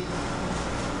philosophy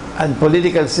and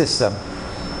political system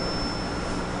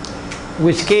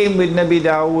which came with Nabi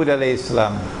Dawood alayhi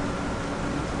salam,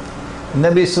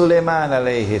 Nabi Sulaiman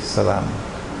alayhi salam,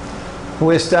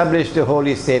 who established the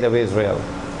holy state of Israel.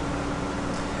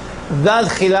 That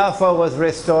Khilafah was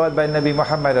restored by Nabi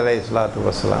Muhammad alayhi salatu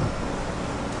wasalam.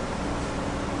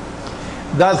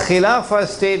 That Khilafah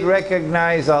state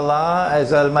recognized Allah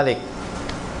as Al-Malik.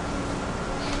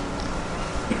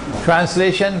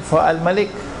 Translation for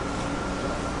Al-Malik: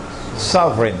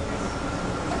 sovereign.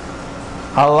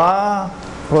 Allah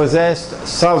possessed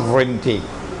sovereignty.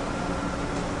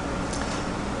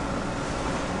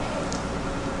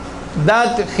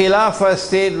 That Khilafah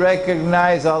state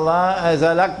recognized Allah as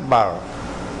Al-Akbar,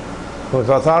 whose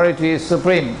authority is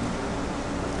supreme.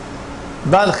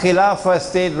 That Khilafah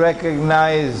state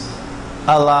recognized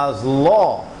Allah's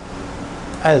law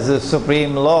as the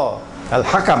supreme law,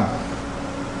 Al-Hakam.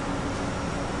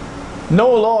 No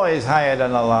law is higher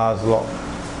than Allah's law.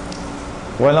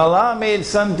 When Allah made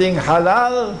something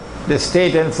halal, the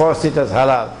state enforced it as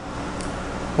halal.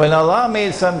 When Allah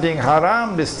made something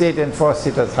haram, the state enforced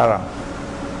it as haram.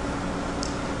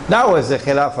 That was the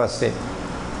Khilafah state.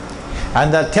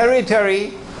 And the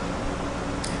territory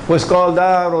was called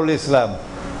Darul Islam.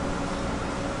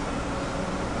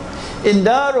 In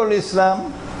Darul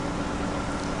Islam,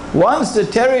 once the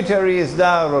territory is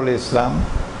Darul Islam,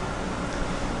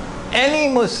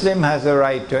 any Muslim has a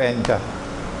right to enter.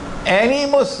 Any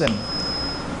Muslim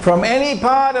from any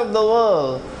part of the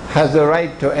world has the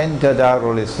right to enter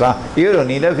Darul Islam. You don't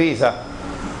need a visa.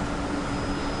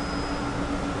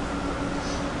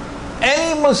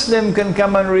 Any Muslim can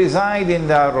come and reside in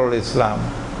Darul Islam.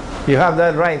 You have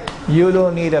that right. You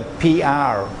don't need a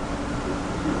PR.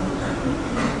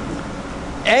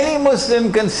 Any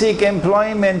Muslim can seek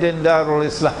employment in Darul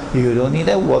Islam. You don't need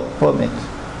a work permit.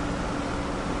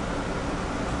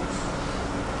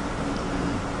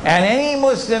 And any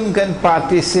Muslim can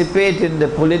participate in the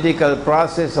political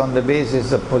process on the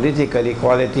basis of political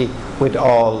equality with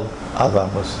all other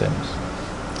Muslims.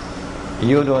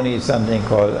 You don't need something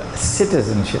called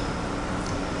citizenship.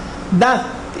 That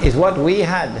is what we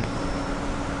had.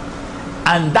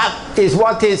 And that is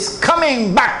what is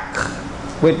coming back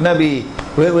with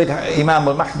with Imam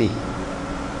al-Mahdi.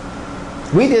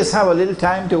 We just have a little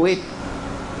time to wait.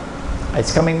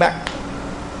 It's coming back.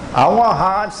 Our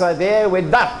hearts are there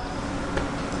with that.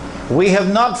 We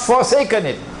have not forsaken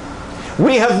it.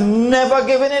 We have never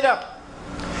given it up.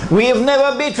 We have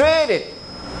never betrayed it.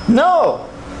 No.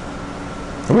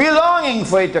 We're longing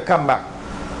for it to come back.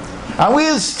 And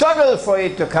we'll struggle for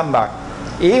it to come back,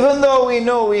 even though we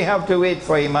know we have to wait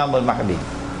for Imam al-Mahdi.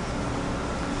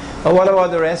 But what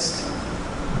about the rest?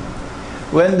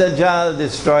 When Dajjal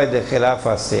destroyed the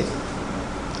Khilafah state,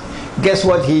 guess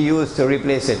what he used to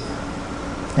replace it?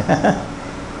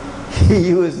 He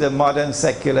used the modern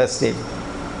secular state.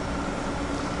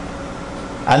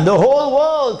 And the whole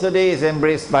world today is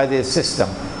embraced by this system,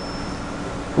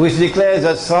 which declares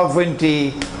that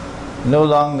sovereignty no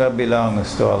longer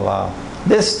belongs to Allah.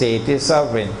 This state is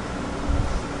sovereign.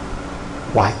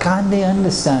 Why can't they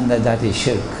understand that that is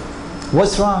shirk?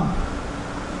 What's wrong?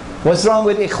 What's wrong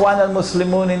with Ikhwan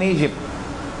al-Muslimun in Egypt?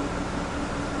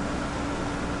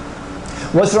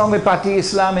 What's wrong with Parti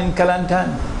Islam in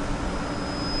Kelantan?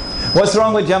 What's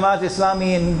wrong with Jamaat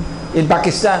Islami in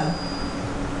Pakistan?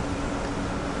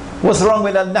 What's wrong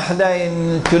with Al-Nahda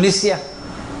in Tunisia?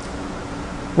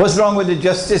 What's wrong with the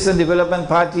Justice and Development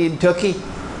Party in Turkey?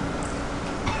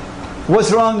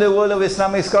 What's wrong with the world of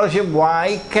Islamic scholarship?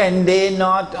 Why can they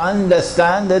not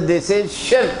understand that this is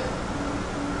shirk?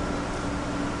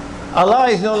 Allah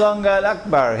is no longer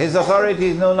Al-Akbar. His authority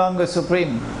is no longer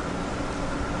supreme.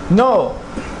 No.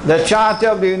 The Charter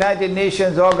of the United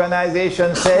Nations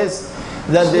Organization says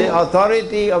that the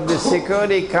authority of the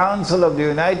Security Council of the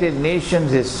United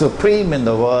Nations is supreme in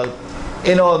the world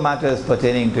in all matters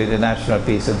pertaining to international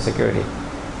peace and security.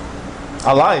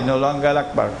 Allah is no longer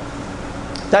Al-Akbar.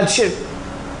 That's shirk.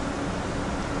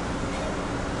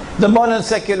 The modern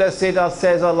secular state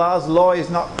says Allah's law is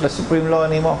not the supreme law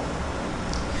anymore.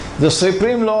 The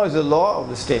supreme law is the law of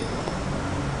the state.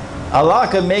 Allah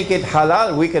can make it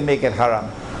halal, we can make it haram.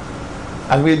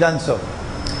 And we've done so.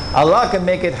 Allah can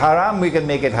make it haram, we can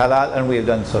make it halal, and we've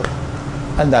done so.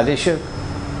 And that is shirk.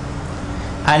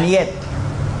 And yet,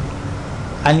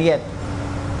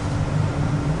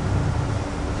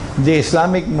 the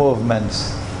Islamic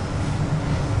movements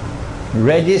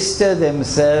register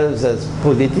themselves as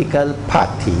political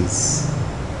parties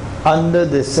under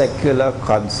the secular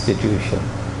constitution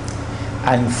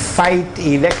and fight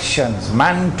elections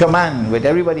man to man with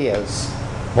everybody else.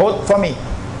 Vote for me.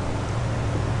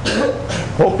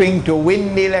 Hoping to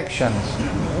win the elections.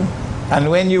 And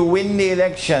when you win the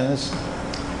elections,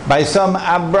 by some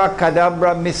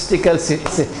abracadabra mystical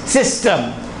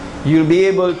system, you'll be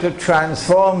able to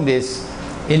transform this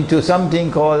into something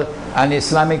called an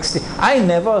Islamic state. I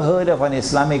never heard of an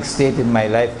Islamic state in my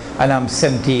life, and I'm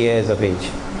 70 years of age.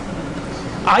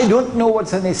 I don't know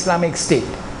what's an Islamic state,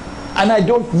 and I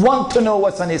don't want to know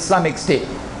what's an Islamic state.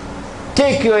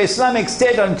 Take your Islamic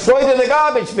state and throw it in the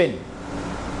garbage bin,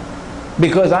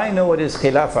 because I know what is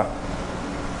Khilafah,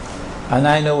 and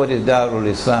I know what is Darul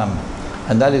Islam,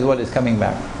 and that is what is coming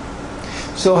back.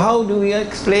 So how do we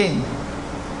explain?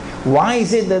 Why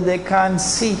is it that they can't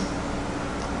see?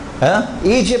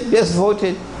 Egypt just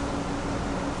voted.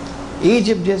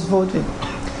 Egypt just voted.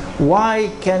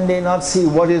 Why can they not see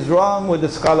what is wrong with the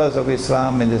scholars of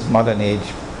Islam in this modern age?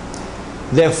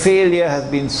 Their failure has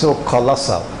been so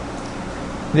colossal.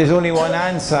 There's only one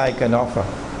answer I can offer.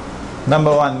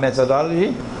 Number one,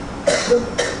 methodology.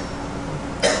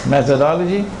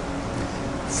 Methodology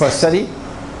for study.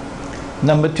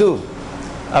 Number two,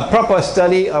 a proper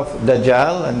study of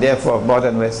Dajjal and therefore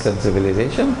modern Western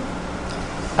civilization.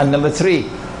 And number three,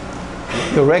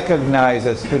 to recognize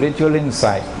that spiritual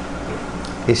insight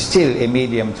is still a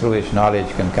medium through which knowledge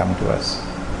can come to us.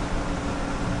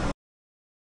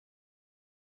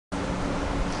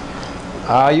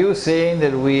 Are you saying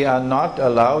that we are not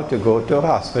allowed to go to a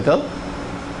hospital?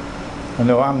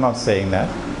 No, I'm not saying that.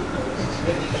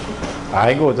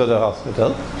 I go to the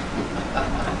hospital.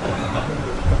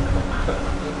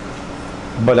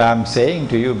 But I'm saying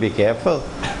to you, be careful.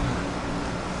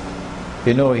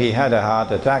 You know, he had a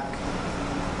heart attack.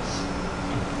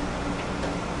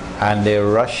 And they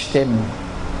rushed him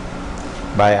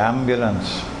by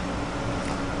ambulance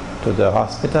to the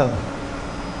hospital.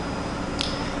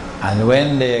 And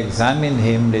when they examined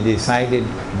him, they decided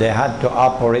they had to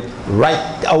operate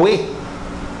right away.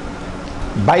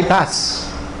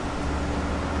 Bypass.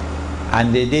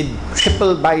 and they did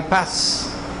triple bypass.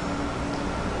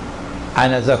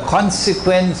 And as a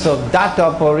consequence of that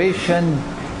operation,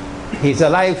 he's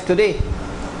alive today.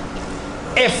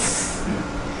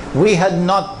 If we had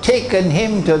not taken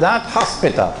him to that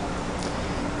hospital,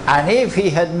 and if he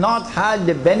had not had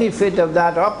the benefit of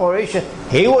that operation,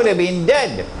 he would have been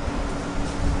dead.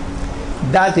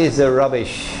 That is the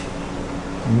rubbish.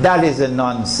 That is the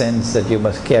nonsense that you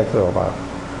must care about.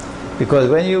 Because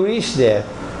when you reach there,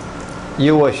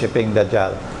 you're worshipping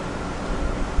Dajjal.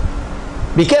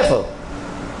 Be careful.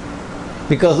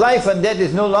 Because life and death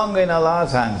is no longer in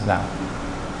Allah's hands now.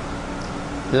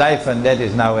 Life and death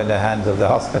is now in the hands of the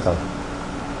hospital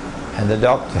and the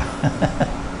doctor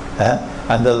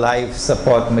and the life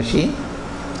support machine.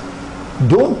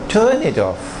 Don't turn it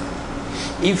off.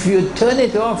 If you turn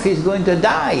it off, he's going to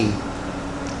die.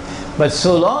 But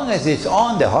so long as it's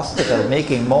on, the hospital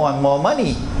making more and more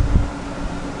money,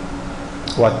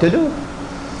 what to do?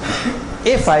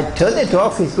 If I turn it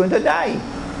off, he's going to die.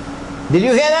 Did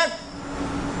you hear that?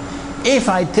 If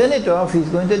I turn it off, he's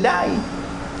going to die.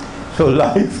 So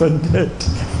life and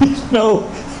death is now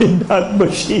in that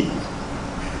machine.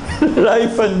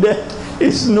 Life and death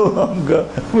is no longer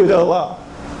with Allah.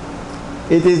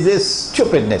 It is this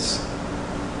stupidness.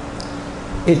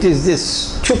 It is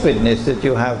this stupidness that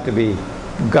you have to be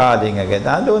guarding against.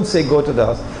 I don't say go to the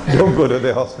hospital. Don't go to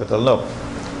the hospital, no.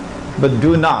 But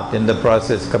do not in the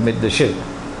process commit the shirk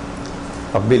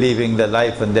of believing that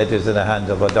life and death is in the hands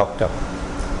of a doctor,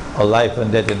 or life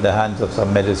and death in the hands of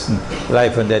some medicine,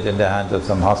 life and death in the hands of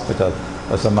some hospital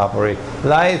or some operation.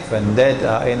 Life and death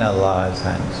are in Allah's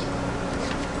hands.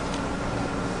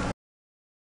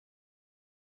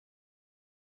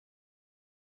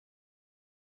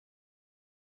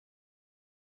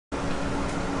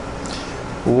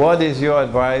 What is your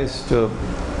advice to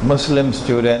Muslim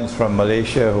students from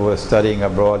Malaysia who are studying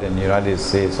abroad in the United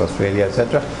States, Australia,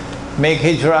 etc.? Make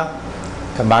hijrah,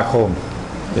 come back home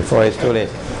before it's too late.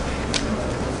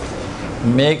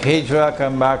 Make hijrah,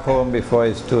 come back home before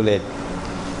it's too late.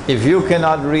 If you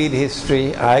cannot read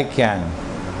history, I can.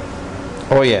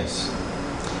 Oh yes.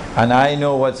 And I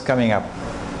know what's coming up.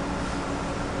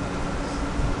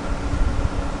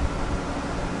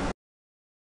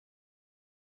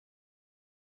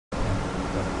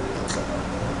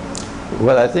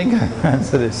 Well, I think I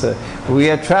answered this. We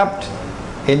are trapped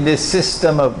in this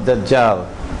system of Dajjal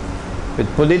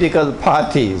with political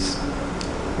parties.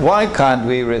 Why can't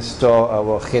we restore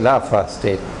our Khilafah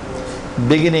state,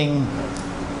 beginning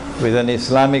with an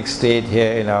Islamic state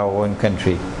here in our own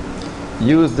country?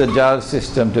 Use the Dajjal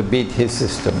system to beat his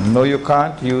system. No, you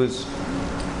can't use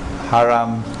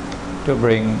haram to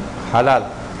bring halal.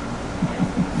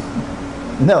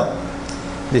 No,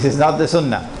 this is not the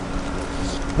Sunnah.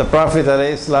 The Prophet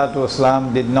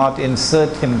ﷺ did not insert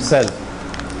himself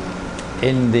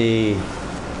in the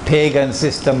pagan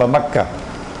system of Mecca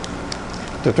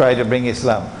to try to bring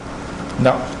Islam.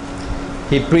 No.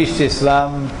 He preached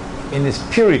Islam in its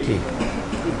purity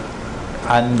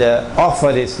and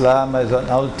offered Islam as an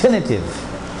alternative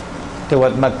to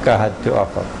what Mecca had to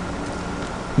offer.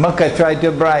 Mecca tried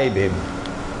to bribe him.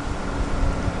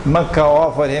 Mecca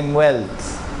offered him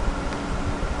wealth.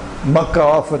 Mecca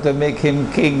offered to make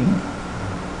him king.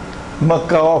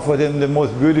 Mecca offered him the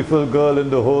most beautiful girl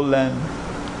in the whole land.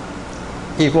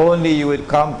 If only you would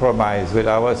compromise with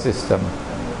our system,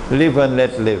 live and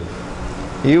let live.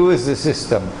 Use the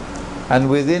system, and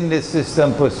within this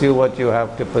system pursue what you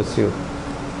have to pursue.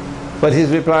 But his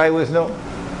reply was no.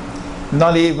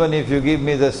 Not even if you give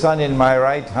me the sun in my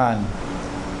right hand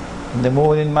and the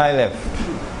moon in my left.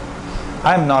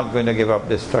 I'm not going to give up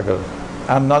this struggle.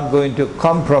 I'm not going to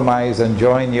compromise and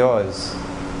join yours.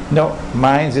 No,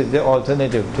 mine is the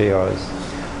alternative to yours.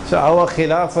 So our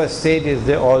Khilafah state is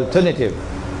the alternative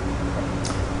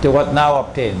to what now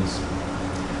obtains.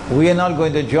 We are not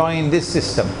going to join this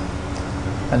system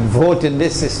and vote in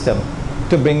this system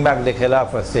to bring back the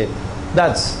Khilafah state.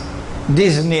 That's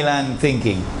Disneyland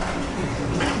thinking.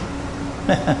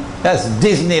 That's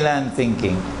Disneyland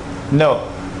thinking. No.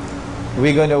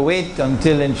 We're going to wait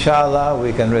until, inshallah,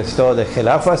 we can restore the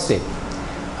Khilafah state,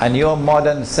 and your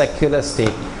modern secular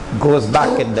state goes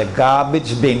back in the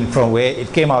garbage bin from where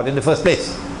it came out in the first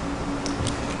place.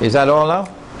 Is that all now?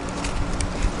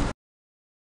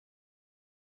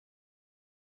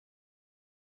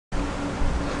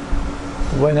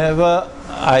 Whenever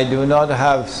I do not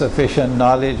have sufficient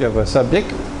knowledge of a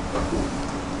subject,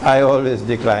 I always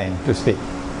decline to speak.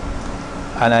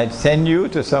 And I send you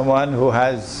to someone who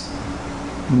has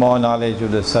more knowledge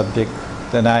of the subject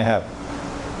than I have.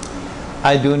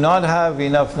 I do not have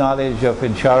enough knowledge of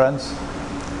insurance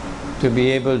to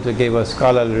be able to give a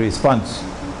scholarly response.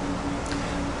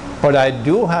 But I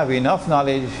do have enough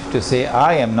knowledge to say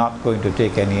I am not going to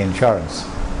take any insurance.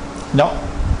 No,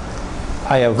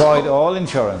 I avoid all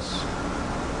insurance.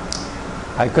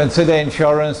 I consider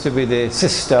insurance to be the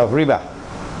sister of riba.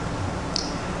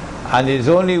 And it's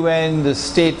only when the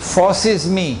state forces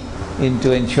me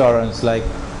into insurance, like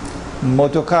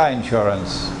motor car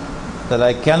insurance, that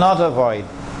I cannot avoid,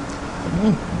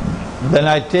 then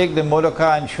I take the motor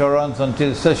car insurance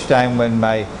until such time when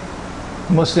my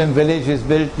Muslim village is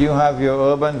built. You have your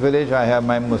urban village, I have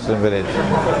my Muslim village.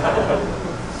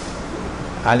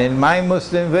 And in my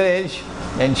Muslim village,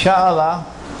 inshallah,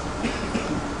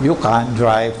 you can't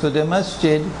drive to the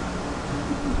masjid.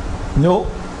 No,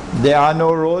 there are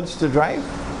no roads to drive.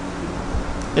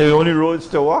 There are only roads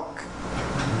to walk.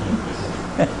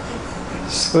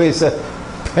 So it's a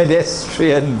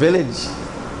pedestrian village.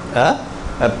 Huh?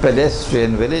 A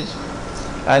pedestrian village.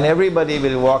 And everybody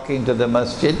will walk into the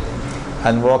masjid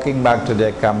and walking back to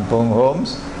their kampung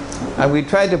homes. And we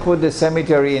try to put the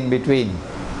cemetery in between.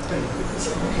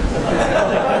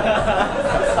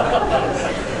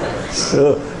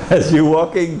 So as you're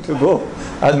walking to go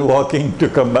and walking to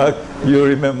come back, you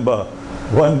remember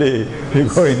one day you're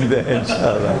going there,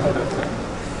 inshallah.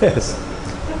 Yes.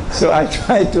 So I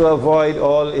try to avoid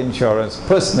all insurance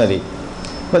personally,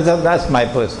 but that's my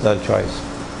personal choice.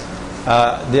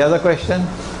 The other question?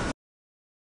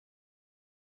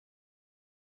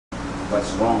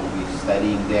 What's wrong with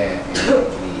studying there and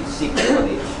actually seek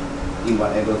knowledge in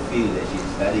whatever field that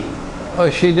she's studying? Oh,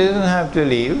 she doesn't have to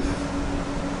leave.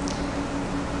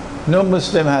 No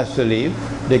Muslim has to leave.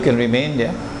 They can remain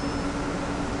there.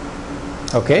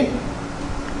 Okay?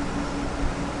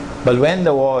 But when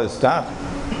the war starts,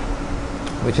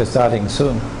 which is starting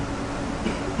soon,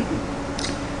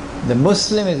 the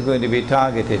Muslim is going to be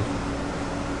targeted.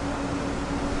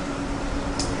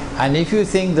 And if you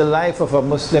think the life of a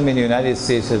Muslim in the United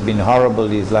States has been horrible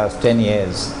these last 10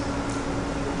 years,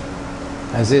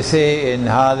 as they say in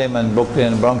Harlem and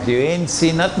Brooklyn and Bronx, you ain't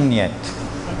seen nothing yet.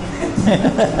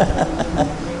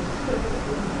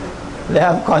 They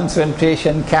have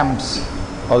concentration camps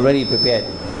already prepared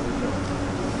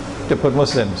to put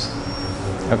Muslims.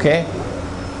 Okay?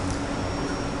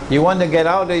 You want to get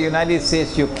out of the United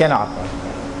States, you cannot.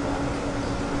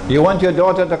 You want your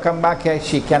daughter to come back here,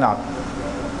 she cannot.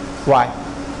 Why?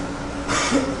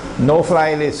 No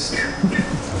fly list.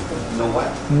 No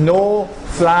what? No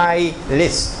fly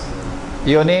list.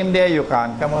 Your name there, you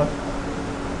can't come out.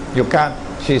 You can't.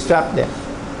 She's trapped there.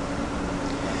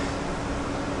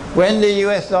 When the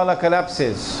US dollar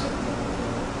collapses,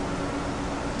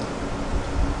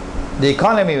 the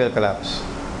economy will collapse.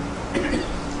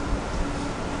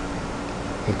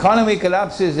 Economy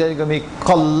collapses, there's going to be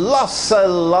colossal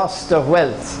loss of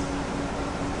wealth.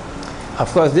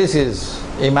 Of course, this is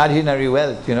imaginary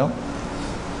wealth, you know,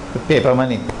 the paper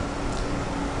money.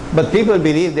 But people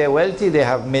believe they're wealthy, they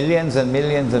have millions and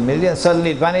millions and millions,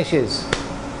 suddenly it vanishes.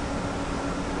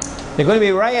 There are going to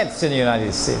be riots in the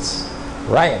United States.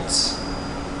 Riots.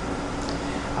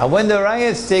 And when the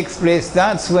riots takes place,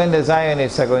 that's when the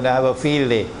Zionists are going to have a field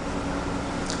day.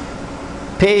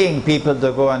 Paying people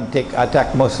to go and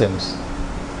attack Muslims,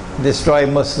 destroy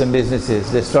Muslim businesses,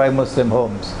 destroy Muslim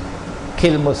homes,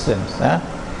 kill Muslims,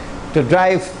 to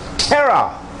drive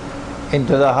terror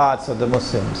into the hearts of the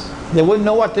Muslims. They wouldn't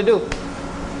know what to do.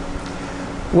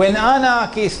 When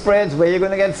anarchy spreads, where are you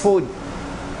going to get food?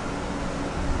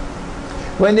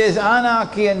 When there's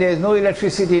anarchy and there's no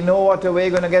electricity, no water, where are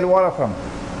you going to get water from?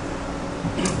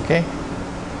 Okay?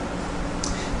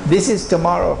 This is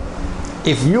tomorrow.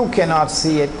 If you cannot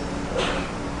see it,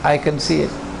 I can see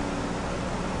it.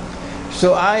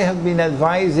 So I have been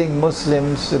advising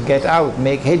Muslims to get out,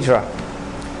 make hijrah.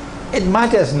 It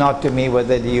matters not to me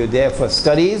whether you're there for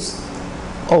studies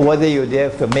or whether you're there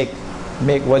to make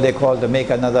what they call to make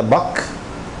another buck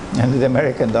under the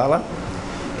American dollar.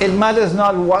 It matters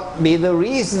not what be the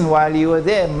reason while you are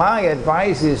there. My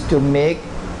advice is to make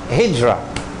hijrah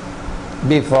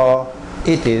before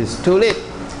it is too late.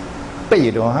 But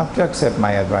you don't have to accept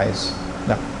my advice.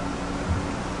 No.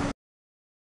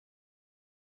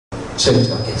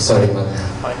 Okay, sorry, man.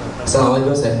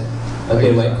 Assalamualaikum, sir.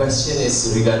 Okay, my question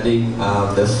is regarding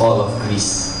the fall of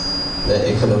Greece, the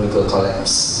economical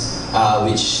collapse,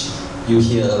 which you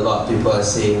hear a lot of people are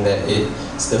saying that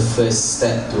it's the first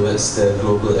step towards the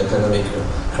global economic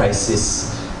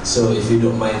crisis. So if you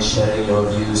don't mind sharing your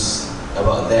views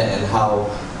about that and how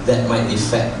that might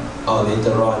affect, or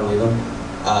later on, you know,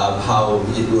 how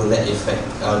it will that affect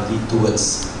lead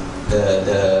towards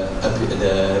the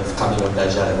coming of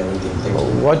Dajjal and everything. Thank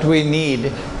you. What we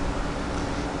need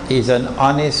is an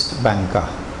honest banker.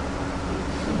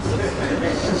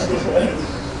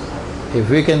 If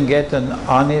we can get an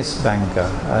honest banker,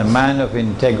 a man of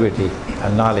integrity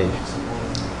and knowledge,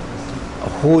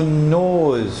 who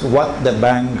knows what the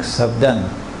banks have done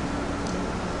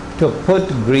to put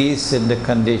Greece in the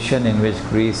condition in which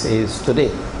Greece is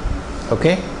today,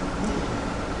 okay?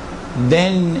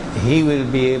 Then he will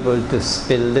be able to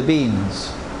spill the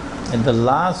beans. In the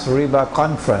last RIBA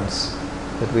conference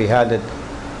that we had at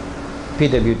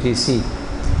PWTC,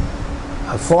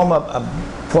 a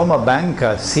former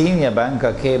banker, senior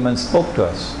banker, came and spoke to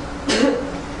us.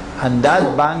 And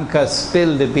that banker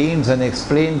spilled the beans and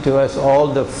explained to us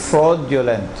all the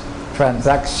fraudulent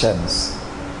transactions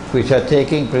which are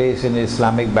taking place in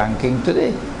Islamic banking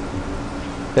today,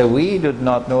 that we did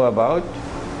not know about,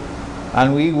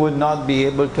 and we would not be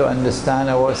able to understand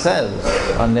ourselves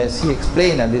unless he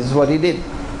explained, and this is what he did,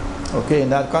 okay, in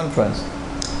that conference.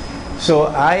 So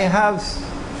I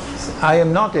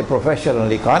am not a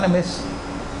professional economist.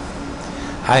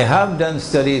 I have done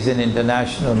studies in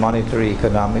international monetary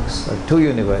economics at 2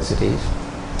 universities,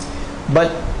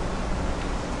 but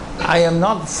I am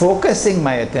not focusing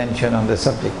my attention on the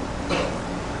subject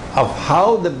of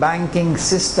how the banking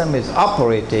system is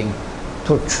operating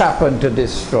to trap and to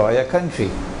destroy a country.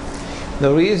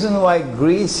 The reason why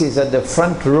Greece is at the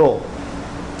front row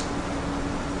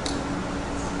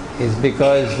is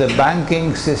because the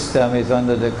banking system is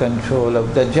under the control of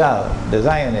Dajjal, the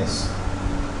Zionists.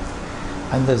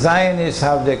 And the Zionists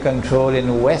have their control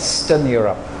in Western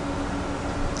Europe.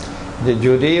 The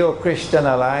Judeo-Christian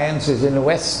alliance is in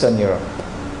Western Europe.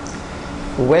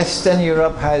 Western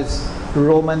Europe has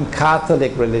Roman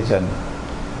Catholic religion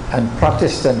and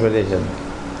Protestant religion.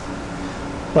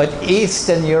 But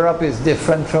Eastern Europe is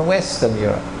different from Western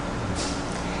Europe.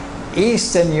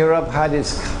 Eastern Europe had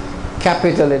its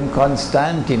capital in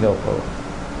Constantinople,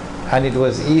 and it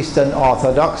was Eastern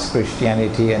Orthodox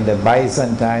Christianity and the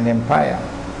Byzantine Empire.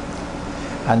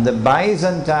 And the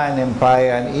Byzantine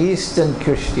Empire and Eastern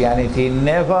Christianity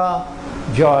never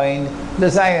joined the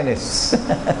Zionists.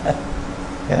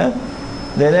 Yeah?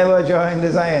 They never joined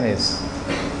the Zionists.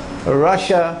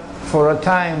 Russia, for a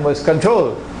time, was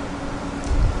controlled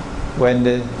when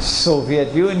the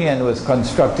Soviet Union was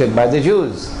constructed by the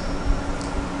Jews.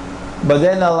 But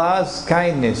then Allah's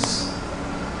kindness,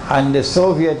 and the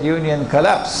Soviet Union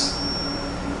collapsed.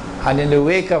 And in the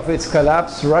wake of its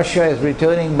collapse, Russia is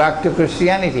returning back to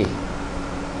Christianity.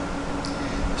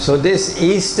 So this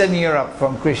Eastern Europe,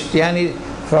 from Christianity,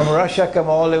 from Russia come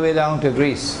all the way down to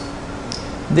Greece.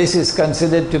 This is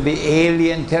considered to be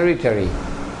alien territory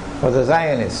for the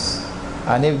Zionists.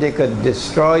 And if they could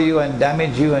destroy you and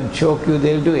damage you and choke you,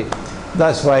 they'll do it.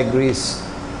 That's why Greece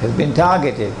has been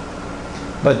targeted.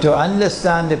 But to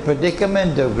understand the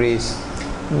predicament of Greece,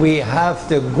 we have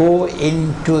to go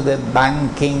into the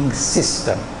banking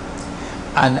system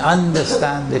and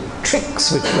understand the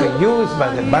tricks which were used by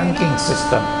the banking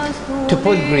system to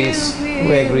put Greece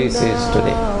where Greece is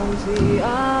today.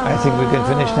 I think we can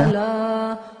finish now.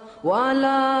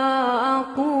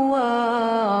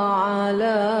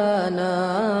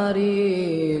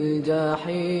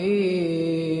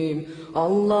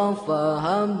 Allah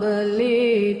fahab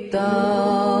li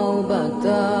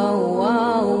taubata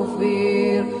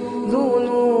waghfir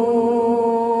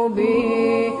dhunubi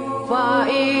fa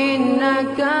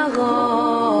innaka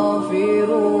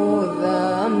ghafiru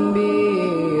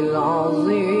dhanbil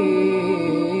azim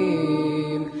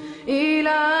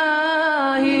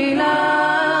ilahi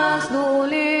lasdu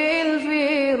lil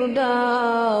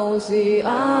firdausi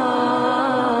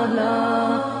ahla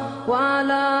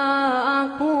wala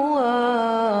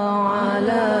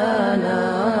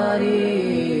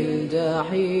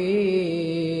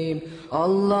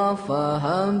Allah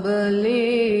fahab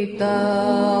li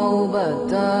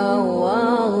taubata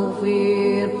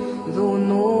waghfir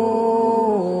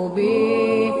dhunubi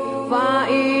fa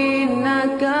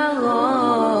innaka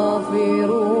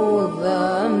ghafiru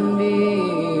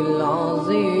dhanbil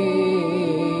azim.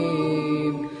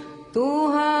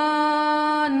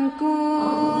 Tuhanku,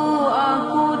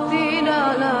 aku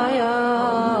tidak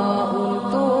layak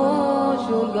untuk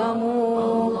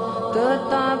syurgamu,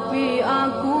 tetapi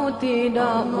aku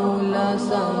tidak pula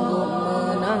sanggup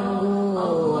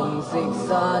menanggung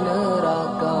siksa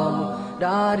nerakamu.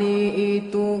 Dari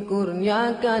itu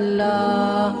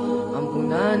kurniakanlah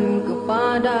ampunan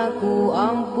kepadaku,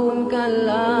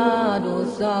 ampunkanlah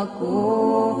dosaku.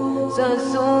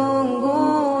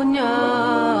 Sesungguhnya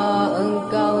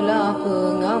Engkaulah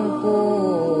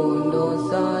pengampun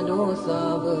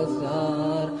dosa-dosa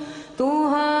besar.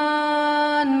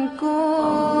 Tuhanku,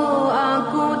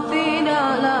 aku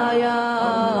tidak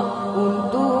layak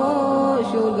untuk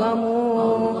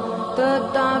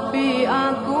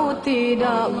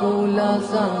tidak pula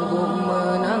sanggup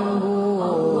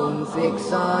menanggung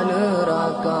siksa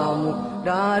nerakamu.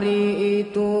 Dari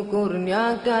itu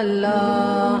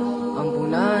kurniakanlah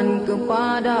ampunan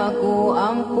kepadaku,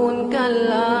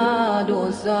 ampunkanlah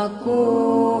dosaku.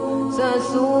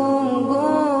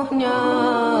 Sesungguhnya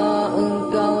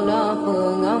Engkaulah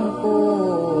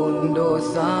pengampun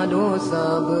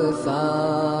dosa-dosa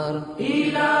besar.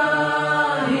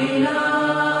 Ilahi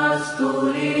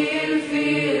lastu lil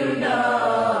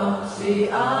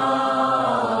firdausi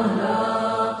ahla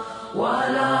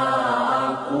wala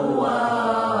aqwa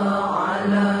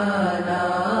ala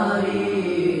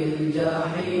naril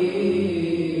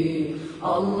jahim.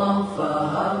 Allah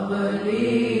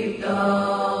fahabli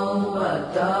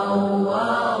taubatan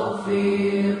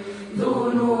waghfir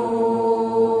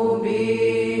dhunubi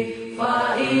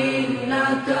fa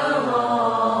innaka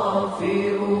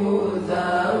ghafiru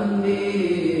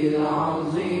dhanbil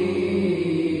azim.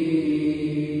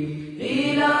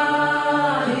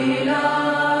 Ilahi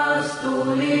lastu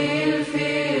lil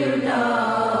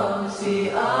firdausi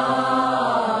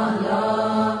ahla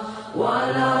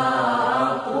wala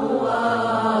aqwa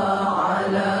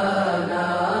ala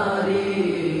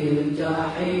naril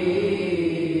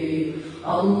jahim.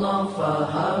 Allah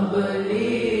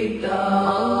fahabli